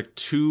there's like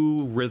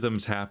two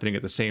rhythms happening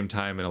at the same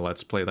time in a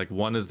Let's Play. Like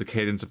one is the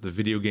cadence of the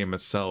video game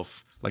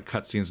itself, like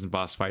cutscenes and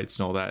boss fights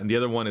and all that, and the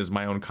other one is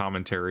my own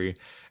commentary.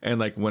 And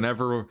like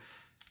whenever,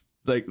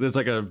 like there's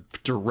like a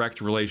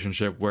direct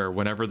relationship where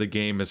whenever the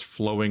game is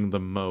flowing the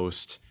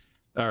most,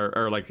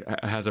 or like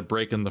has a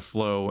break in the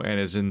flow and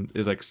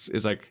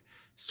is like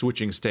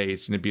switching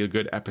states, and it'd be a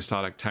good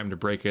episodic time to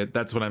break it,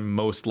 that's when I'm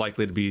most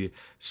likely to be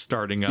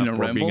starting up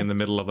or being in the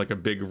middle of like a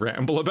big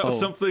ramble about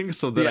something,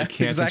 so that I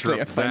can't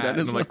interrupt that.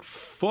 And I'm like,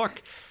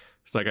 fuck.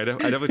 It's like I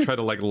definitely try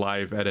to like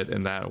live edit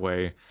in that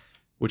way,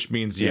 which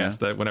means yes,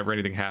 that whenever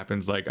anything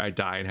happens, like I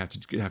die and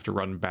have to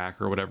run back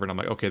or whatever, and I'm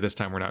like, okay, this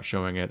time we're not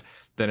showing it.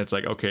 Then it's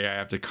like, okay, I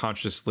have to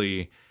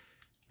consciously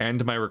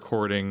end my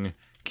recording,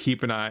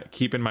 keep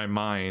in my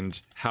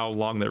mind how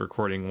long that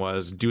recording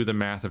was, do the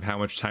math of how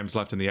much time's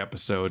left in the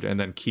episode, and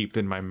then keep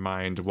in my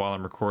mind while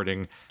I'm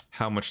recording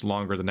how much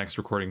longer the next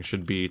recording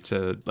should be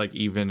to like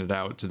even it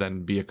out to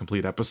then be a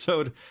complete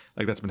episode.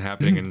 Like that's been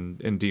happening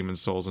in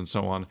Demon's Souls and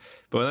so on.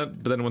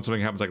 But then when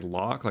something happens like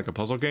Lock, like a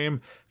puzzle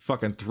game,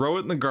 fucking throw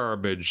it in the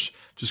garbage.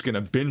 Just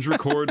gonna binge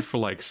record for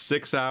like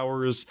 6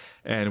 hours,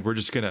 and we're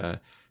just gonna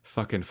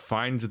fucking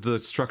find the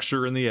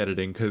structure in the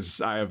editing,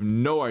 because I have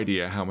no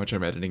idea how much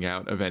I'm editing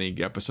out of any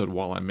episode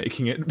while I'm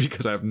making it,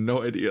 because I have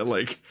no idea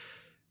like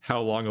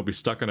how long I'll be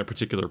stuck on a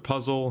particular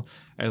puzzle,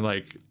 and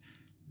like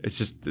it's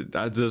just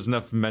there's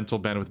enough mental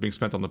bandwidth being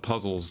spent on the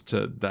puzzles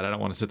that I don't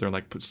want to sit there and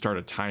like start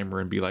a timer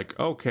and be like,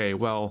 okay,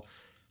 well,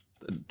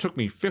 it took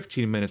me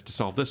 15 minutes to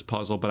solve this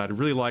puzzle, but I'd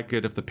really like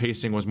it if the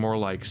pacing was more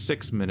like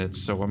 6 minutes,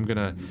 so I'm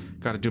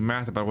gotta do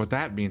math about what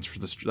that means for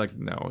this. Like,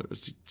 no,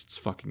 it's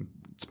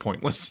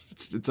pointless.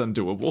 It's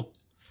undoable.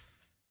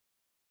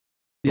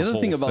 The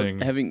other thing about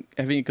having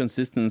a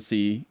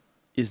consistency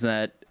is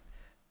that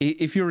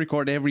if you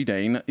record every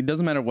day, it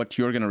doesn't matter what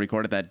you're gonna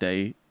record that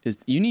day, is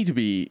you need to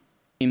be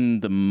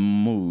in the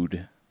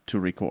mood to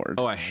record.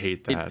 Oh, I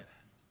hate that.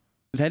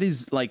 That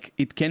is like,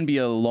 it can be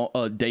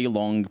a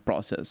day-long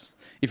process.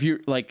 If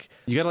you're like,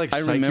 you gotta like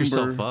psych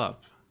yourself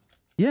up.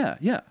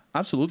 Yeah,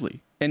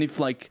 absolutely. And if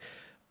like,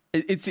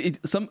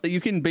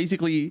 you can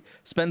basically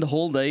spend the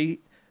whole day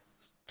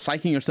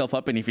psyching yourself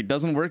up, and if it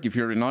doesn't work, if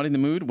you're not in the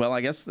mood, well,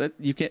 I guess that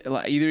you can't.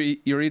 Like,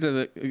 you're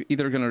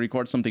either gonna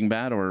record something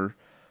bad, or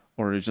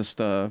it's just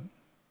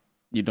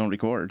you don't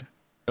record.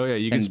 Oh yeah,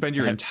 you can spend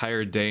your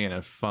entire day in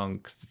a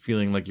funk,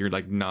 feeling like you're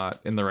like not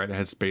in the right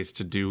headspace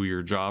to do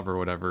your job or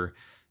whatever.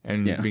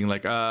 And being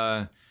like,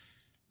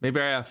 maybe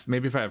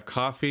if I have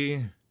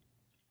coffee,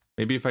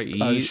 maybe if I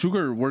eat.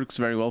 Sugar works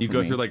very well. You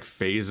go through like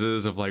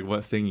phases of like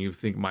what thing you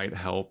think might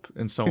help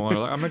and so on. Or,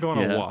 like, I'm gonna go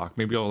on a walk.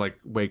 Maybe I'll like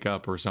wake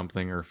up or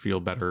something or feel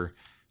better.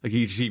 Like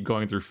you just keep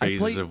going through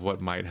phases of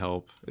what might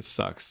help. It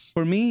sucks.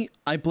 For me,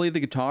 I play the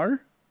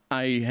guitar.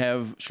 I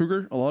have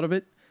sugar, a lot of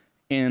it.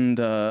 And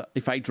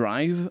if I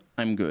drive,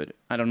 I'm good.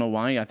 I don't know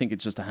why. I think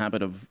it's just a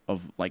habit of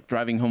like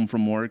driving home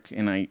from work,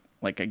 and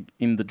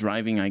in the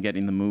driving I get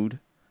in the mood,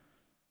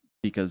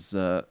 because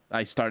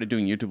I started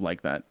doing YouTube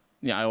like that.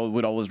 Yeah, I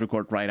would always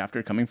record right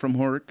after coming from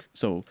work.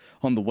 So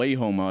on the way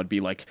home, I would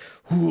be like,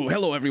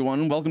 "Hello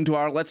everyone, welcome to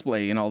our Let's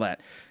Play," and all that.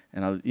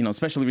 And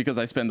especially because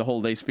I spend the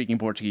whole day speaking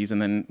Portuguese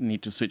and then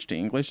need to switch to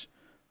English,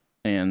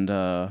 and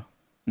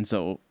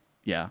so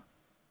yeah.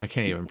 I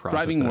can't even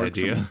process that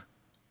idea.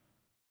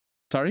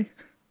 Sorry?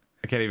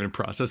 I can't even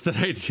process that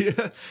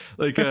idea.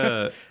 Like,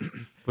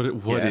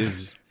 what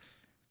is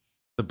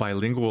the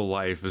bilingual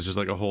life is just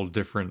like a whole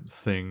different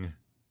thing.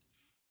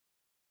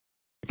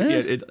 Yeah,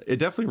 it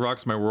definitely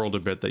rocks my world a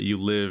bit that you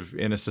live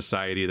in a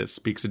society that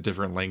speaks a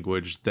different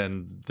language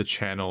than the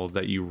channel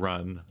that you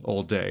run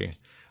all day.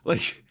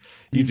 Like,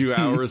 you do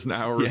hours and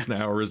hours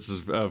and hours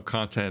of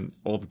content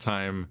all the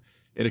time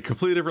in a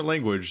completely different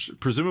language.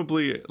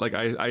 Presumably, like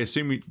I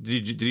assume,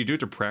 did you do it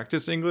to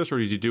practice English, or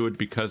did you do it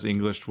because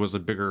English was a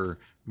bigger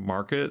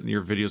market and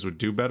your videos would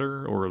do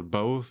better, or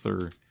both?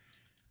 Or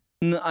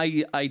no,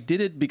 I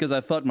did it because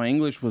I thought my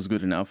English was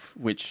good enough,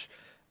 which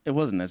it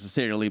wasn't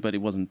necessarily, but it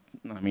wasn't.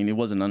 I mean, it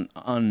wasn't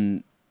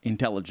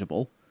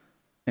unintelligible,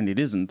 and it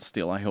isn't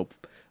still, I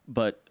hope.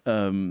 But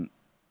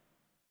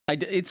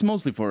it's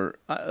mostly for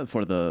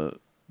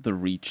the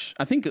reach.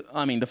 I think,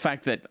 I mean, the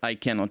fact that I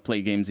cannot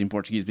play games in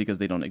Portuguese because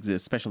they don't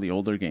exist, especially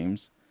older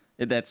games,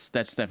 that's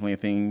definitely a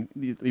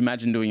thing.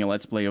 Imagine doing a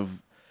Let's Play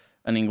of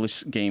an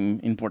English game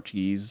in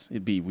Portuguese.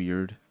 It'd be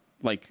weird.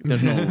 Like,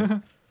 there's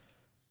no...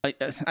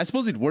 I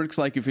suppose it works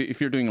like if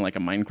you're doing like a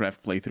Minecraft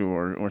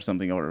playthrough or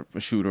something, or a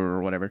shooter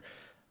or whatever.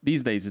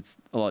 These days it's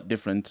a lot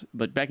different,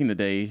 but back in the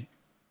day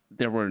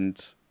there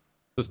weren't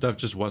The stuff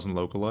just wasn't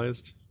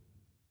localized.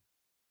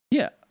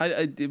 Yeah,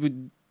 it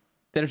would.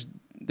 There's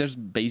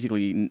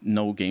basically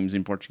no games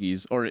in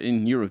Portuguese or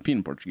in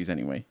European Portuguese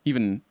anyway.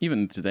 Even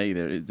today,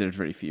 there's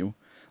very few,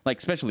 like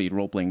especially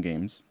role playing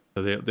games.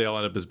 So they all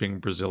end up as being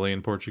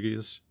Brazilian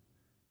Portuguese.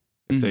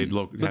 If they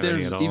have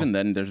any at all. Even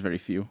then, there's very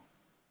few.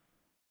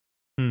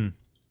 So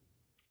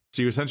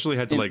you essentially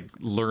had to like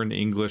learn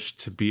English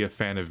to be a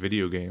fan of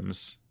video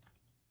games.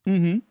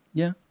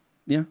 Yeah.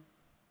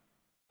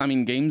 I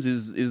mean, games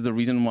is the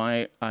reason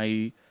why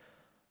I,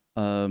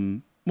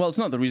 well, it's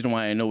not the reason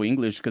why I know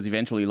English, because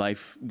eventually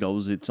life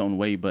goes its own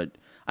way. But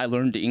I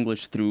learned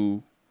English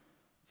through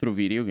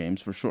video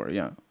games for sure.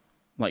 Yeah,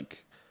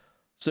 like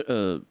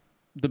so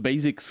the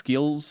basic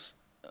skills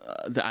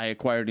that I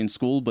acquired in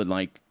school, but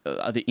like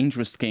the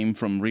interest came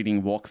from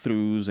reading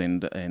walkthroughs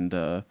and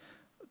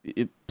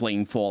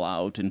playing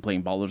Fallout and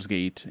playing Baldur's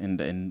Gate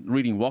and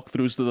reading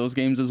walkthroughs to those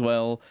games as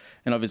well.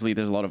 And obviously,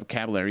 there's a lot of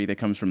vocabulary that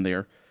comes from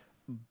there.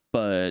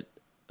 But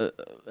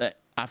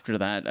after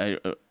that,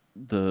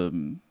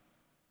 the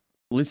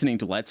listening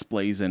to Let's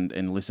Plays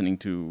and listening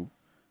to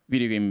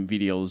video game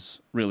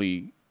videos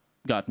really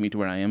got me to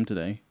where I am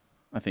today,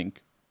 I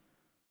think.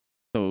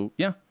 So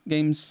yeah,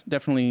 games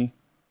definitely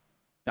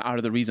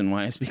are the reason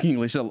why I speak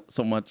English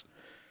so much.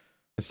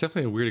 It's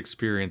definitely a weird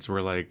experience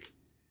where like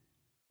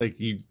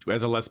you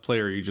as a Let's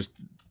Player, you just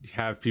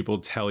have people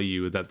tell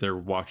you that they're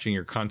watching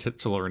your content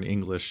to learn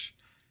English,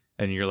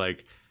 and you're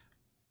like,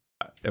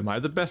 am I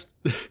the best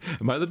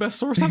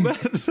source on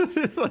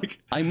that? Like,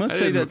 I must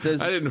say that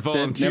I didn't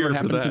volunteer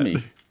that never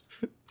happened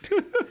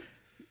to me.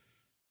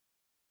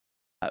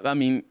 I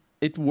mean,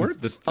 it works.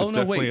 That's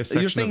no, wait.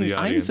 You're saying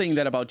I'm saying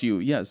that about you?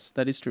 Yes,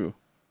 that is true.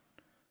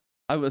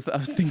 I was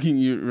thinking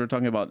you were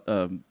talking about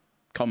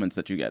comments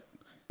that you get.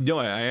 No,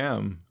 I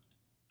am.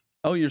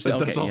 Oh, you're saying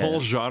that's a whole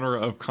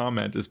genre of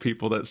comment is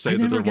people that say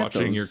that they're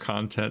watching your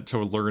content to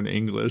learn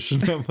English,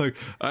 and I'm like,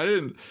 I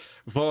didn't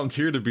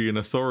volunteer to be an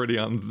authority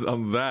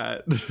on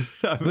that.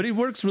 But it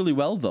works really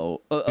well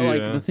though.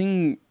 Like the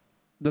thing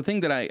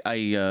that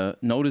I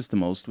noticed the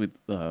most with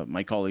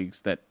my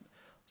colleagues that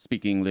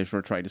speak English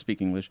or try to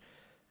speak English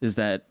is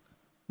that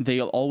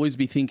they'll always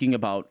be thinking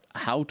about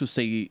how to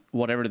say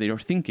whatever they are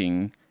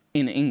thinking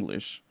in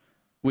English,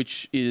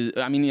 which is,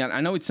 I mean,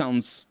 I know it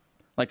sounds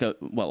like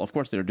of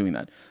course they're doing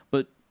that,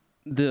 but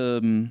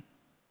the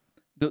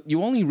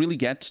you only really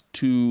get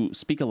to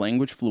speak a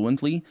language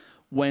fluently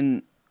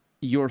when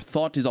your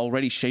thought is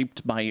already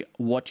shaped by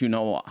what you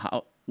know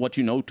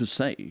to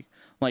say.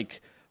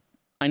 Like,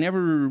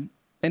 and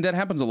that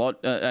happens a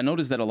lot. I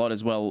noticed that a lot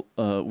as well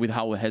with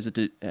how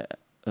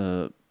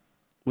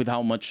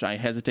much I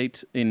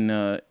hesitate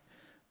in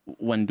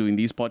when doing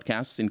these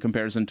podcasts in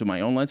comparison to my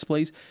own Let's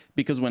Plays,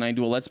 because when I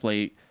do a Let's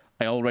Play,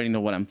 I already know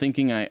what I'm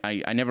thinking.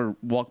 I never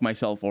walk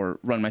myself or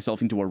run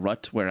myself into a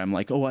rut where I'm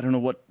like, oh, I don't know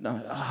what,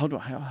 how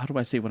do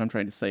I say what I'm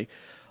trying to say?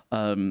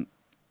 And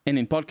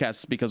in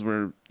podcasts, because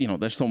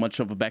there's so much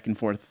of a back and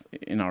forth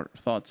in our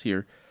thoughts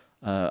here,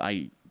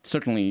 I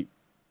certainly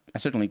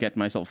get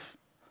myself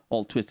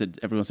all twisted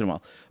every once in a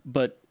while.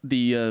 But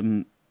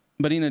in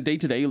a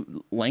day-to-day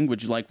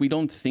language, like, we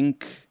don't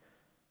think,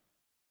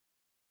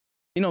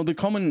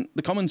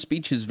 the common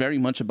speech is very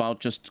much about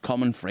just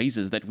common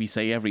phrases that we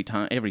say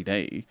every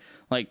day.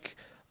 Like,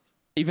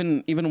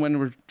 even when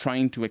we're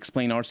trying to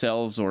explain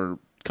ourselves or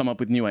come up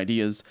with new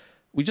ideas,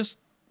 we just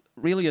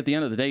really, at the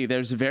end of the day,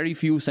 there's very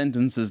few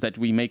sentences that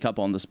we make up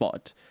on the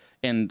spot.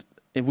 And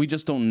if we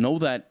just don't know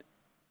that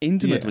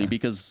intimately,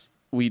 because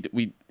we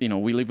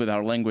live with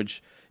our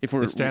language.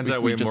 It stands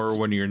out way more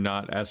when you're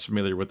not as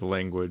familiar with the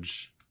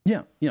language.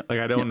 Yeah. Like,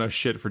 I don't know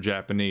shit for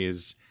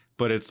Japanese,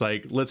 but it's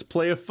like, let's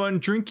play a fun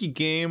drinky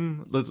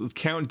game. Let's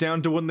count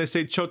down to when they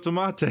say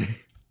chotomate.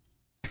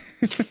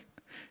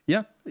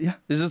 Yeah.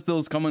 It's just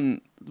those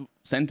common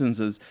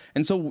sentences.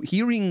 And so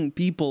hearing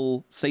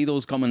people say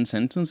those common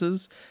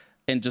sentences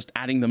and just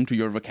adding them to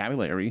your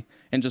vocabulary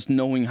and just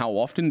knowing how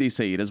often they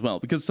say it as well.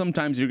 Because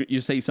sometimes you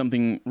say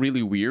something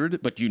really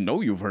weird, but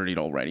you've heard it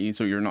already,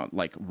 so you're not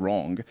like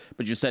wrong.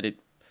 But you said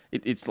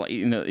it's like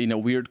in a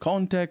weird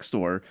context,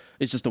 or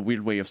it's just a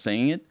weird way of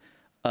saying it.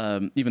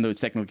 Even though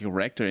it's technically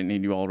correct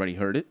and you already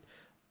heard it.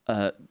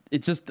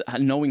 It's just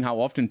knowing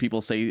how often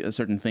people say a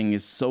certain thing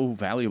is so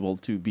valuable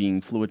to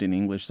being fluent in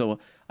English. So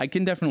I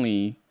can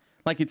definitely,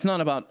 like, it's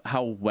not about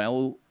how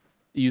well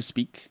you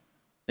speak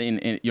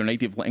in your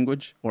native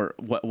language or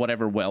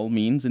whatever well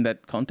means in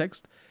that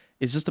context.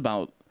 It's just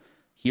about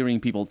hearing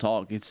people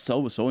talk. It's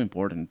so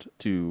important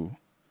to,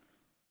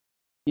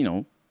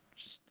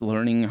 just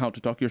learning how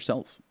to talk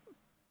yourself.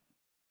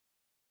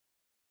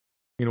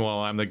 Meanwhile,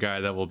 I'm the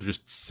guy that will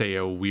just say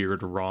a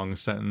weird wrong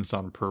sentence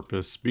on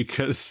purpose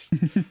because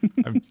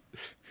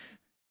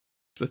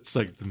it's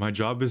like, my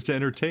job is to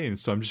entertain,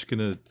 so I'm just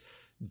gonna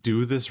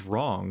do this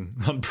wrong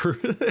on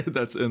purpose.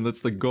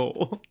 That's the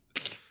goal.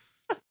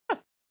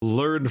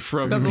 Learn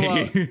from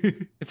me.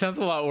 It sounds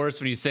a lot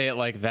worse when you say it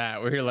like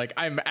that, where you're like,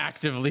 I'm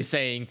actively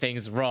saying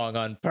things wrong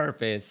on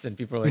purpose, and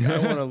people are like, I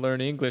want to learn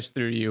English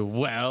through you.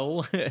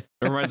 Well, it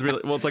reminds me.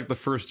 Well, it's like the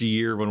first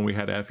year when we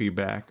had Effie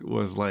back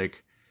was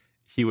like,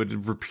 he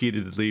would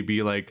repeatedly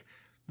be like,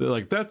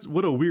 that's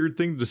what a weird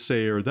thing to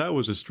say, or that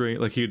was a strange,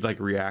 like he'd like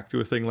react to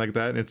a thing like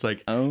that, and it's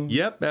like,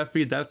 yep,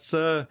 Effie, that's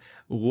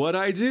what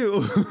I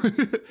do.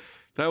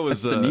 That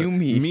was the new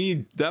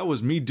me. That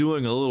was me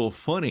doing a little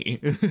funny.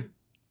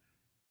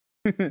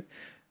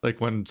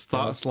 Like when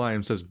Thought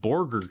Slime says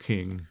Burger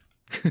King.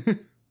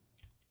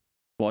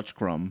 Watch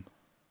Crumb.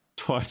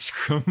 Watch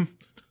Crumb.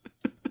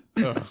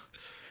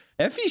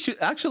 Effie should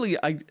actually.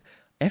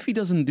 Effie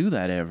doesn't do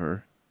that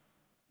ever.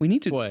 We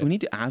need to. What? We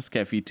need to ask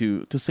Effie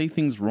to say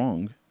things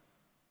wrong.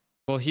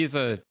 Well, he's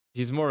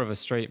more of a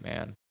straight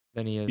man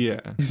than he is.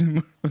 Yeah. He's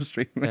more of a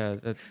straight man. Yeah,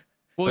 that's.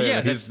 Well,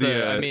 yeah, he's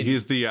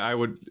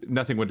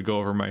nothing would go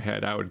over my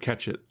head. I would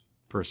catch it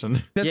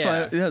person.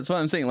 That's why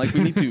I'm saying, like,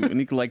 we need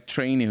to like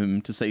train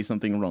him to say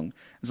something wrong.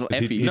 So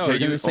Effie, you're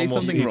gonna say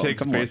something wrong. He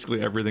takes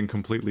basically everything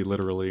completely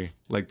literally,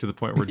 like to the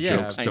point where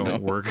jokes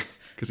don't work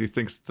because he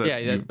thinks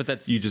that but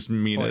that's you just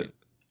mean it.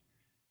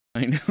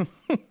 I know.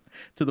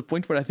 To the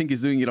point where I think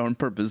he's doing it on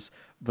purpose,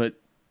 but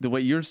the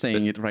way you're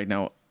saying it right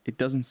now, it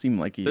doesn't seem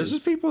like he is. There's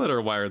just people that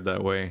are wired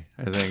that way,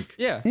 I think.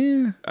 Yeah.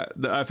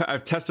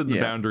 I've tested the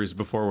boundaries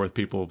before with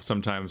people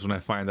sometimes when I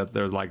find that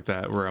they're like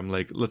that, where I'm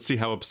like, let's see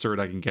how absurd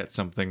I can get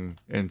something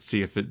and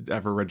see if it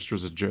ever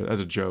registers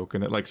as a joke,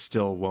 and it like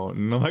still won't.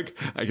 And I'm like,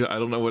 I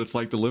don't know what it's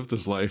like to live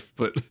this life,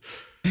 but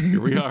here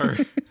we are.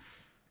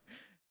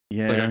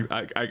 Yeah.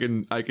 Like I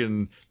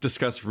can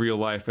discuss real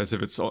life as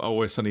if it's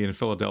Always Sunny in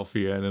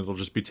Philadelphia, and it'll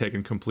just be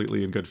taken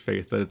completely in good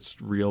faith that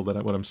it's real,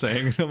 that what I'm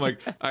saying. And I'm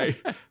like,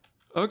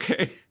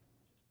 okay.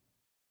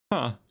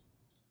 Huh.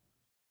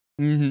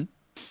 Mm-hmm.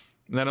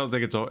 And I don't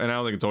think it's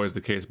always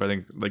the case, but I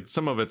think like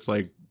some of it's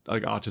like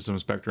autism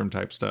spectrum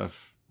type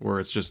stuff, where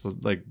it's just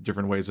like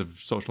different ways of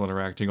social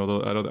interacting.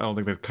 Although I don't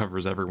think that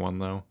covers everyone,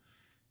 though.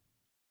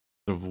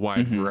 A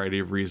wide variety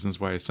of reasons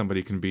why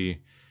somebody can be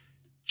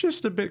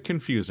just a bit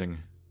confusing.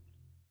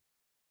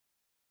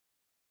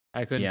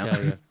 I couldn't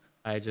tell you.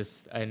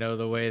 I know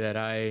the way that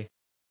I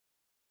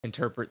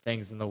interpret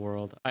things in the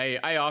world.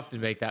 I often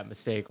make that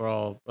mistake where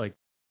I'll like,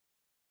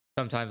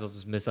 sometimes I'll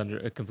just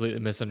completely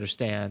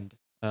misunderstand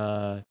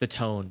the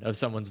tone of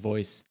someone's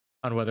voice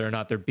on whether or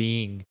not they're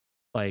being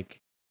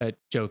like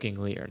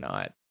jokingly or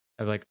not.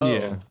 I'm like,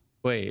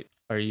 wait,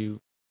 are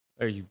you,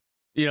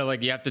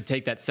 like you have to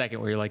take that second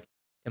where you're like,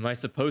 am I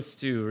supposed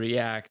to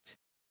react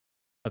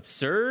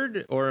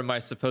absurd, or am I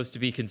supposed to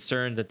be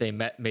concerned that they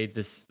made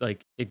this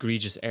like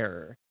egregious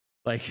error?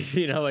 Like,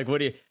 like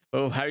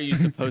how are you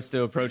supposed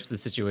to approach the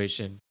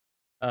situation?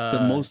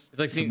 Sorry.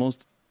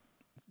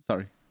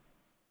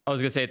 I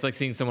was gonna say, it's like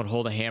seeing someone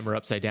hold a hammer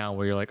upside down,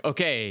 where you're like,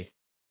 okay,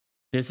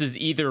 this is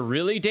either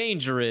really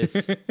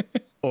dangerous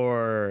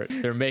or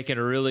they're making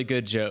a really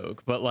good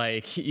joke, but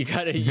like you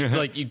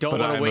don't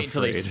want to wait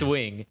until they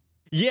swing.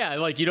 Yeah,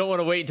 like you don't want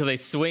to wait until they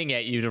swing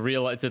at you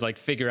to like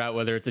figure out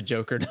whether it's a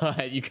joke or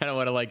not. You kind of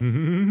want to like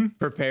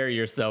prepare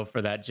yourself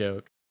for that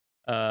joke.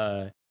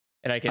 I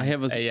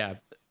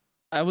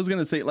was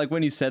gonna say, like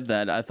when you said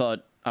that, I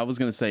thought I was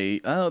gonna say,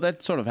 oh,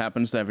 that sort of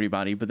happens to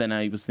everybody, but then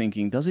I was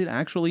thinking, does it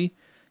actually?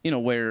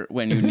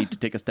 When you need to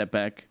take a step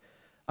back.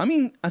 I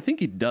mean, I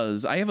think it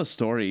does. I have a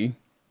story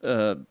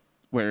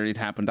where it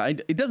happened.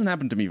 It doesn't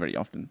happen to me very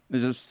often.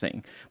 It's just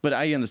saying, but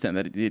I understand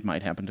that it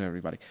might happen to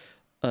everybody.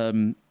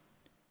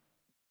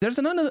 There's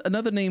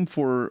another name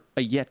for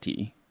a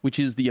Yeti, which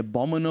is the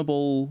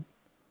abominable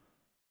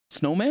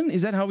snowman.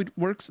 Is that how it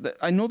works?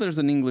 I know there's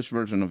an English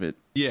version of it.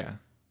 Yeah.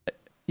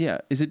 Yeah.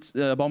 Is it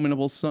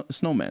abominable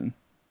snowman?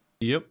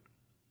 Yep.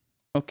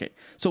 Okay.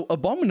 So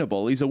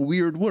abominable is a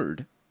weird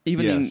word.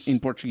 Even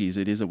in Portuguese,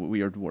 it is a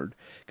weird word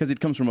because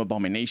it comes from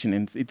abomination,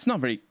 and it's not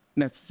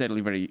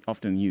necessarily very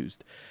often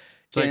used.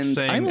 It's like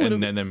saying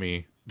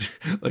anemone.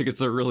 Like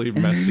it's a really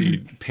messy,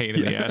 pain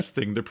in the ass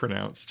thing to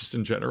pronounce, just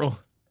in general.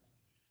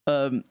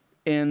 I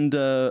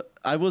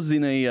was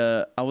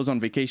on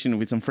vacation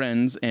with some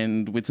friends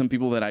and with some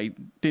people that I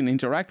didn't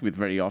interact with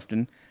very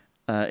often,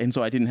 and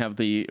so I didn't have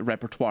the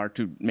repertoire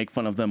to make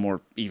fun of them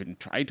or even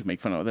try to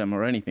make fun of them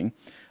or anything.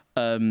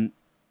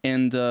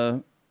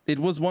 It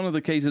was one of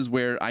the cases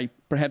where I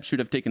perhaps should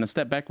have taken a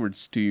step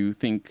backwards to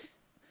think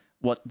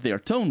what their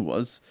tone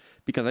was,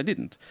 because I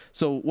didn't.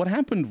 So what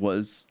happened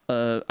was,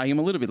 I am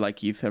a little bit like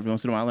Keith every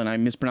once in a while, and I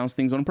mispronounce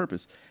things on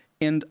purpose.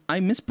 And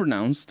I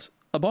mispronounced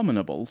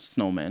abominable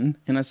snowman,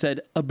 and I said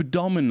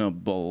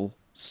abominable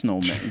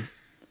snowman.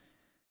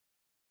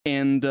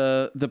 And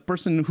the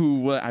person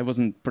who I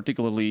wasn't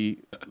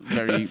particularly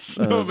very...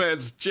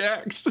 Snowman's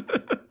Jax.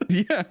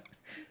 Yeah.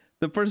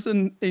 The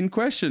person in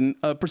question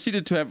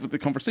proceeded to have the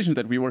conversation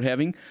that we were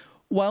having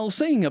while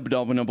saying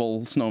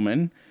abominable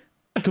snowman,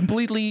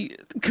 completely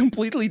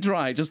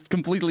dry, just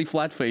completely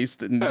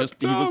flat-faced, and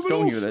just he was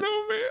going with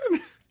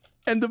it.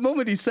 And the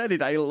moment he said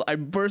it, I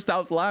burst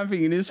out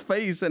laughing in his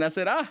face, and I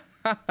said,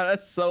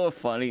 that's so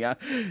funny.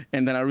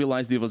 And then I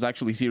realized it was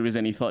actually serious,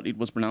 and he thought it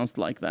was pronounced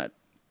like that.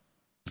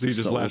 So he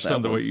just latched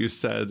onto what you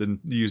said and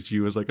used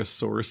you as like a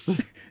source.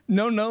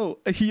 No.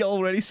 He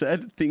already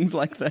said things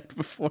like that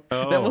before.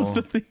 Oh. That was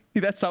the thing.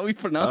 That's how he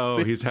pronounced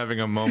it. Oh, he's having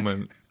a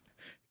moment.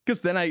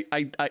 because then I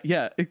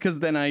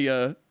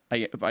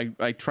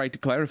tried to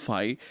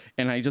clarify,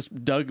 and I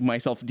just dug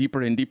myself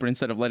deeper and deeper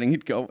instead of letting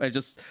it go.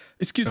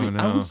 Excuse me,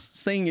 I was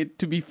saying it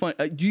to be fun.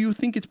 Do you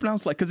think it's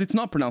pronounced like? Because it's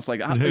not pronounced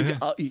like.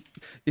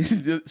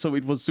 So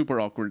it was super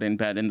awkward and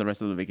bad, and the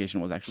rest of the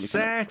vacation was actually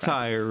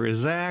satire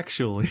is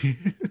actually.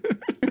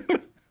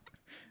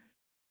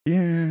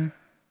 Yeah.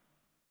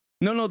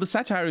 No, the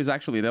satire is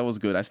actually, that was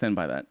good. I stand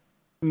by that.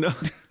 No,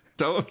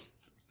 don't.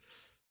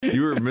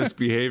 You were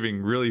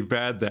misbehaving really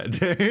bad that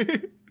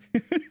day.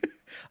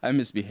 I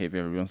misbehave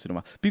every once in a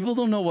while. People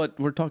don't know what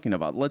we're talking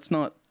about. Let's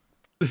not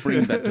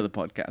bring that to the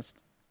podcast.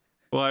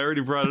 Well, I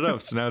already brought it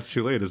up, so now it's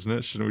too late, isn't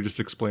it? Shouldn't we just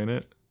explain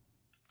it?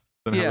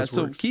 Yeah,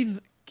 so works?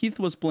 Keith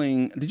was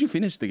playing. Did you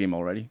finish the game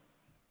already?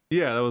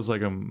 Yeah, that was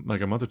like a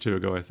month or two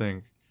ago, I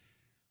think.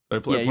 I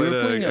played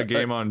a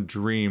game on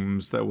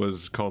Dreams that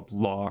was called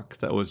Lock.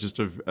 That was just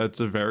it's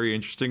a very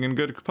interesting and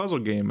good puzzle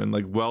game, and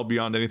like well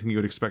beyond anything you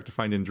would expect to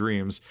find in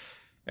Dreams.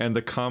 And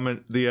the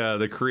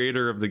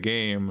creator of the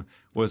game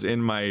was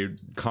in my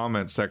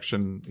comment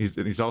section.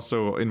 He's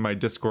also in my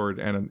Discord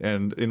and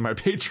in my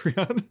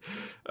Patreon,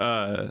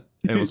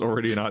 and was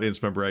already an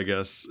audience member, I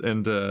guess.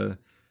 And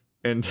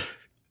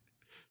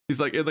he's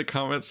like in the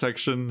comment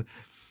section,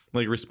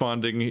 like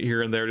responding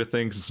here and there to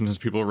things, and sometimes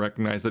people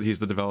recognize that he's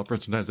the developer,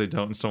 sometimes they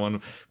don't, and so on.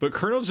 But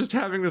Colonel's just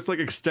having this like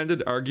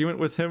extended argument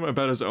with him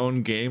about his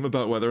own game,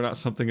 about whether or not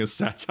something is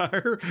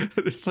satire. And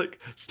it's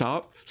like,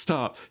 stop.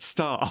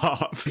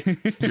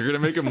 You're gonna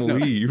make him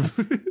leave.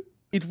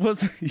 It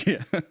was,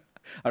 yeah.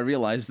 I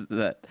realized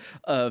that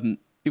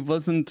it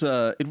wasn't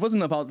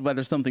about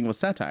whether something was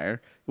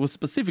satire. It was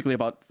specifically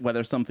about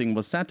whether something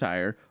was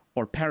satire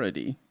or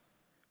parody,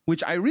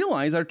 which I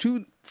realize are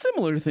two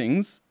similar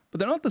things, but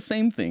they're not the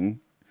same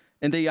thing,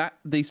 and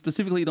they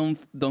specifically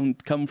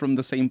don't come from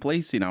the same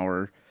place in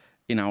our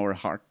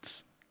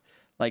hearts.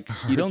 Like,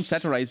 you don't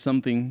satirize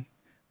something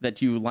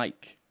that you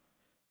like,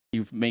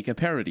 you make a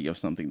parody of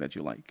something that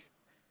you like,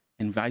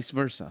 and vice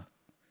versa.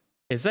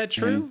 Is that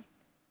true?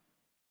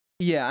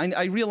 Yeah,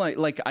 I realize,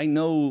 like, I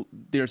know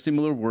there are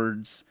similar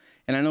words,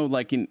 and I know,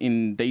 like,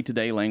 in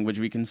day-to-day language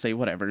we can say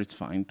whatever, it's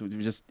fine.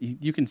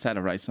 You can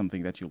satirize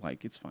something that you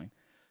like, it's fine.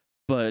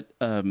 But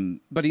in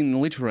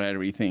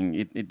literary thing,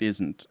 it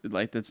isn't.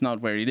 Like, that's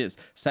not where it is.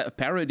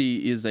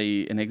 Parody is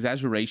an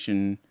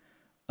exaggeration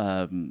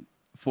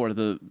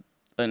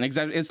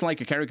it's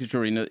like a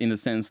caricature in the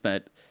sense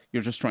that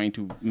you're just trying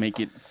to make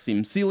it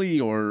seem silly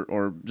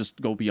or just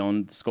go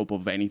beyond the scope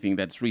of anything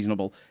that's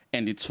reasonable,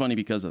 and it's funny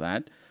because of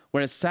that.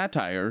 Whereas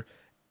satire,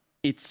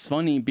 it's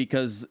funny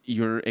because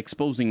you're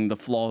exposing the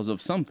flaws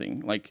of something.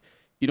 Like,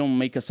 you don't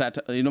make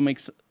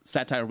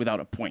satire without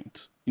a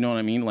point. You know what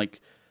I mean? Like,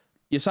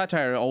 your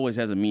satire always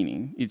has a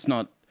meaning. It's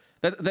not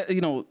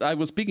that I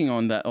was speaking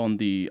on that I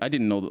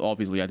didn't know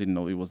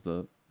it was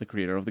the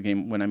creator of the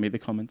game when I made the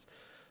comments.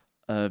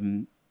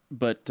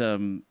 But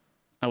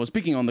I was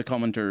speaking on the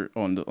commenter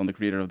on the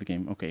creator of the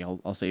game. Okay,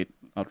 I'll say it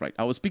outright.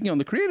 I was speaking on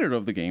the creator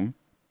of the game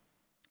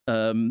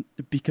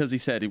because he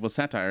said it was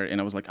satire, and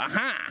I was like,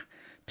 aha!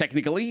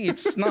 Technically,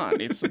 it's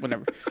not. It's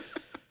whatever.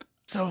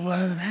 So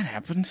that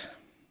happened.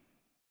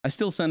 I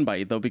still stand by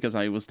it, though, because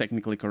I was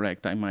technically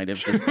correct. I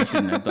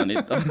shouldn't have done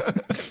it. I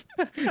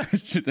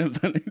shouldn't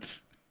have done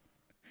it.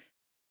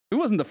 It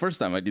wasn't the first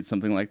time I did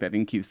something like that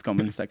in Keith's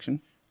comment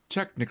section.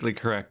 Technically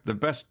correct. The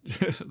best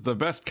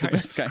kind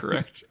of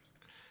correct.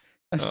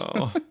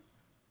 Oh.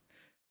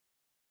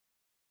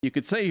 You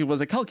could say it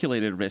was a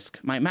calculated risk.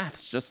 My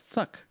maths just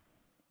suck.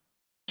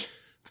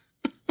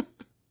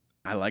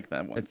 I like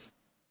that one. It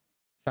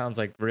sounds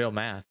like real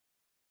math.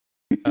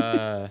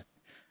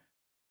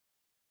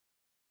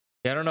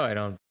 Yeah, I don't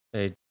know.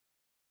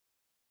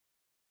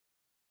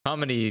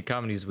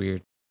 Comedy's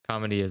weird.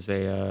 Comedy is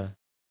sounds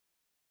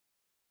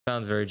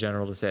very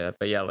general to say that,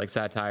 but yeah, like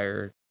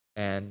satire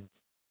and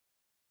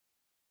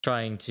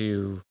trying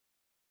to,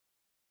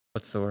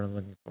 what's the word I'm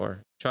looking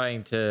for?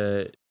 Trying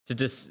to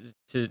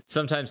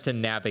sometimes to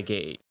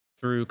navigate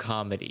through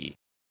comedy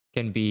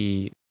can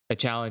be a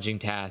challenging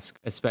task,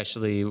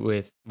 especially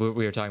with what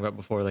we were talking about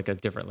before, like a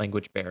different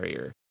language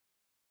barrier.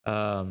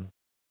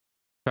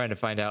 Trying to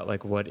find out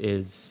like what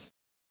is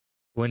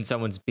when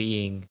someone's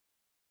being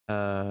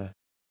like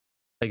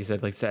you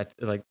said, like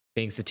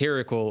being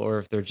satirical, or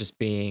if they're just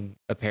being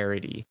a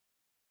parody.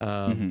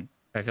 I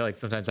feel like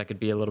sometimes that could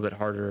be a little bit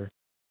harder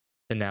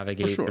to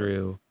navigate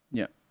through.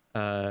 Yeah.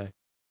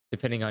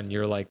 Depending on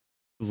your like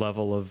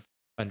level of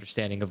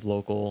understanding of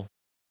local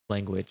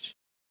language.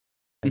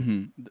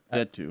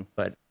 That too.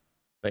 But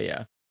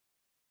yeah.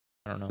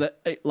 I don't know.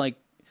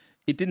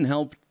 It didn't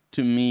help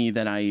to me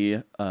that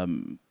I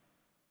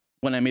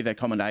when I made that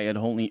comment, I had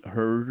only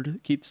heard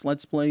Keith's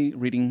Let's Play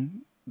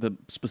reading the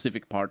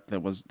specific part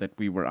that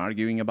we were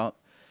arguing about.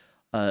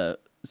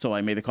 So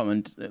I made the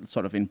comment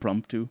sort of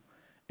impromptu,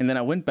 and then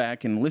I went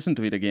back and listened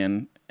to it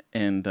again,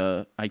 and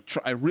I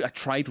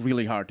tried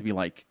really hard to be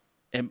like,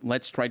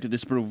 let's try to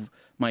disprove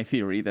my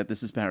theory that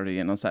this is parody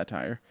and not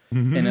satire.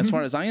 And as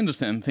far as I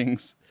understand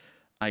things,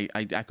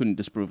 I couldn't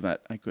disprove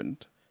that. I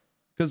couldn't.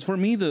 Because for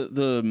me,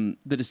 the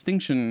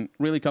distinction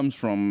really comes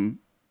from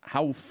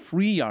how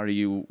free are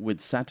you with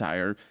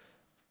satire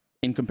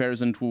in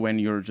comparison to when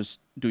you're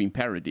just doing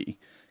parody.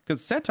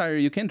 Because satire,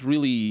 you can't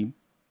really,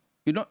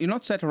 you're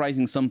not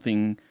satirizing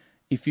something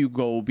if you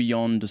go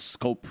beyond the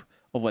scope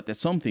of what that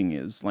something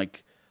is.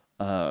 Like,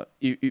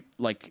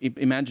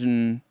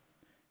 imagine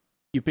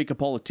you pick a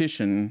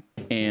politician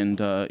and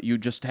you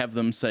just have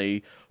them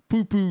say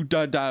poo poo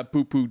da da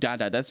poo poo da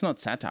da. That's not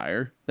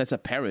satire. That's a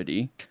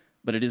parody,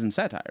 but it isn't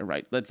satire,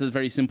 right? That's a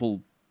very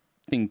simple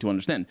thing to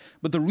understand.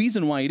 But the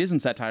reason why it isn't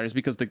satire is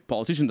because the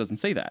politician doesn't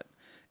say that.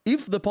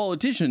 If the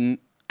politician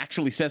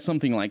actually says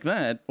something like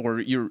that, or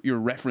you're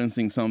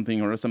referencing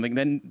something or something,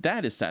 then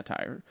that is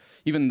satire.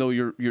 Even though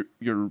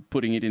you're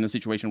putting it in a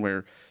situation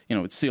where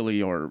it's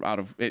silly or out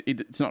of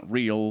it's not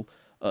real,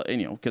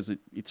 because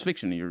it's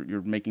fiction.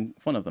 You're making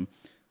fun of them.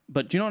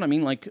 But you know what I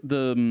mean? Like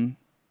the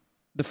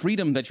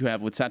freedom that you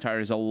have with satire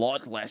is a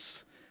lot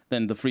less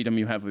than the freedom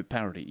you have with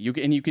parody. You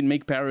can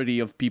make parody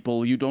of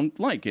people you don't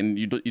like and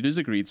you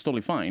disagree. It's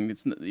totally fine.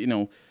 It's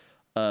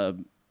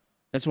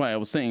that's why I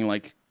was saying,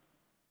 like,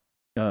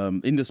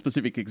 in the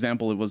specific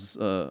example, it was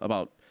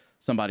about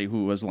somebody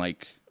who was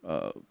like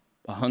a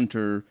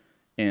hunter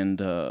and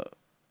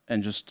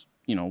just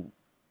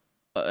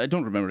I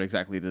don't remember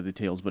exactly the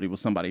details, but it was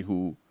somebody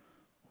who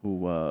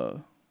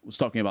was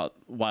talking about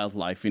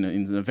wildlife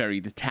in a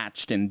very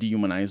detached and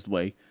dehumanized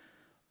way,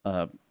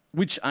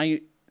 which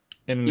I.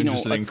 In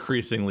just an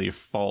increasingly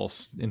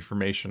false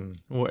information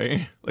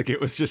way. Like,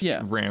 it was just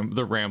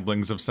the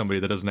ramblings of somebody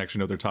that doesn't actually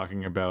know what they're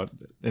talking about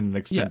in an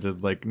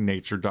extended like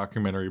nature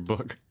documentary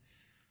book.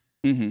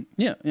 Mm-hmm.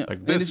 Yeah.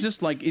 Like this, it's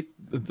just like it.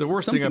 The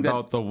worst thing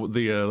about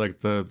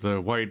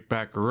the white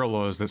back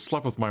gorilla is that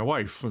slept with my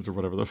wife or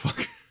whatever the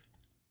fuck.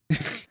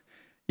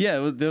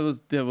 Yeah, there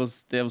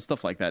was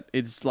stuff like that.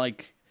 It's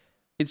like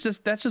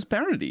that's just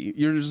parody.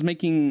 You're just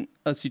making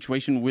a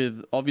situation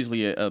with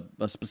obviously a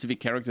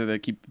specific character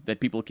that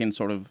people can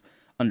sort of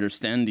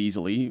understand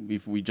easily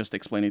if we just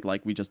explain it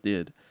like we just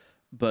did.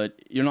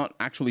 But you're not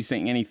actually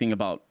saying anything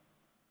about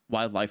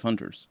wildlife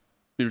hunters.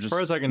 As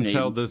far as I can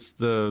tell,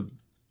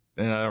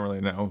 and I don't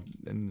really know,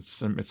 and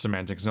it's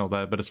semantics and all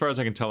that, but as far as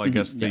I can tell, I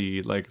guess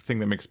the like thing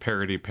that makes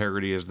parody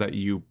is that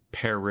you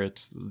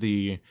parrot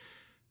the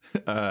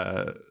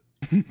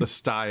the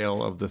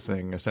style of the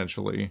thing,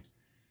 essentially.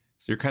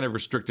 So you're kind of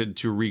restricted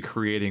to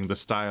recreating the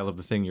style of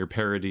the thing you're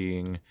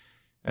parodying,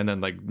 and then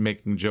like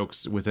making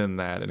jokes within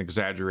that and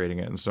exaggerating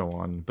it and so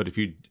on. But if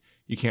you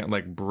can't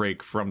like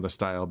break from the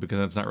style, because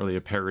that's not really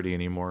a parody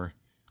anymore.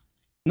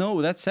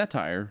 No, that's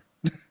satire.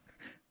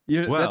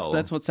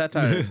 That's what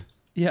satire.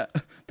 Yeah,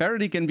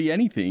 parody can be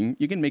anything.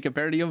 You can make a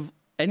parody of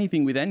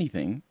anything with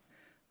anything.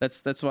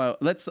 That's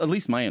at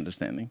least my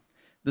understanding.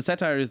 The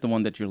satire is the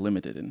one that you're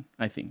limited in,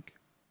 I think.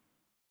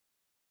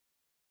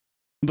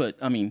 But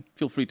I mean,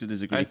 feel free to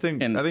disagree. I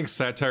think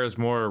satire is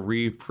more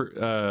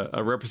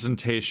a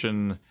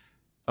representation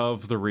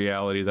of the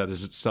reality that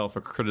is itself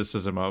a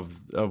criticism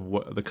of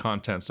what the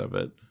contents of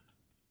it.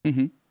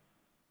 Mm-hmm.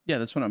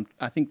 Yeah,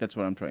 I think that's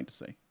what I'm trying to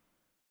say.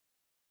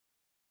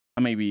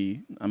 I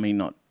may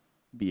not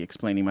be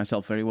explaining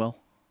myself very well.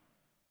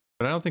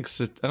 But I don't think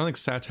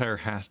satire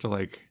has to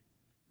like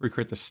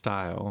recreate the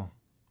style.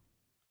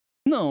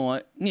 No,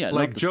 like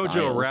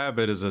Jojo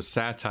Rabbit is a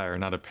satire,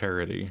 not a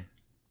parody.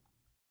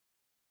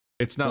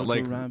 It's not Jojo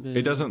like Rabbit.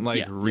 It doesn't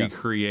like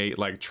recreate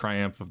like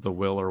Triumph of the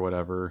Will or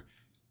whatever.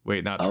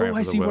 Wait, not Triumph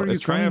of the Will. It's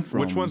Triumph. From.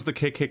 Which one's the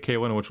KKK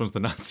one and which one's the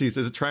Nazis?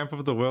 Is it Triumph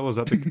of the Will? Is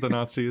that the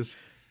Nazis?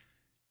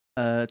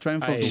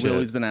 Triumph of the Will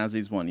is the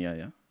Nazis one.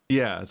 Yeah.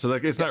 Yeah, so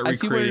like it's not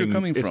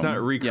recreating. It's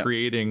not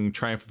recreating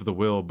Triumph of the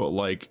Will,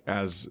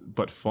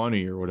 but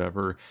funny or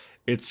whatever.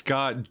 It's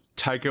got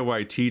Taika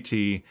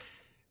Waititi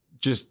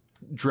just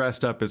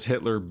dressed up as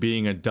Hitler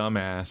being a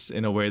dumbass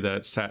in a way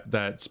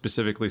that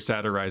specifically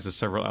satirizes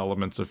several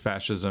elements of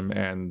fascism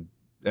and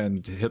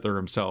Hitler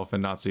himself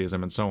and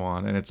Nazism and so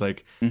on. And it's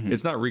like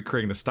it's not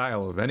recreating the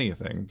style of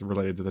anything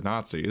related to the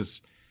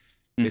Nazis.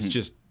 It's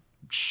just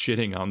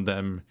shitting on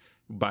them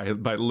by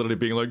literally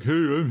being like, hey,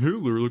 I'm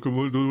Hitler, look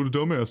what a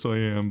dumbass I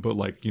am, but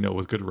like,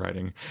 with good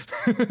writing.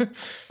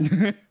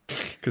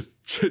 Because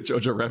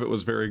Jojo Rabbit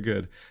was very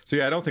good. So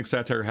yeah, I don't think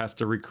satire has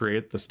to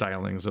recreate the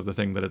stylings of the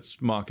thing that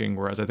it's mocking,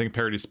 whereas I think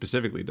parody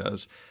specifically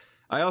does.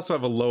 I also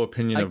have a low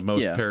opinion of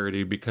most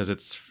parody because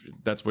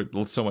that's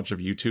what so much of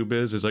YouTube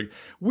is like,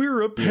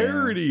 we're a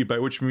parody, by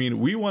which we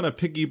mean we want to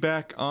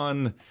piggyback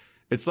on.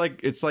 It's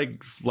like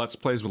Let's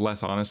Plays with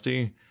less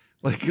honesty.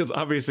 Like, because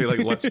obviously,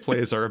 like, Let's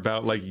Plays are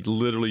about, like,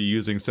 literally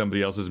using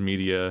somebody else's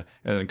media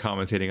and then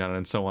commentating on it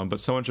and so on. But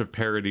so much of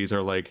parodies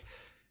are, like,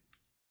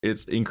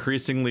 it's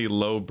increasingly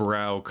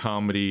lowbrow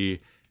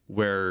comedy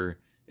where,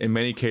 in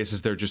many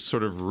cases, they're just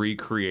sort of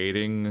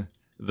recreating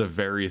the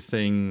very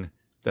thing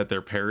that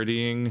they're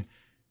parodying.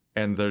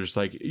 And they're just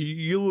like,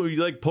 you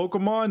like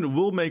Pokemon?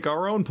 We'll make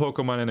our own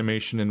Pokemon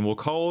animation and we'll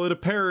call it a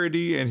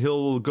parody. And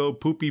he'll go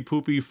poopy,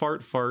 poopy,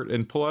 fart, fart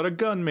and pull out a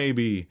gun,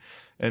 maybe.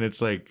 And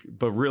it's like,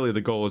 but really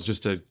the goal is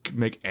just to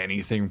make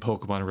anything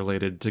Pokemon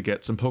related to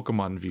get some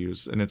Pokemon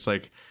views. And it's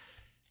like,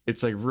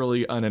 it's like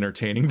really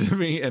unentertaining to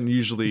me, and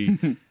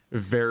usually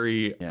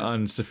very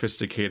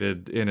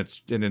unsophisticated in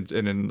its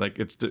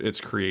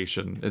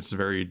creation.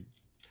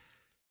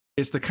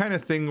 It's the kind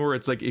of thing where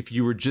it's like if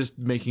you were just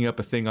making up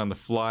a thing on the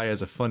fly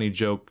as a funny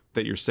joke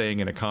that you're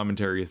saying in a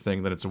commentary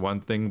thing, then it's one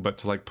thing, but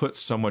to like put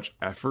so much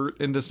effort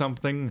into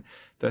something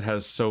that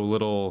has so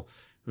little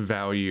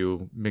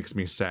value makes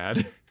me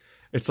sad.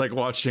 It's like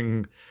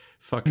watching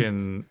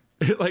fucking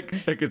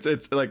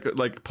it's like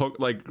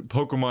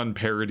Pokemon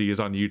parodies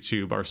on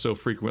YouTube are so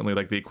frequently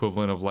like the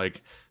equivalent of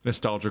like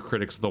Nostalgia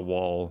Critics The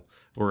Wall,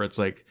 where it's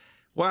like,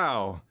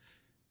 wow,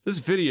 this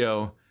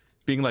video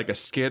being like a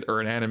skit or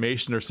an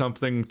animation or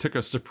something took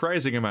a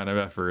surprising amount of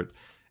effort,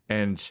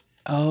 and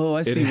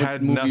I see it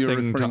had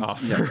nothing to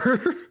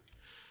offer.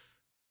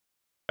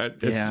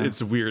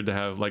 It's weird to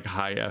have like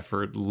high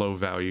effort, low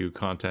value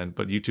content,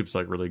 but YouTube's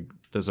like really,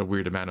 there's a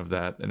weird amount of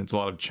that, and it's a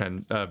lot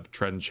of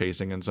trend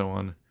chasing and so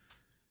on.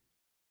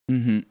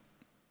 Man,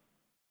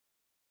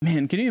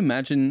 can you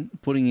imagine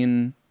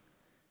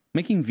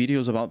making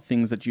videos about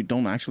things that you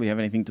don't actually have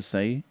anything to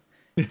say,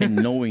 and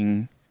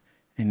knowing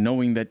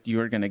that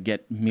you're gonna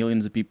get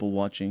millions of people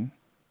watching?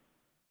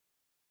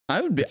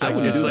 I would do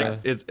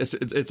that.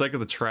 It's like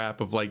the trap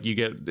of like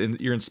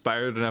you're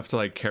inspired enough to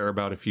like care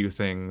about a few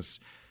things,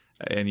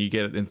 and you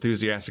get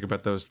enthusiastic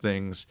about those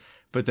things,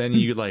 but then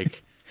you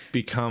like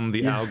become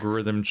the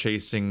algorithm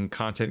chasing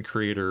content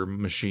creator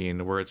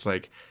machine, where it's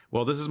like,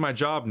 well, this is my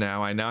job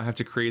now. I now have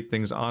to create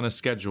things on a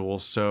schedule,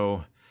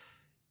 so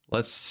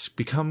let's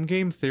become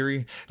Game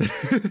Theory.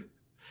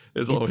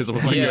 Is always one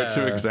of my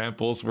go-to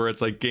examples, where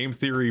it's like Game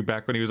Theory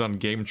back when he was on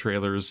Game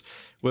Trailers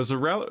was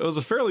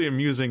a fairly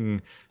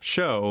amusing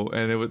show,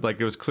 and it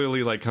was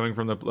clearly like coming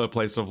from a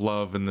place of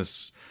love and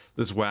this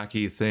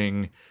wacky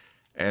thing,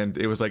 and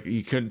it was like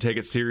you couldn't take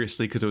it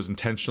seriously because it was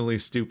intentionally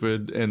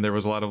stupid, and there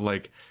was a lot of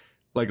like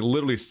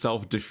literally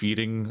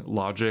self-defeating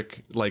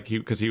logic, like he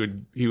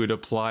would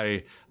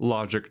apply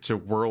logic to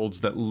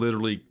worlds that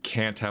literally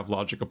can't have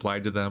logic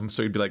applied to them.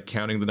 So he'd be like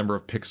counting the number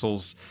of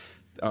pixels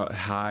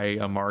high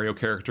a Mario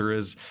character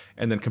is,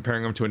 and then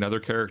comparing him to another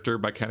character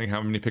by counting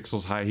how many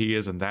pixels high he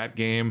is in that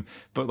game.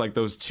 But like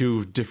those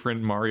two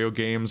different Mario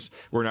games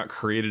were not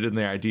created in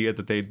the idea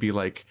that they'd be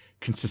like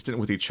consistent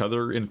with each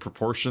other in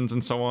proportions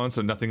and so on,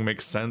 so nothing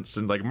makes sense.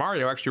 And like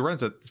Mario actually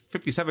runs at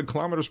 57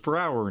 kilometers per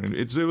hour, and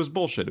it was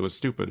bullshit. It was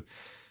stupid.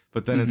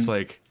 But then it's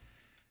like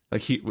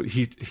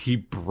he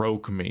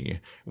broke me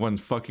when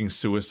fucking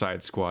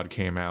Suicide Squad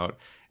came out,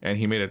 and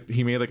he made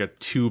like a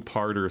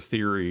 2-parter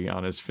theory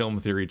on his Film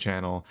Theory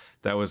channel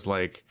that was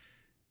like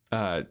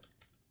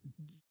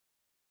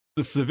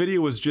the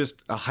video was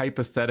just a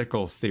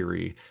hypothetical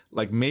theory.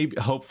 Like, maybe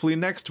hopefully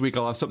next week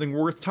I'll have something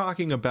worth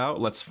talking about.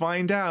 Let's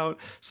find out.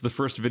 So the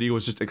first video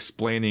was just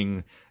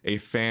explaining a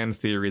fan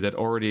theory that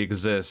already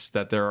exists,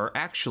 that there are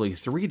actually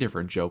 3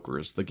 different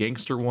Jokers: the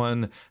gangster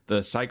one,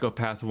 the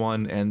psychopath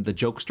one, and the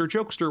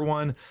jokester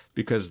one,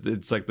 because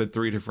it's like the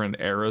 3 different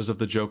eras of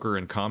the Joker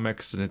in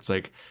comics. And it's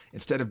like,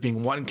 instead of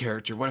being one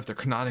character, what if they're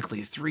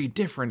canonically 3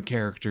 different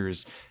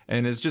characters?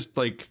 And it's just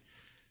like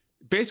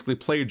basically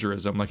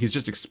plagiarism. Like, he's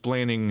just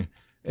explaining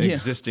an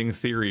existing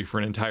theory for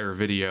an entire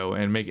video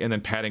and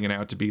then padding it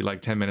out to be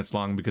like 10 minutes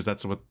long, because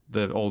that's what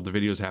the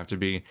videos have to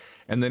be.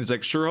 And then it's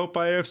like, sure hope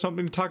I have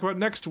something to talk about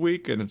next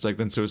week. And it's like,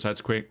 then Suicide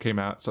Squad came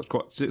out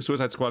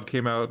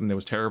and it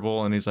was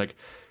terrible. And he's like,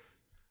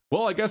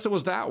 well, I guess it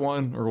was that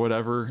one or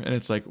whatever. And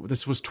it's like,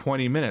 this was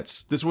 20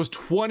 minutes.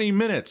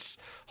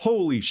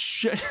 Holy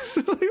shit.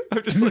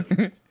 I'm just like,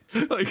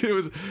 like, it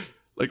was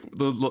like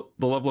the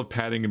level of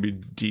padding can be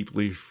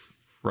deeply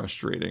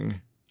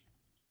frustrating.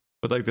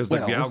 But like, there's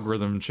like the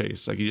algorithm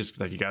chase. Like, you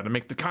got to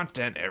make the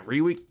content every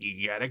week.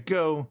 You got to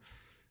go.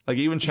 Like,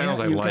 even channels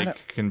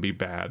can be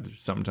bad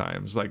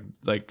sometimes. Like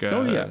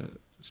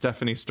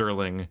Stephanie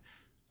Sterling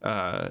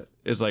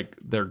is like,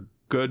 they're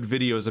good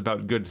videos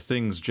about good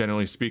things,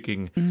 generally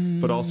speaking.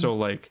 But also,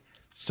 like,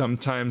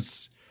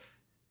 sometimes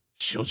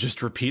she'll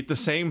just repeat the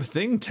same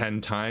thing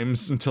 10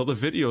 times until the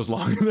video's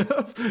long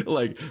enough.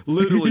 Like,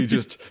 literally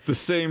just the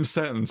same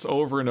sentence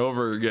over and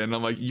over again.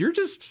 I'm like,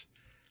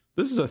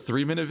 this is a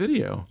 3-minute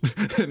video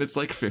and it's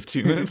like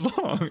 15 minutes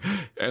long.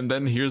 And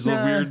then here's a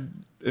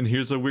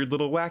weird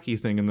little wacky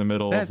thing in the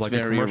middle. That's of like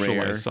a commercial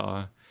rare. I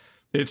saw.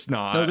 It's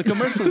not. No, the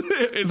commercials.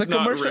 It's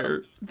not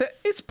rare.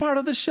 It's part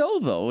of the show,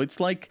 though. It's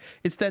like,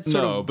 it's that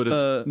sort of. But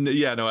it's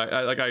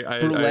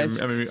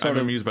I'm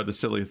amused by the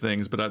silly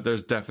things, but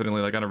there's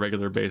definitely, like, on a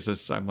regular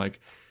basis, I'm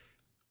like,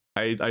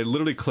 I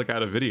literally click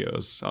out of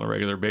videos on a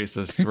regular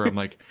basis where I'm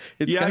like,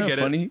 it's kind of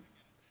funny.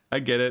 I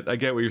get it. I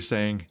get what you're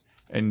saying.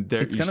 And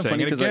you're saying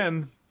it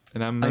again,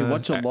 and I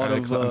watch a lot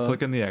of. I'm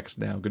clicking the X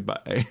now.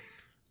 Goodbye.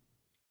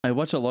 I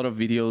watch a lot of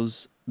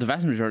videos. The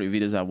vast majority of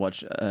videos I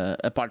watch,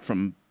 apart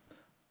from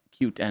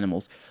cute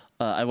animals,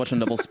 I watch on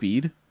double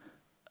speed.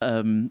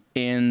 The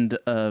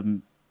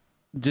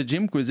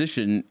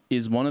Jimquisition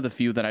is one of the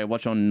few that I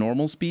watch on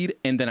normal speed,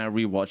 and then I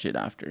rewatch it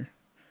after.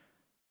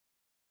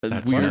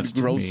 That's weird,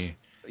 gross.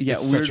 Yeah,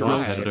 it's weird, such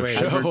a repetitive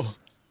show.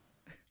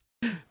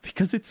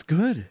 Because it's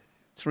good.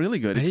 It's really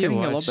good. I It's need to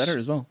getting a lot watch- better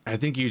as well. I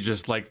think you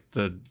just like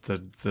the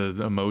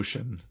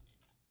emotion,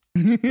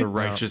 the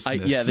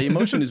righteousness. Yeah, the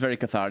emotion is very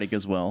cathartic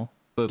as well.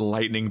 The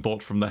lightning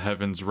bolt from the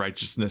heavens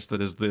righteousness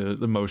that is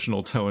the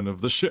emotional tone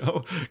of the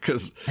show.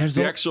 Because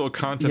the actual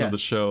content of the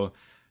show,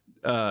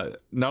 not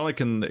only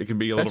can it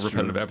be a little That's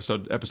repetitive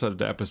episode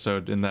to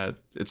episode in that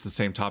it's the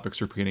same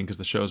topics repeating because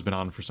the show's been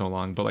on for so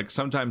long, but like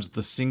sometimes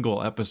the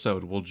single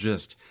episode will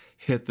just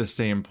hit the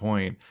same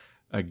point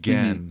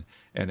again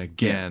and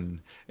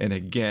again and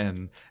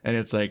again, and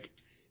it's like,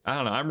 I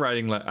don't know, I'm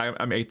writing like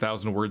I'm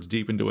 8,000 words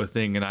deep into a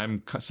thing, and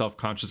I'm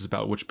self-conscious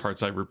about which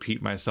parts I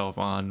repeat myself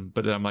on,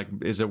 but I'm like,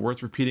 is it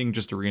worth repeating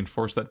just to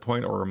reinforce that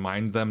point or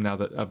remind them now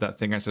that of that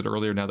thing I said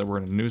earlier, now that we're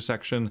in a new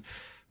section?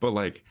 But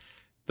like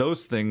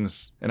those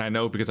things, and I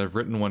know because I've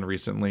written one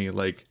recently,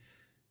 like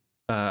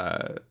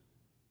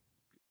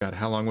God,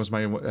 how long was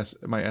my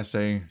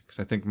essay? Because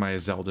I think my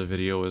Zelda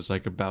video is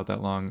like about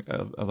that long,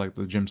 of like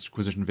the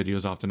Jimquisition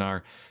videos often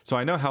are. So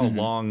I know how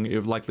long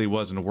it likely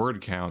was in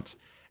word count,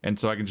 and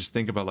so I can just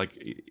think about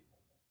like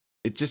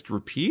it just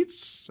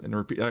repeats and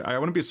repeat. I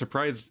wouldn't be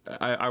surprised.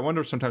 I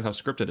wonder sometimes how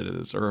scripted it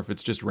is, or if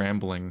it's just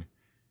rambling.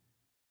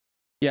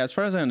 Yeah, as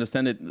far as I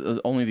understand it,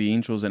 only the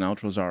intros and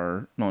outros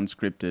are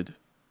non-scripted.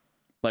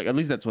 Like, at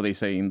least that's what they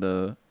say in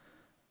the,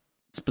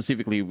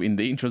 specifically in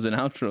the intros and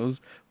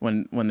outros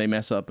when they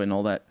mess up and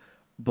all that.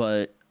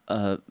 But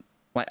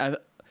like I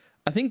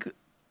think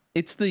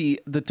it's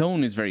the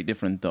tone is very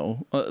different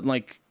though.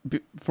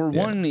 For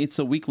one, it's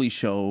a weekly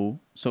show,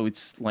 so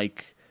it's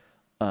like.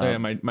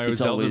 My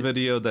Zelda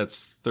video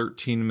that's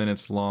 13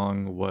 minutes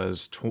long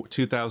was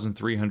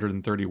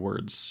 2,330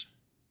 words.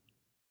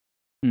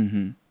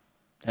 Mm-hmm.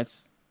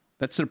 That's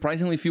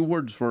surprisingly few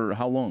words for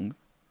how long.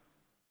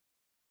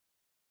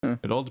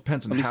 It all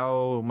depends on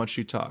how much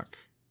you talk,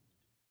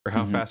 or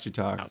how fast you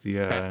talk.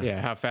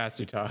 How fast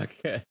you talk.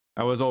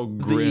 I was all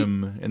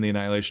grim in the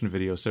Annihilation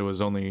video, so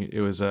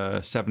it was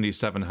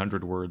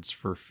 7,700 words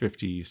for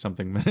 50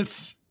 something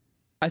minutes.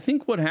 I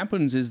think what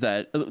happens is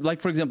that, like,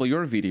 for example,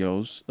 your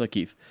videos,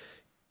 Keith,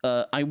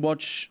 I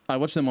watch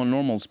them on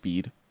normal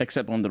speed,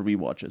 except on the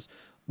rewatches.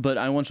 But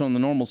I watch on the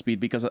normal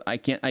speed because I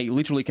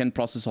literally can't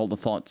process all the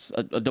thoughts.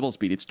 A double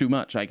speed, it's too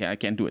much. I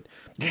can't do it.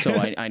 So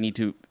I need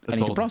to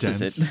process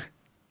dense. it.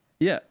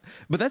 Yeah,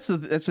 but that's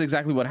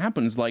exactly what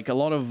happens. Like a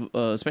lot of,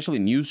 especially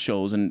news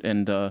shows and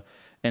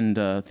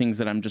things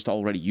that I'm just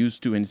already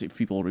used to, and if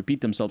people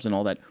repeat themselves and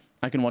all that,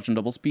 I can watch on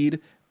double speed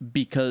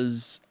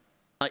because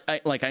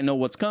I know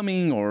what's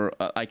coming, or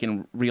I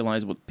can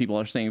realize what people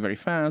are saying very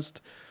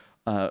fast,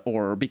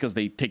 or because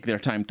they take their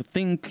time to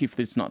think if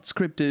it's not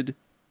scripted.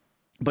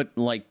 But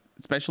like,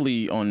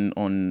 especially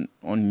on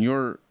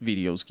your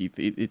videos, Keith,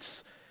 it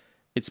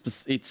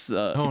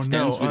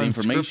stands with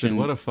information.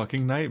 What a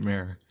fucking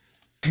nightmare.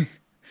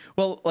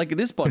 Well, like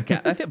this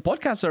podcast, I think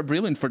podcasts are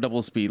brilliant for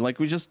double speed. Like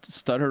we just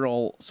stutter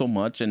all so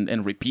much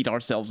and repeat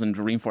ourselves and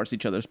reinforce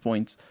each other's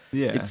points.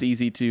 Yeah, it's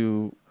easy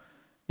to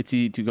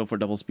go for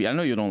double speed. I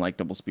know you don't like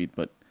double speed,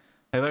 but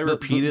have I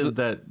repeated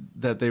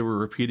that they were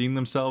repeating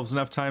themselves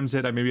enough times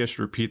yet? Maybe I should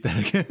repeat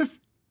that again.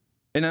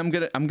 And I'm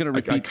gonna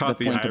repeat. I caught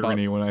the point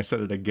irony when I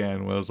said it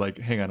again. When I was like,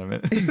 "Hang on a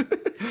minute."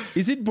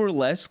 Is it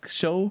burlesque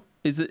show?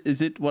 Is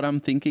it what I'm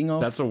thinking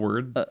of? That's a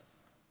word. What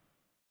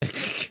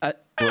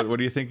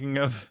are you thinking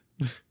of?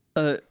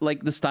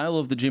 Like the style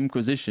of the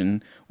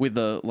Jimquisition with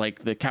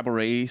the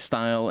cabaret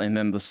style, and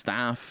then the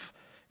staff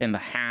and the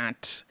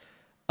hat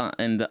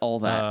and all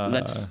that.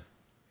 That's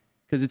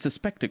because it's a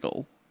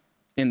spectacle.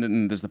 And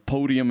then there's the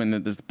podium, and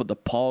then there's the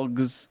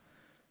pogs.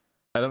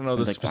 I don't know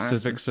the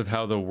specifics of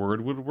how the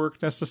word would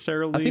work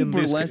necessarily. I think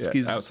burlesque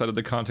is outside of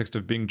the context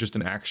of being just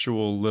an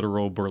actual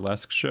literal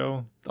burlesque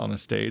show on a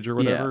stage or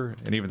whatever,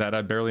 and even that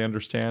I barely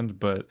understand.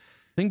 But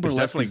I think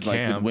burlesque is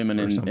like with women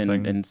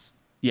and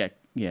yeah.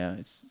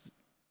 It's,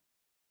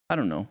 I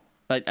don't know.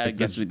 I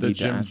guess we'd need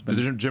to ask them.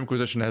 The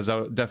Jimquisition has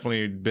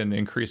definitely been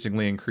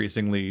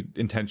increasingly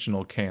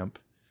intentional camp.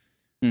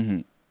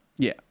 Mm-hmm.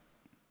 Yeah,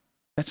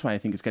 that's why I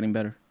think it's getting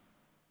better.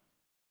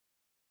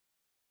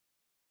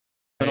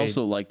 But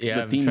also, like,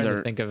 the themes I'm trying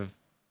to think of.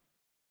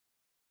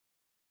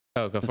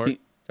 Oh, go for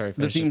it. Sorry,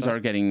 the themes are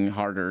getting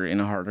harder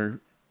and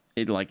harder,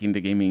 like in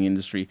the gaming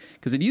industry,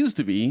 because it used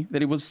to be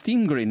that it was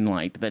Steam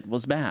Greenlight that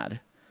was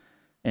bad,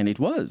 and it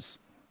was,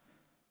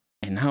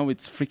 and now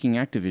it's freaking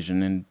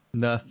Activision, and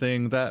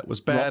nothing that was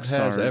bad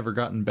has ever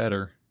gotten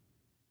better.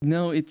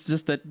 No, it's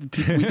just that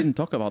we didn't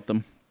talk about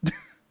them.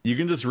 You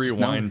can just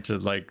rewind to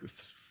like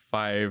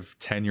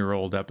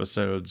 5-10-year-old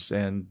episodes,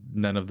 and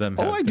none of them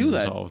have been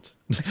resolved.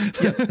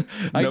 Yes,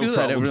 I do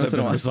that every once in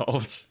a while.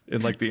 Resolved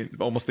in like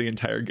almost the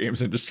entire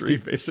games industry,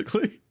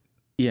 basically.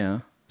 Yeah,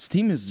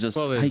 Steam is just.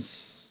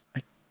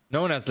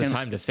 No one has the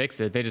time to fix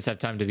it. They just have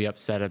time to be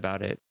upset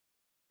about it.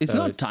 It's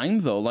not time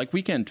though. Like,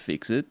 we can't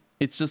fix it.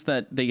 It's just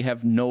that they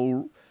have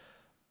no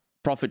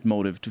profit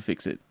motive to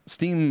fix it.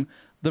 Steam.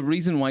 The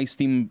reason why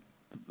Steam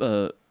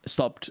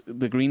stopped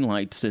the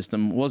Greenlight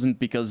system wasn't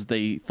because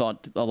they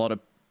thought a lot of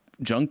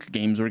junk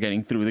games were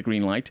getting through the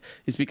green light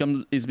is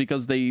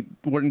because they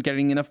weren't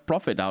getting enough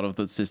profit out of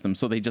the system,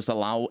 so they just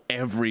allow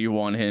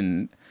everyone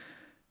in,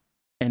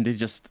 and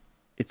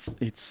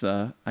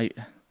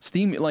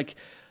Steam, like,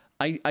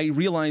 I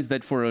realize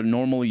that for a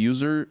normal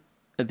user,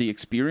 the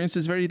experience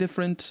is very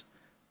different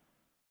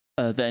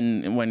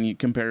than when you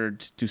compare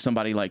it to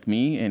somebody like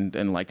me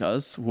and like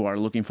us who are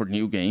looking for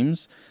new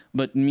games.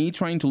 But me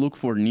trying to look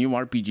for new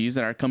RPGs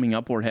that are coming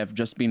up or have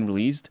just been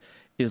released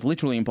is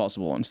literally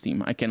impossible on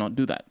Steam. I cannot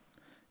do that.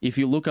 If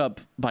you look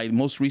up by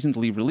most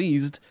recently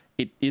released,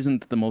 it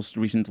isn't the most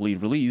recently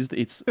released.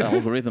 It's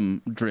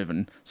algorithm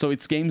driven. So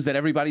it's games that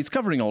everybody's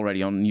covering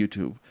already on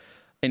YouTube.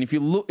 And if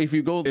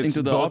you go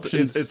into the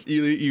options,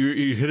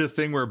 you hit a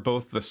thing where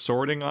both the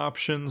sorting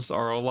options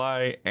are a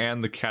lie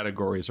and the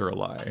categories are a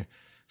lie.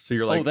 So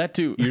you're like, that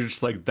too. You're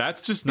just like,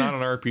 that's just not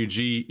an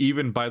RPG,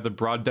 even by the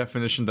broad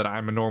definition that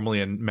I'm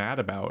normally mad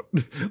about.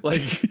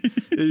 Like,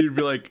 you'd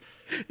be like,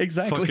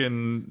 exactly,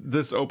 fucking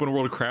this open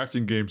world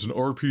crafting game's an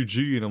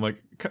RPG, and I'm like,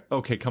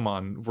 okay, come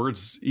on,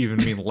 words even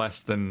mean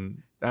less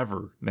than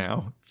ever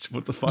now.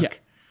 What the fuck?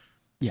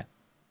 Yeah.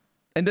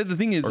 And then the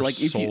thing is, or like,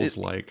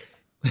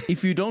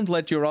 if you don't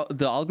let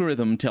the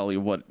algorithm tell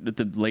you what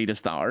the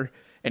latest are,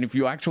 and if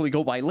you actually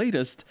go by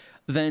latest,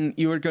 then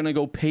you're going to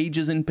go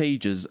pages and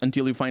pages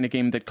until you find a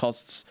game that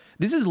costs...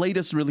 This is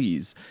latest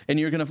release, and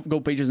you're going to go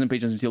pages and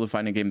pages until you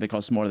find a game that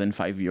costs more than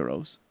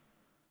 €5.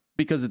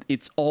 Because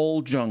it's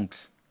all junk.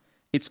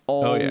 It's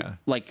all,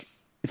 like...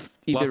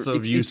 Lots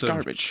of use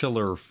garbage. Of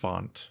chiller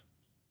font.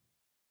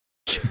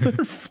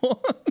 Chiller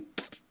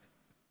font?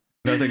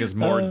 Nothing is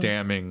more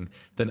damning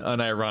than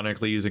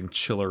unironically using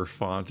chiller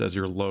font as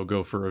your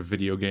logo for a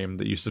video game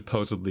that you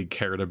supposedly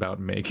cared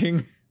about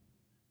making.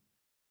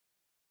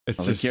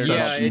 It's just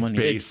such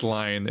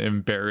baseline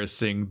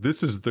embarrassing.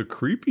 This is the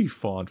creepy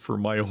font for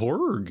my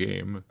horror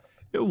game.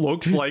 It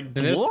looks like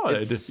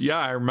blood.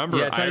 I remember.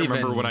 Yeah, I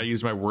remember when I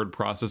used my word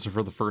processor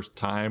for the first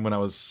time when I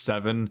was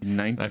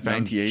 7. I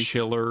found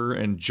Chiller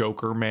and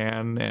Joker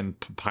Man and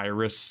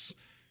Papyrus.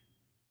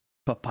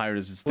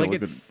 Papyrus is still a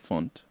good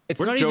font.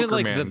 It's not even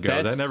like the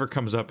best. That never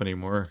comes up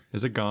anymore.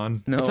 Is it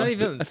gone? No, it's not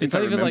even. It's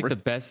not even like the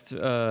best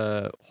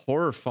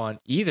horror font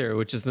either,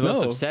 which is the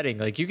most upsetting.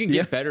 Like, you can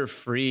get better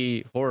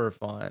free horror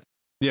font.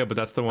 Yeah, but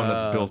that's the one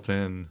that's built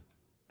in.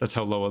 That's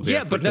how low the effort is.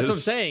 Yeah, but that's what I'm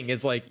saying.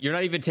 Is like, you're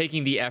not even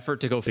taking the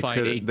effort to go find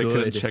a good. They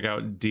could check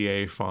out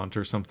DA font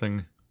or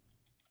something.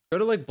 Go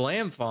to like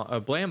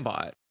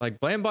Blambot. Like,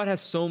 Blambot has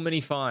so many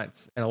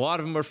fonts, and a lot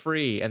of them are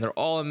free, and they're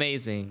all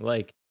amazing.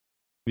 Like,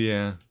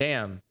 yeah,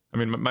 damn. I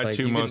mean,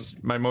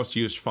 my most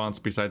used fonts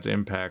besides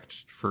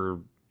Impact for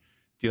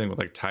dealing with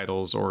like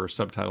titles or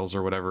subtitles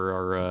or whatever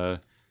are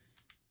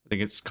I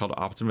think it's called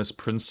Optimus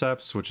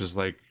Princeps, which is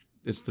like,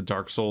 it's the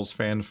Dark Souls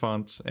fan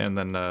font, and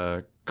then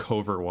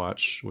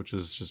Coverwatch, which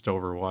is just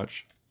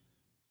Overwatch.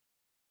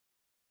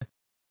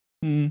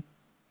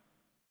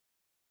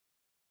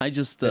 I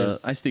just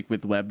I stick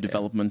with web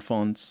development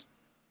fonts.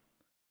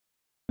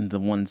 The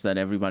ones that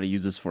everybody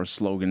uses for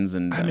slogans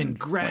and I'm in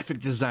graphic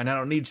design. I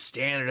don't need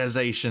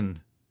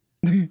standardization.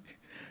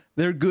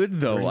 They're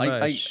good though.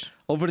 I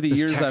over the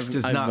years text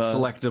is not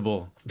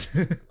selectable.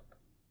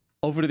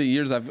 Over the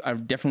years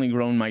I've definitely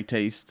grown my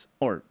taste,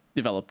 or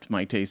developed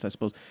my taste, I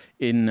suppose,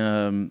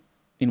 in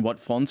what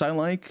fonts I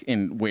like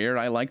and where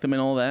I like them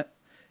and all that.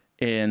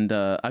 And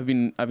I've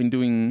been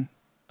doing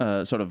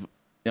sort of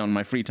on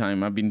my free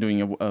time. I've been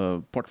doing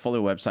a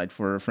portfolio website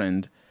for a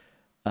friend.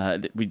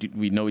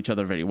 We know each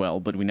other very well,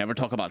 but we never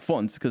talk about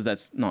fonts because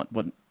that's not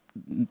what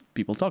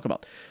people talk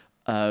about.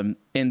 And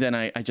then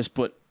I just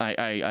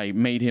I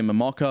made him a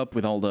mock-up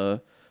with all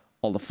the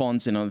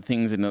fonts and other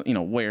things,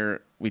 and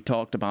where we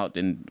talked about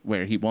and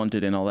where he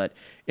wanted and all that.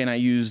 And I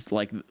used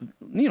like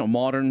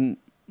modern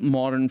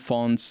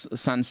fonts,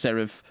 sans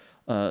serif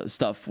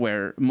stuff,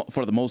 where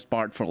for the most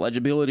part for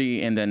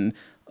legibility, and then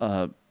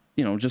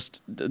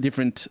just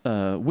different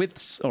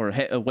widths or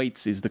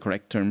weights is the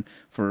correct term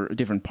for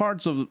different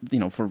parts of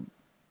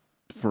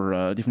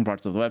for different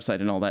parts of the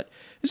website and all that.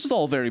 It's just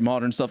all very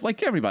modern stuff,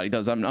 like everybody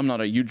does. I'm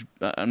not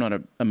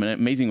an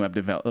amazing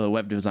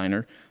web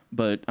designer,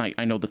 but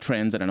I know the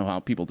trends and I know how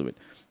people do it,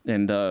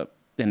 and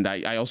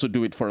I also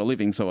do it for a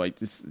living, so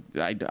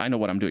I know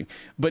what I'm doing.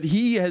 But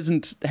he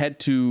hasn't had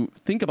to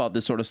think about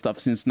this sort of stuff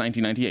since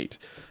 1998,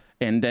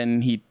 and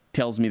then he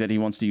tells me that he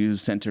wants to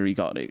use Century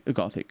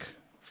Gothic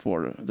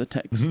for the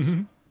text,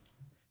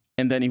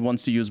 and then he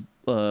wants to use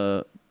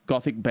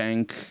Gothic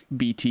Bank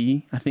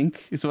BT, I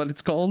think is what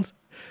it's called,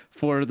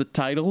 for the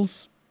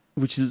titles,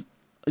 which is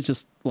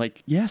just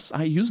like, yes,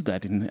 I used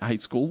that in high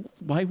school.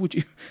 Why would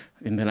you?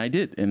 And then I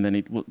did, and then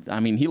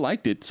he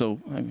liked it. So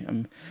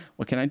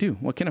what can I do?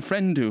 What can a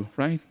friend do,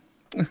 right?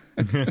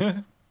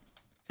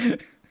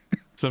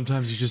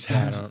 Sometimes you just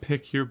have to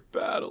pick your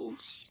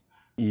battles.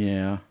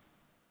 Yeah.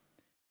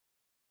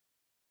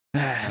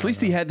 At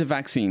least he had the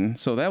vaccine,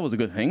 so that was a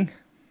good thing.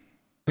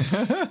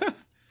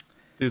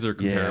 These are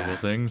comparable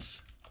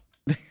things.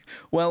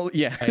 Well,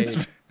 yeah.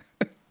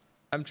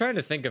 I'm trying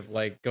to think of,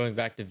 like, going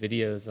back to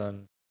videos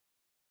on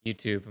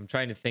YouTube. I'm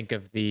trying to think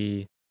of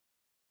the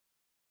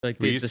Like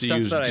We the used to stuff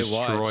use that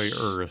Destroy I watch.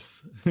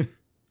 Earth.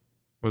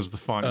 Was the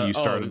font you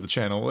started the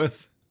channel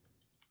with?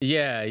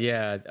 Yeah.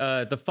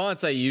 The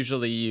fonts I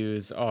usually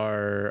use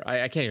are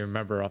I can't even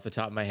remember off the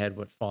top of my head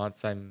what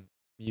fonts I'm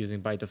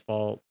using by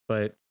default,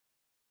 but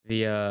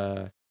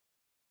I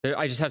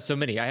just have so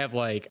many. I have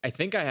like I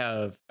think I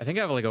have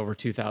like over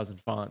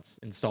 2,000 fonts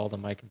installed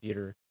on my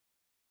computer.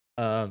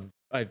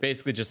 I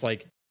basically just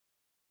like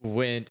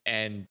went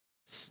and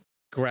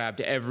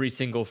grabbed every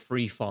single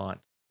free font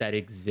that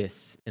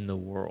exists in the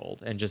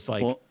world and just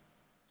like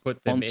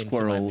put them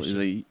into my machine.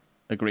 Is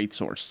a great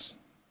source.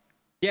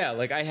 Yeah,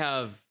 like I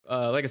have,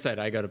 like I said,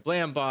 I got a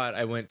Blambot.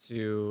 I went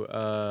to,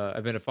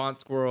 I've been a Font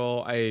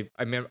Squirrel. I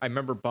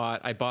remember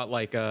I bought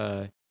like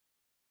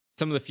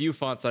some of the few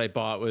fonts that I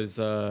bought was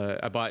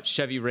I bought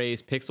Chevy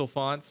Ray's Pixel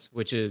fonts,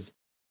 which is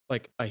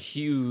like a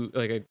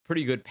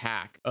pretty good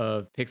pack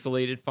of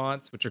pixelated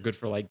fonts, which are good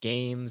for like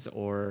games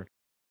or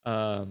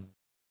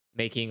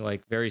making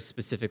like very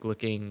specific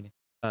looking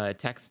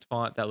text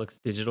font that looks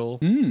digital,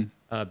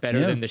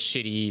 better than the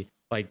shitty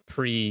like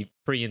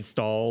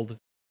pre-installed.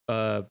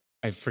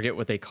 I forget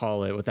what they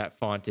call it, what that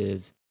font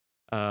is.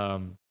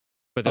 But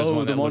there's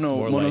one that looks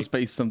more monospace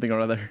like something or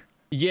other.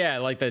 Yeah,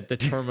 like the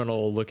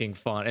terminal looking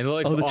font, and it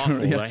looks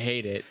awful. Yeah. I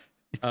hate it.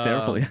 It's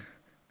terrible.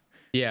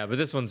 Yeah, but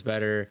this one's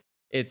better.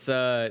 It's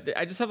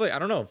I just have like I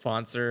don't know.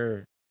 Fonts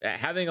are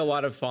having a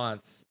lot of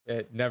fonts.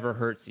 It never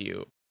hurts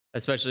you,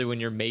 especially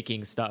when you're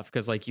making stuff,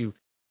 because like you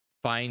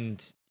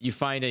find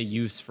a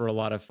use for a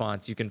lot of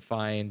fonts. You can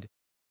find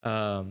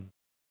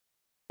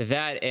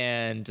that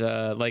and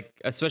like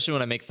especially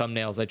when I make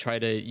thumbnails, I try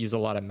to use a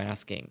lot of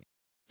masking.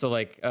 So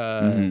like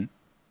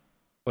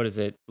what is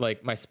it?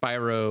 Like my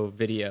Spyro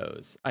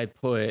videos, I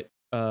put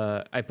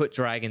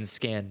dragon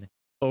skin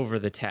over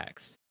the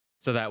text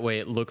so that way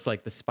it looks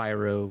like the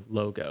Spyro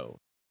logo.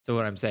 So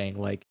what I'm saying,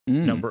 like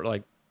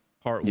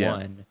part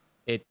 1,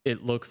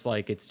 it looks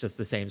like it's just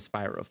the same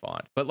Spyro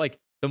font. But like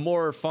the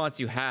more fonts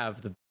you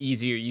have, the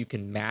easier you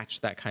can match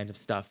that kind of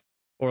stuff.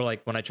 Or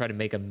like when I try to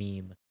make a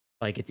meme,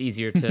 like it's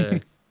easier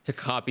to to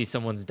copy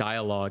someone's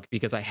dialogue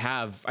because I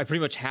pretty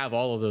much have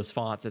all of those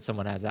fonts that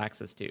someone has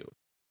access to.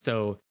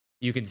 So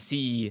you can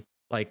see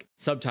like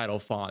subtitle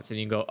fonts and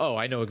you can go, oh,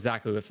 I know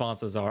exactly what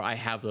fonts those are. I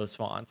have those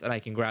fonts and I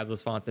can grab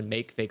those fonts and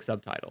make fake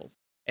subtitles.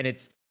 And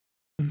it's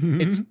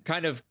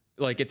kind of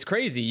like, it's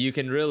crazy. You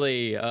can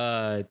really,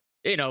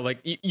 like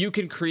you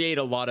can create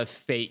a lot of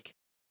fake,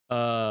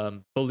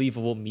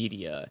 believable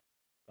media.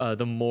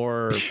 The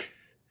more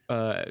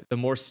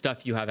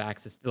stuff you have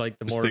access to, like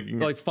the more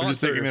like fonts. I'm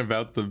just thinking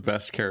about the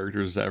best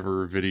characters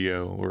ever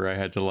video where I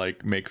had to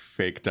like make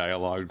fake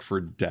dialogue for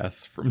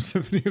Death from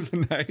Symphony of the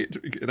Night,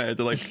 and I had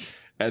to like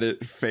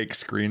edit fake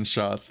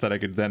screenshots that I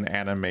could then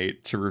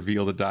animate to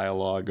reveal the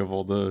dialogue of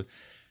all the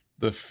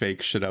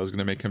fake shit I was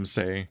gonna make him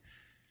say.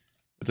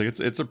 It's like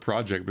it's a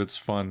project, but it's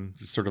fun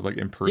to sort of like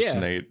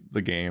impersonate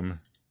the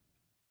game.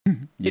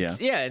 And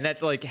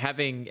that's like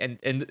having and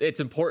it's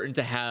important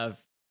to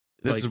have.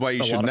 This is why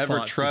you should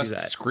never trust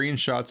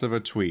screenshots of a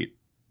tweet.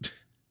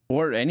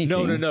 Or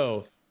anything.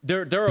 No.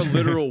 There are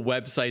literal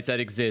websites that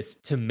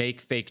exist to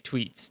make fake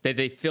tweets.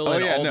 They fill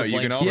in all the blanks. You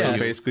can also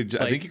basically,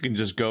 I think you can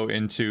just go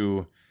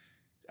into,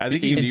 I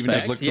think you can even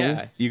just look,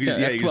 you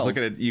could just look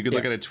at it. You could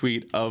look at a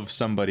tweet of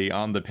somebody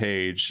on the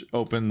page,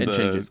 open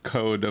the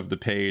code of the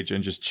page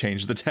and just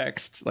change the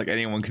text. Like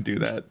anyone can do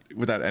that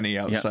without any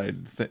outside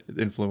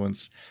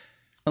influence.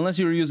 Unless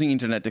you're using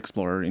Internet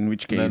Explorer, in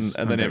which case,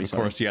 and then of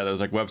course, there's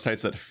like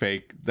websites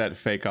that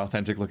fake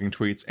authentic looking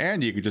tweets,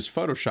 and you could just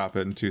Photoshop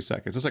it in 2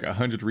 seconds. There's like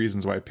 100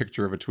 reasons why a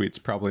picture of a tweet's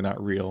probably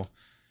not real.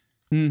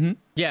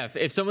 Yeah,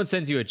 if someone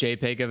sends you a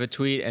JPEG of a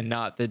tweet and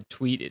not the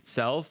tweet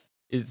itself,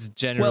 it's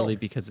generally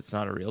because it's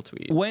not a real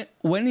tweet.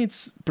 When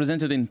it's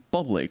presented in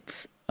public,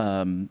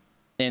 and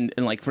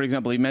like for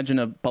example, imagine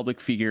a public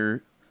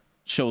figure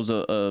shows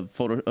a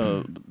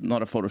photo,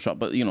 not a Photoshop,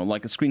 but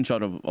like a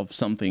screenshot of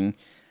something.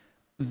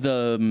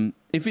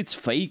 If it's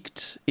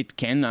faked, it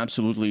can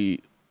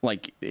absolutely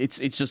like it's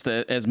just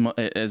as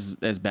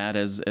bad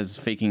as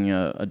faking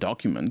a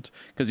document,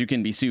 because you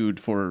can be sued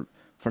for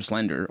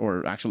slander,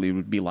 or actually it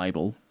would be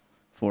libel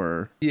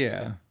for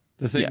the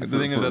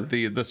thing is that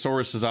the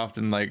source is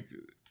often like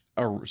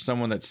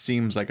someone that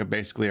seems like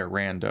basically a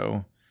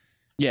rando.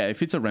 Yeah,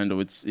 if it's a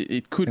rando,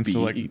 it could be.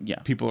 So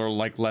like people are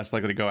like less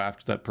likely to go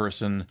after that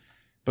person.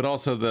 But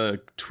also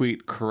the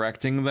tweet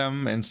correcting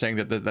them and saying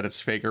that it's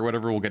fake or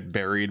whatever will get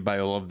buried by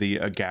all of the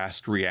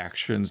aghast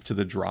reactions to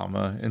the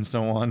drama and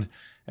so on.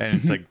 And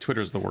it's like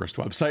Twitter's the worst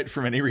website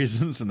for many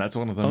reasons, and that's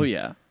one of them. Oh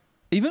yeah.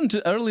 Even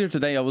earlier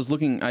today, I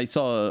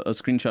saw a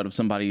screenshot of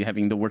somebody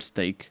having the worst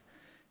take,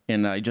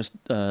 and I just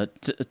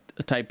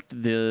typed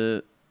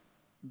the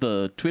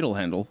Twitter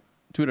handle,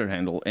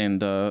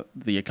 and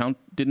the account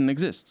didn't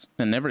exist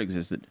and never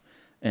existed,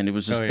 and it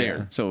was just there.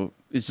 Yeah. So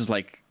it's just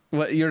like,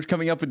 what, you're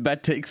coming up with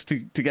bad takes to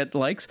get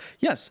likes?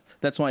 Yes,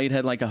 that's why it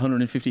had like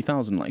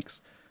 150,000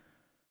 likes.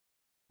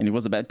 And it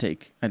was a bad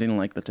take. I didn't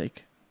like the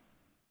take.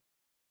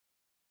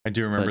 I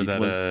do remember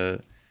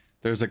that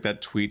there's like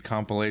that tweet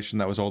compilation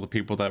that was all the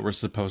people that were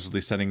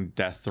supposedly sending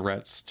death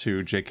threats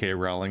to J.K.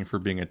 Rowling for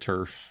being a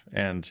TERF.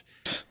 And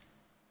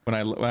when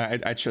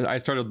I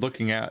started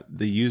looking at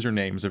the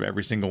usernames of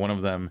every single one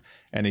of them,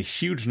 and a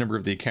huge number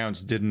of the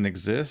accounts didn't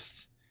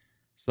exist.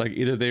 So like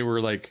either they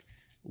were like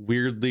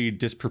weirdly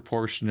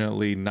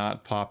disproportionately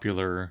not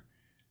popular,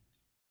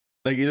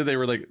 like either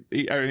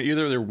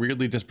they're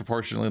weirdly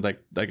disproportionately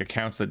like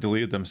accounts that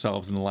deleted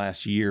themselves in the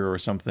last year or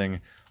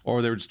something,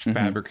 or they were just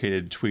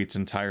fabricated tweets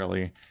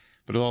entirely.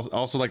 But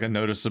also like a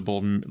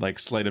noticeable like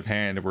sleight of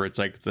hand where it's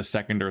like the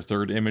second or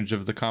third image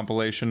of the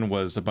compilation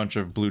was a bunch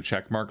of blue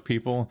checkmark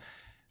people,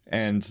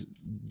 and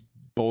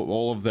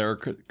all of their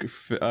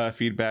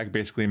feedback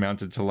basically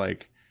amounted to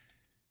like,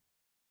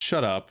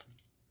 shut up,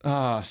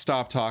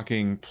 stop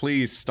talking,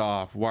 please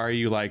stop, why are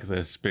you like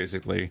this,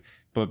 basically.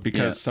 But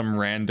because some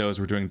randos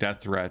were doing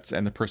death threats,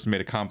 and the person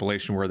made a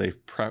compilation where they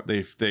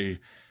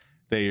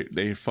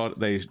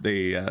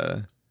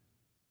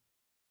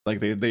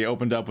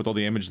opened up with all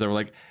the images that were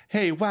like,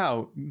 hey,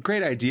 wow,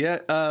 great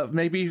idea,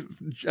 maybe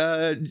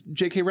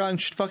J.K. Rowling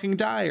should fucking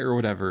die or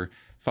whatever,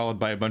 followed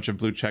by a bunch of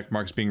blue check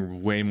marks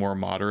being way more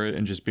moderate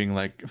and just being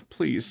like,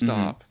 please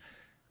stop.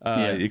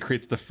 It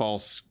creates the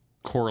false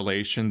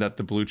correlation that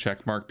the blue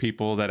check mark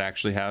people that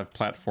actually have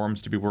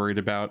platforms to be worried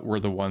about were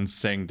the ones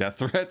saying death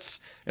threats,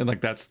 and like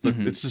that's the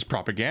it's just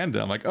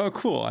propaganda. I'm like, oh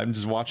cool, I'm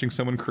just watching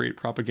someone create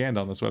propaganda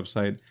on this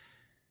website.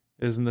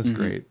 Isn't this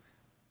great?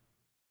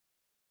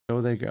 So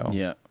they go.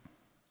 Yeah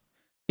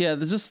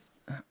there's just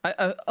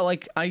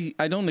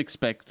I don't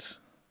expect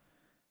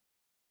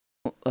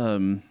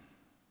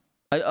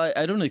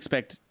I don't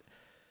expect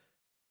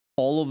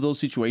all of those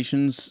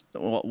situations.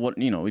 What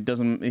you know, it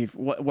doesn't, if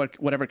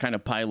whatever kind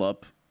of pile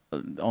up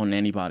on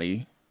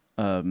anybody,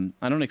 I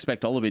don't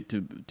expect all of it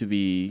to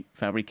be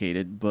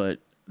fabricated,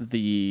 but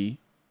the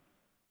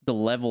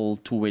level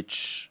to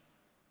which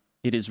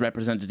it is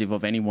representative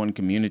of any one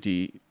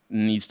community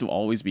needs to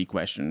always be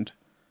questioned.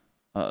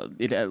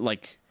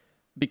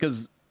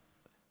 Because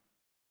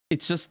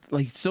it's just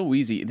like so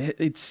easy.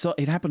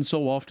 It happens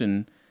so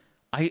often.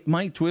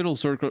 My Twiddle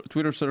circle.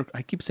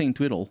 I keep saying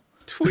twiddle.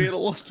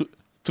 Twiddle.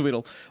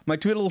 My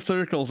Twiddle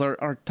circles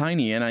are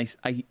tiny, and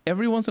I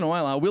every once in a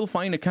while I will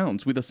find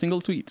accounts with a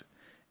single tweet,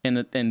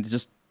 and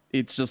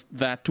it's just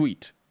that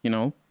tweet, you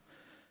know,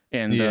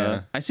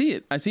 and I see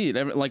it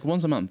every, like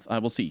once a month. I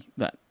will see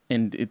that,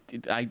 and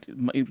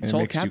it's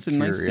all cats and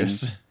nice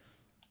things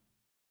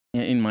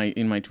in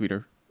my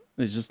Twitter.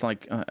 It's just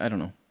like I don't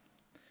know.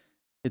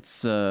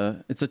 It's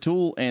a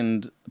tool,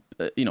 and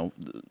you know,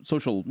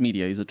 social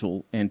media is a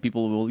tool, and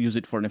people will use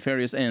it for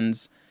nefarious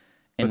ends.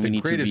 And but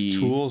the greatest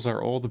tools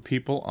are all the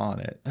people on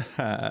it.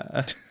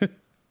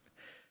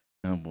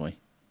 Oh boy,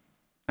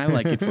 I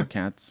like it for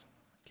cats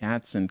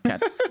and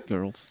cat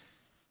girls.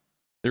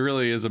 There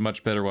really is a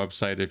much better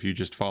website if you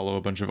just follow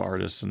a bunch of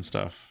artists and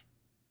stuff.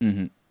 Yeah,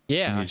 and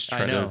you just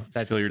try to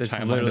fill your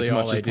timeline as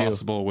much as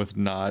possible with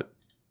not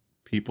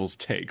people's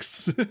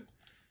takes.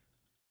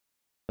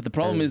 But the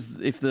problem is,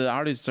 if the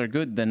artists are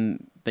good,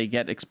 then they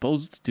get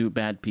exposed to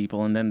bad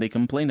people, and then they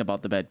complain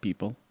about the bad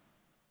people.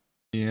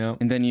 Yeah.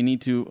 And then you need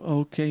to,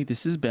 okay,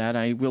 this is bad.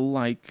 I will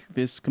like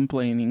this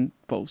complaining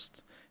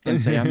post and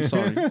say I'm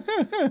sorry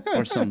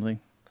or something.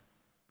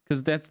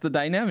 Because that's the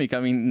dynamic.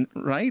 I mean,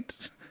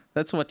 right?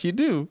 That's what you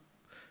do.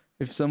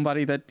 If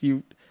somebody that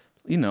you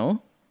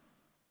know,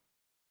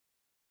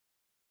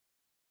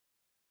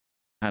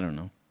 I don't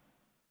know.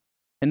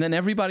 And then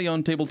everybody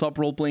on tabletop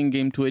role-playing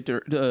game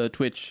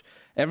Twitch,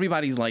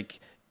 everybody's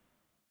like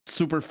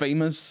super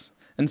famous.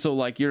 And so,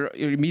 like, you're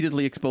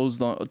immediately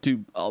exposed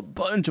to a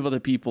bunch of other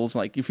people's.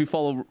 Like, if you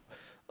follow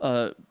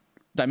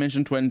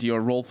Dimension 20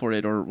 or Roll for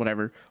It or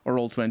whatever, or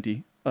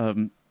Roll20,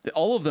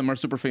 all of them are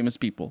super famous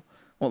people.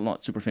 Well,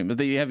 not super famous.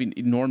 They have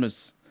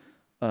enormous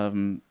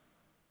fan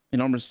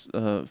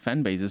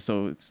bases.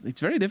 So it's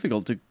very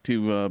difficult to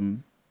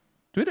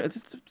Twitter.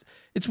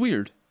 It's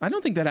weird. I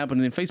don't think that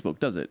happens in Facebook,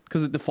 does it?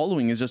 Because the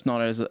following is just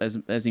not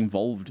as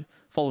involved.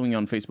 Following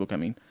on Facebook, I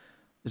mean,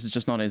 this is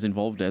just not as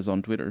involved as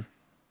on Twitter.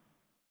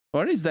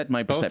 Or is that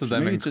my perception?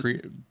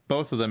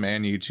 Both of them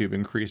and YouTube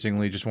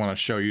increasingly just want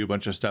to show you a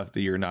bunch of stuff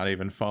that you're not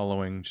even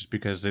following, just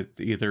because it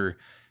either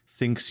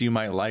thinks you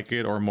might like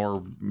it, or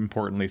more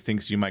importantly,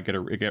 thinks you might get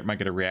a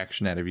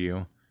reaction out of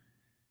you.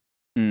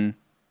 Yeah.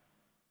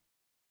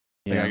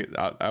 Like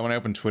when I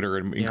open Twitter,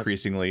 and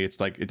increasingly it's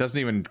like it doesn't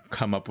even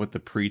come up with the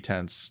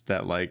pretense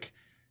that like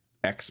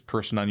X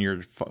person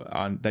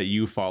that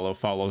you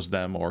follows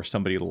them, or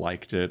somebody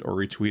liked it or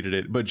retweeted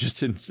it, but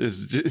just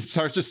it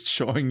starts just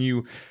showing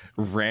you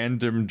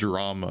random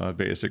drama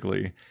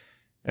basically,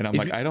 and I'm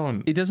like, I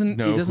don't. It doesn't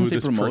know who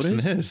this promoted? Person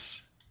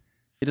is.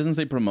 It doesn't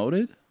say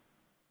promoted.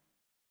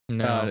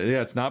 No.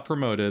 It's not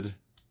promoted.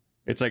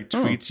 It's like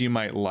tweets you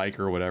might like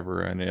or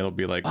whatever, and it'll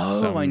be like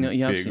some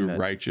big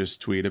righteous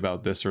tweet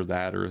about this or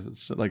that, or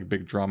like a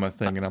big drama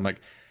thing, and I'm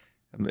like,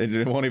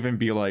 it won't even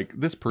be like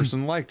this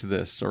person liked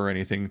this or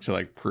anything to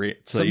like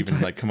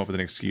even like come up with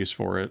an excuse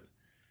for it.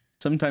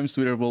 Sometimes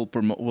Twitter will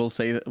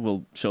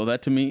show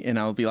that to me, and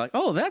I'll be like,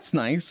 oh, that's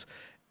nice,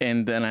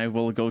 and then I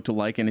will go to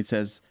like, and it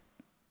says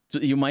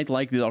you might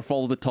like this or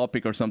follow the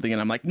topic or something, and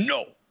I'm like,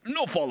 no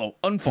follow,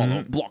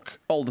 unfollow, block,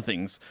 all the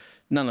things,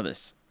 none of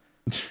this.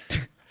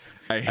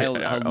 I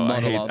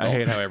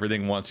hate how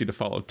everything wants you to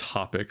follow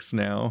topics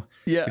now.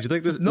 Yeah. Would you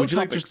like this? No would you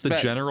like topics, just the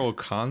general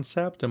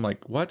concept? I'm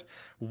like, what?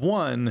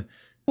 What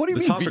do you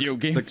mean video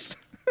games?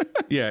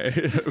 Yeah.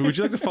 Would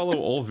you like to follow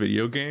all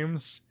video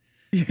games?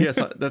 Yeah.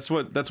 Yes, that's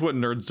what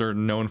nerds are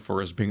known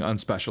for, as being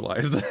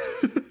unspecialized.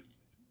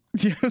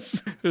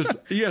 Yes.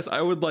 Yes,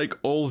 I would like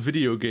all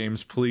video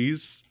games,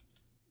 please.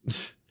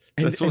 That's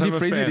and what I'm a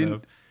fan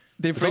of.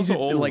 They It's also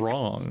all like,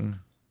 wrong.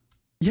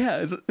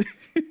 Yeah.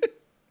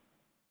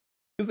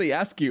 Because they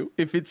ask you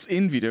if it's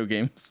in video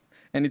games,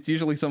 and it's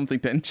usually something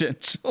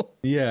tangential.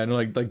 Yeah, and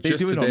like They just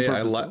do it on today,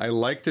 purpose, I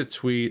liked a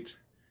tweet.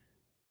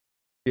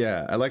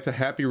 Yeah, I liked a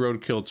Happy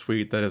Roadkill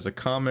tweet that is a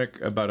comic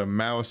about a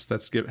mouse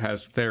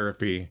has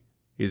therapy.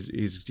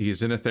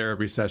 He's in a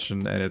therapy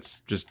session, and it's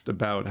just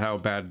about how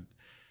bad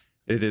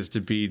it is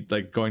to be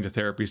like going to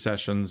therapy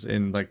sessions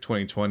in like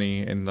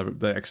 2020 and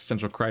the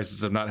existential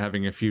crisis of not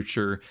having a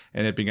future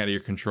and it being out of your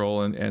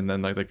control, and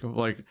then like it's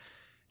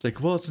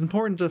like, well, it's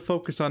important to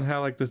focus on how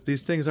like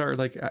these things are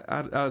like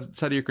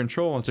outside of your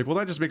control. And it's like, well,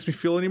 that just makes me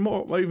feel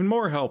even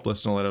more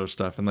helpless and all that other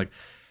stuff. And like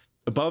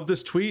above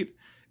this tweet,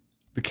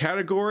 the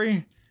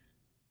category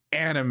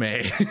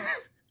anime.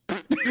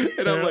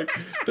 And I'm like,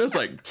 there's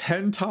like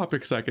 10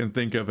 topics I can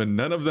think of, and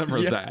none of them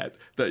are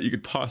that you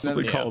could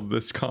possibly call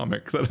this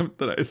comic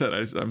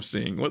that I'm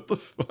seeing. What the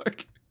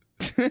fuck?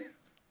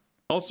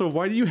 Also,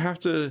 why do you have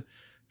to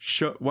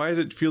show? Why does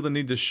it feel the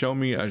need to show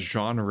me a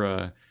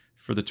genre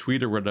for the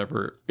tweet or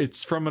whatever?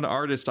 It's from an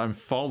artist I'm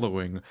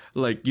following.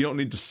 Like, you don't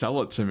need to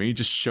sell it to me.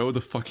 Just show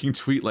the fucking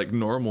tweet like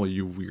normal,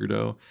 you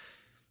weirdo.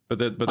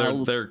 But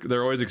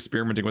they're always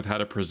experimenting with how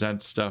to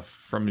present stuff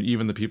from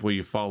even the people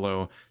you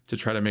follow to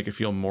try to make it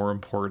feel more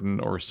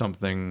important or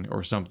something.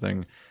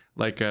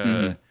 Like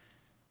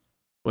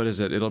what is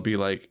it? It'll be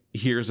like,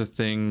 here's a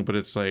thing, but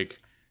it's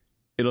like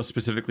it'll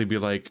specifically be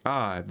like,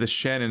 this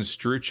Shannon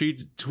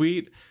Strucci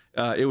tweet,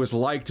 it was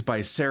liked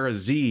by Sarah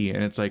Z,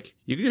 and it's like,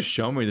 you can just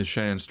show me the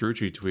Shannon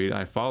Strucci tweet.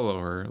 I follow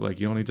her.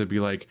 Like, you don't need to be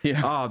like,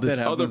 this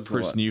other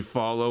person you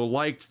follow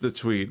liked the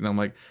tweet, and I'm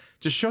like,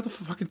 just show the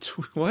fucking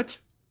tweet. What?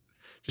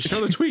 Just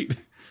show the tweet.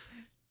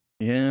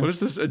 Yeah. What is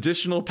this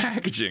additional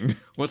packaging?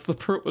 What's the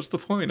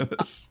point of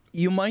this?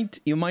 You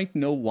might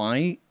know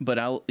why,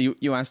 but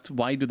you asked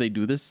why do they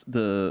do this?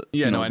 I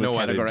know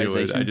why they do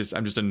it.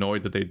 I'm just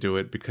annoyed that they do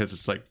it, because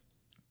it's like,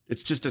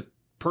 it's just a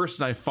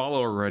person I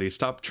follow already.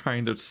 Stop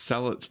trying to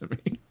sell it to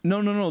me.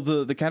 No.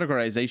 The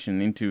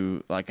categorization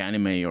into like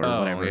anime or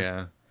whatever.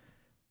 Yeah.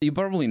 You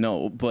probably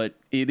know, but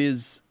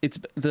it's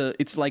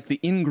like the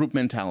in-group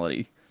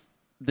mentality.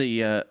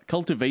 The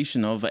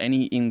cultivation of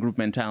any in-group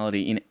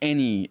mentality in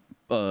any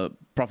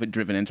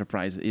profit-driven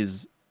enterprise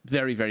is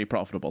very, very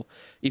profitable.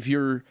 If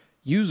your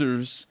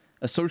users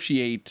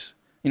associate,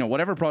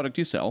 whatever product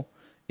you sell,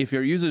 if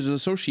your users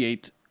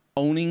associate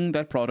owning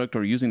that product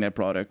or using that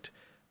product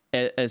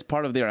as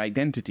part of their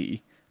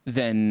identity,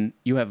 then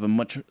you have a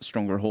much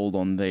stronger hold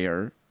on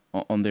their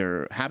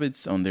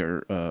habits, on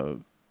their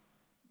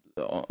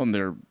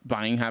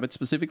buying habits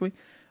specifically.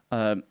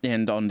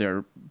 And on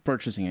their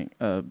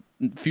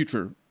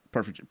future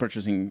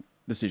purchasing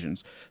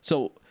decisions.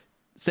 So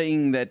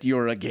saying that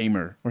you're a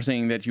gamer, or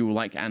saying that you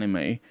like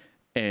anime,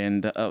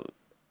 and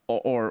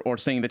or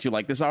saying that you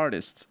like this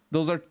artist,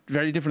 those are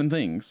very different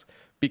things.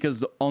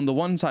 Because on the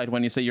one side,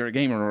 when you say you're a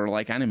gamer or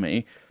like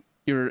anime,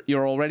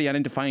 you're already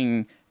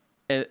identifying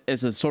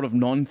as a sort of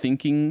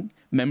non-thinking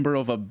member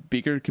of a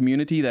bigger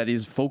community that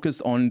is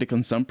focused on the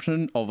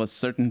consumption of a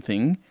certain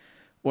thing,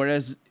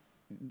 whereas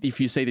if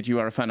you say that you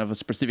are a fan of a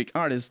specific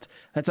artist,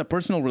 that's a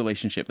personal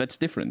relationship. That's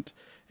different.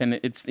 And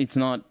it's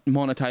not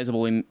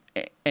monetizable in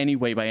any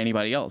way by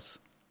anybody else.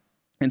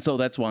 And so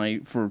that's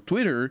why for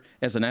Twitter,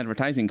 as an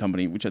advertising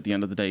company, which at the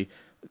end of the day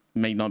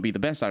may not be the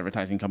best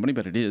advertising company,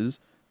 but it is,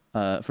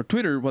 for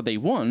Twitter, what they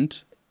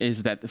want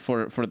is that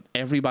for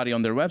everybody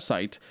on their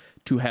website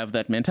to have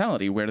that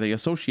mentality where they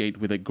associate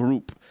with a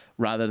group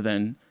rather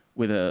than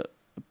with a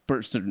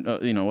person,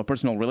 a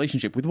personal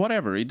relationship with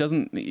whatever. It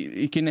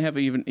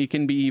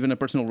can be even a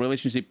personal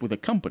relationship with a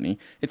company.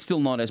 It's still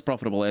not as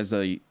profitable as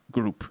a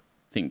group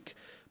think,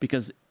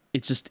 because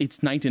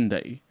it's night and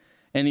day.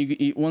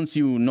 And once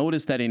you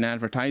notice that in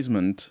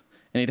advertisement,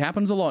 and it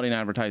happens a lot in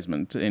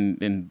advertisement, and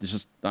it's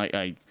just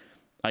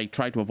I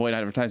try to avoid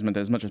advertisement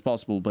as much as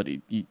possible, but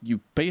you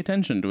pay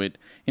attention to it,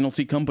 and you'll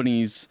see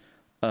companies.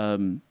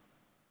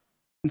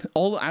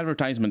 All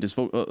advertisement is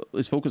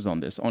focused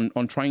on this,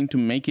 on trying to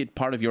make it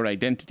part of your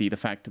identity. The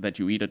fact that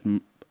you eat at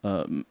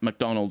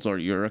McDonald's, or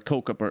you're a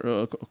Coke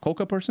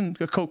person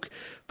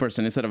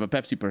instead of a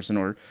Pepsi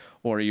person,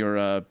 or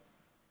you're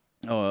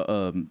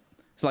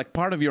it's like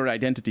part of your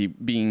identity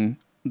being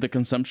the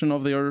consumption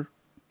of their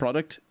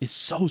product is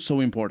so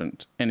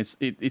important, and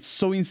it's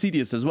so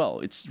insidious as well.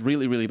 It's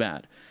really, really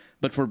bad.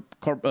 But for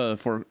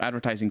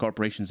advertising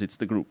corporations, it's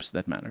the groups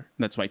that matter.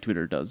 That's why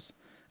Twitter does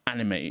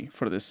anime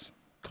for this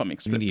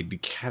comic strip. You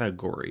need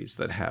categories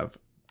that have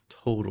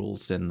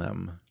totals in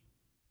them.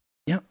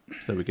 Yep.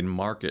 So we can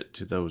market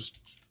to those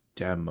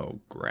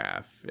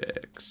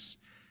demographics.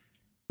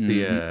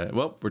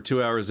 Well, we're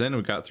 2 hours in.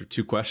 We got through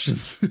 2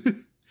 questions.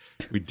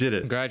 We did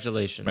it.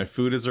 Congratulations. My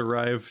food has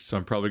arrived, so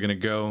I'm probably going to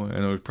go.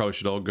 And we probably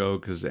should all go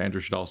because Andrew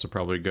should also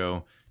probably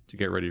go to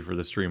get ready for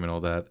the stream and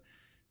all that.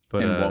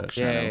 But And walk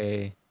Shadow.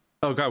 Yay.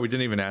 Oh, God, we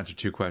didn't even answer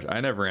 2 questions.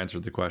 I never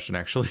answered the question,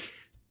 actually.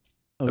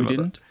 Oh, you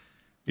didn't?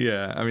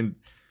 Yeah, I mean,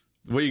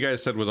 what you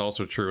guys said was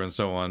also true and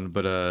so on.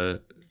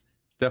 But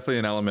definitely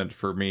an element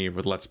for me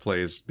with Let's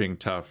Plays being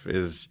tough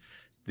is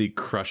the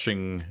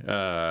crushing...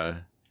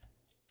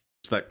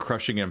 it's that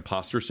crushing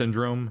imposter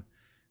syndrome.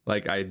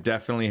 Like, I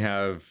definitely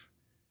have...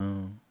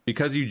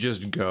 Because you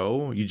just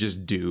go, you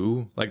just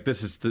do. Like,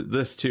 this is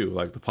this too,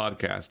 like the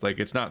podcast. Like,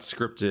 it's not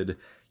scripted.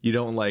 You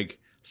don't like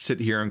sit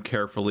here and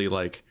carefully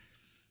like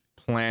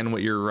plan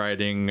what you're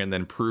writing and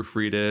then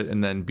proofread it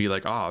and then be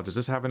like, oh, does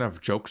this have enough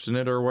jokes in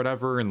it or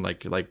whatever? And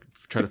like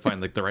try to find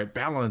like the right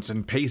balance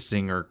and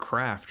pacing or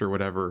craft or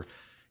whatever.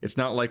 It's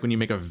not like when you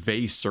make a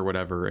vase or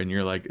whatever and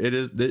you're like,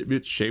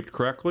 it's shaped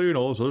correctly and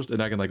all this,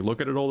 and I can like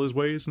look at it all these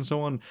ways and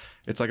so on.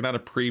 It's like not a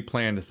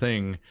pre-planned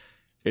thing.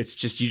 It's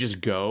just, you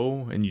just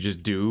go and you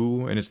just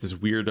do, and it's this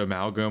weird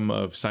amalgam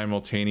of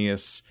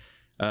simultaneous,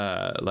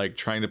 like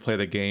trying to play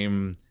the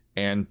game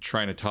and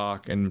trying to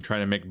talk and trying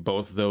to make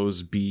both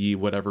those be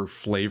whatever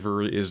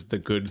flavor is the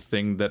good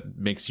thing that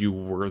makes you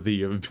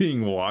worthy of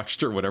being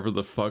watched or whatever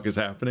the fuck is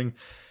happening.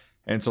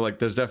 And so like,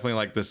 there's definitely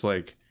like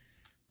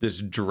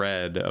this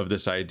dread of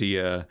this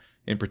idea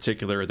in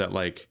particular that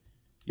like,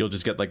 you'll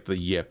just get like the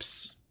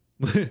yips,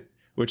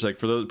 which like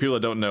for those people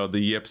that don't know, the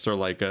yips are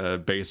like a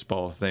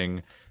baseball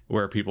thing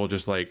where people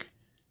just like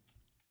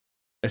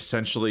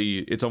essentially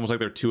it's almost like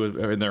they're too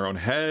in their own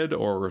head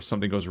or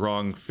something goes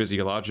wrong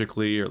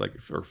physiologically or like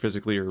or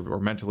physically or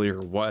mentally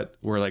or what,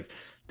 where like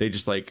they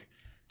just like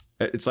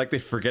it's like they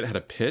forget how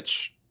to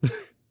pitch.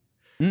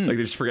 Like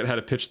they just forget how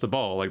to pitch the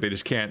ball. Like they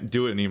just can't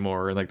do it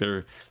anymore. And like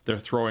they're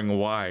throwing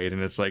wide,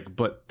 and it's like,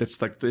 but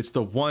it's like it's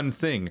the one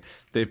thing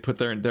they've put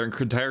their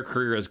entire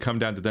career has come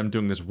down to them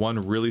doing this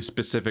one really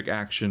specific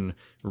action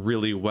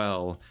really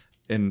well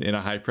in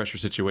a high pressure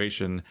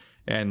situation,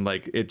 and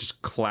like it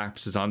just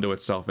collapses onto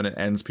itself and it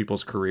ends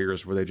people's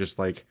careers where they just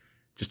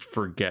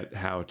forget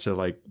how to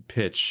like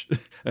pitch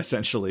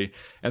essentially.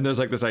 And there's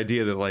like this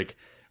idea that like,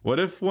 what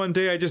if one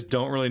day I just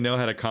don't really know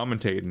how to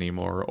commentate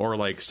anymore, or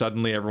like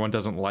suddenly everyone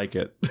doesn't like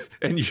it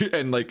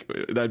and like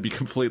that'd be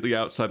completely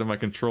outside of my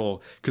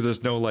control because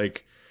there's no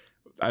like,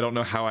 I don't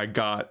know how I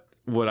got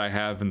what I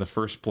have in the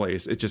first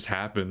place. It just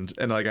happened,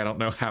 and like I don't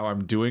know how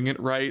I'm doing it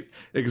right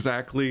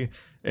exactly.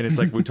 And it's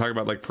like we talk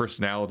about like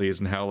personalities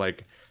and how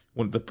like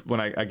when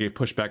I gave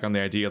pushback on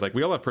the idea, like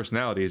we all have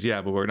personalities, yeah,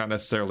 but we're not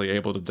necessarily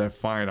able to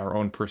define our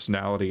own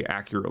personality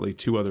accurately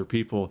to other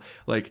people.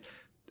 Like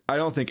I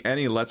don't think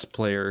any Let's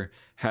Player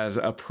has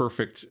a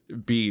perfect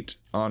beat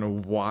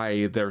on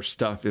why their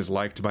stuff is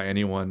liked by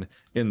anyone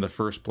in the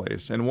first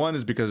place. And one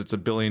is because it's a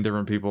billion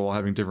different people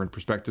having different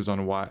perspectives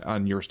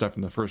on your stuff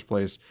in the first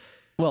place.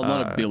 Well,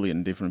 not a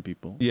billion different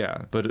people.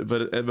 Yeah, but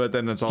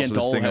then it's also Can't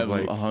this all thing have of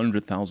like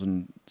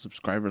 100,000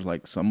 subscribers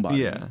like somebody.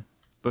 Yeah.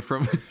 But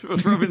from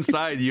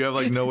inside, you have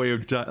like no way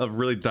of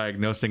really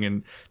diagnosing,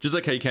 and just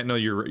like how you can't know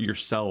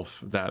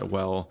yourself that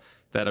well,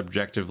 that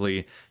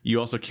objectively, you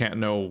also can't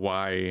know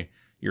why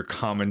your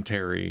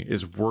commentary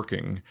is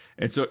working.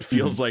 And so it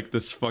feels like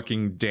this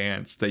fucking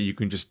dance that you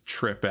can just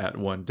trip at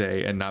one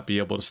day and not be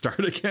able to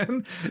start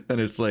again.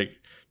 And it's like,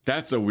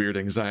 that's a weird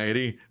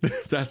anxiety.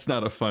 That's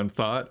not a fun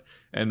thought.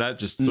 And that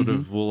just sort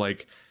of will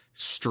like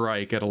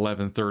strike at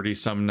 11:30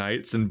 some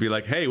nights and be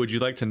like, hey, would you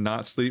like to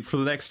not sleep for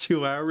the next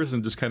 2 hours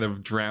and just kind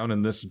of drown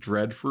in this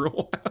dread for a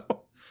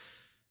while?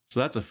 So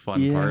that's a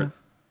fun part.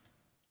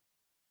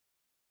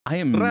 I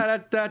am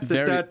my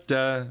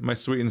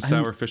sweet and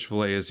sour fish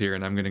fillet is here,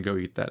 and I'm gonna go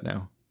eat that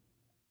now.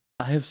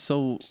 I have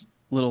so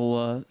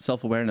little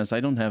self-awareness. I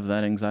don't have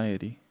that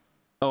anxiety.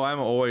 Oh, I'm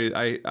always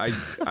I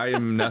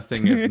am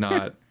nothing if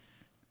not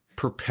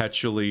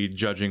perpetually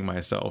judging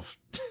myself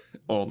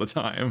all the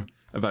time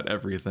about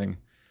everything.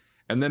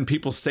 And then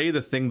people say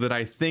the thing that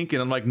I think,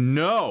 and I'm like,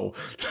 no.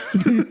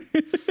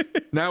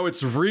 Now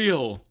it's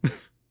real.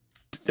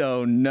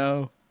 Oh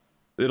no.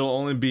 It'll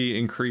only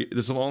be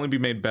this will only be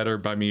made better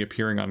by me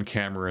appearing on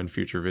camera in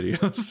future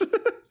videos.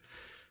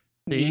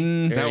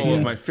 Now all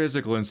of my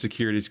physical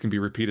insecurities can be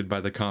repeated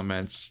by the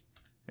comments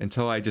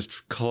until I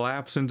just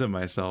collapse into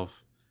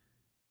myself.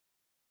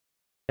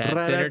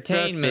 That's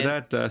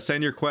entertainment.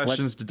 Send your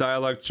questions to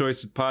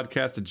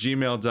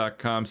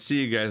dialoguechoicepodcast@gmail.com.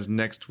 See you guys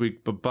next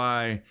week.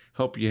 Bye-bye.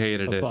 Hope you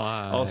hated it.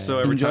 Also,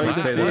 every time I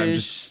say that, I'm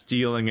just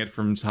stealing it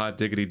from Hot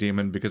Diggity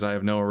Demon because I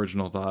have no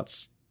original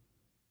thoughts.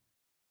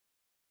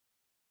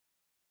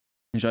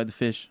 Enjoy the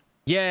fish.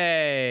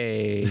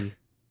 Yay!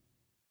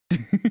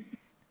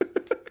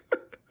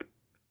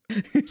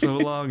 So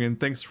long, and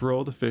thanks for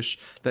all the fish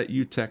that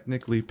you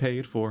technically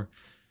paid for.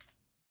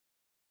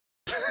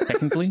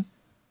 Technically?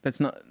 That's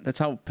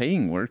how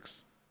paying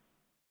works.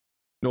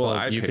 Well, Well,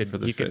 I you paid could- for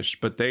the you could- fish,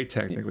 but they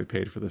technically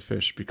paid for the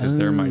fish because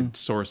they're my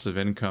source of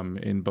income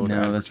in both No,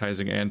 that's-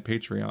 advertising and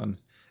Patreon.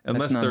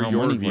 Unless not they're how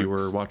your money viewer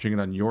works. watching it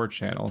on your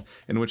channel,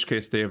 in which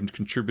case they have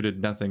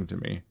contributed nothing to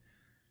me.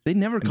 They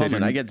never And they comment.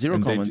 didn't- I get zero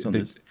and they- comments on they-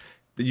 this.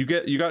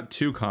 You got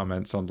 2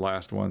 comments on the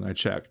last one. I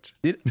checked.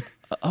 Did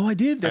oh, I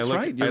did. That's I look-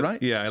 right. You're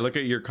right. Yeah, I look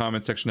at your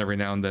comment section every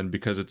now and then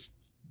because it's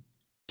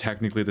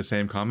technically the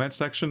same comment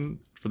section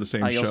for the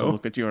same I show. also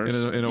look at yours.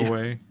 in a Yeah.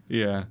 way.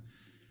 Yeah.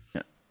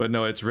 Yeah. But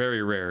no, it's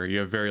very rare. You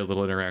have very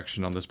little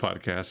interaction on this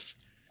podcast,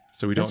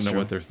 so we don't That's know true.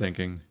 what they're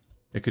thinking.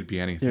 It could be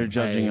anything. They're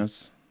judging Hey.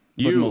 us,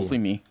 but You, mostly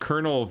me.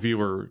 Colonel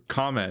viewer,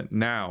 comment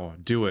now.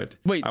 Do it.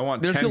 Wait, I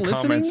want they're 10 still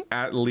comments listening?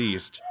 at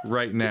least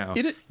right now.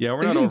 It- yeah,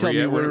 we're it not didn't over tell me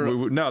yet.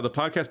 we're- No, the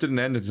podcast didn't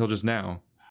end until just now.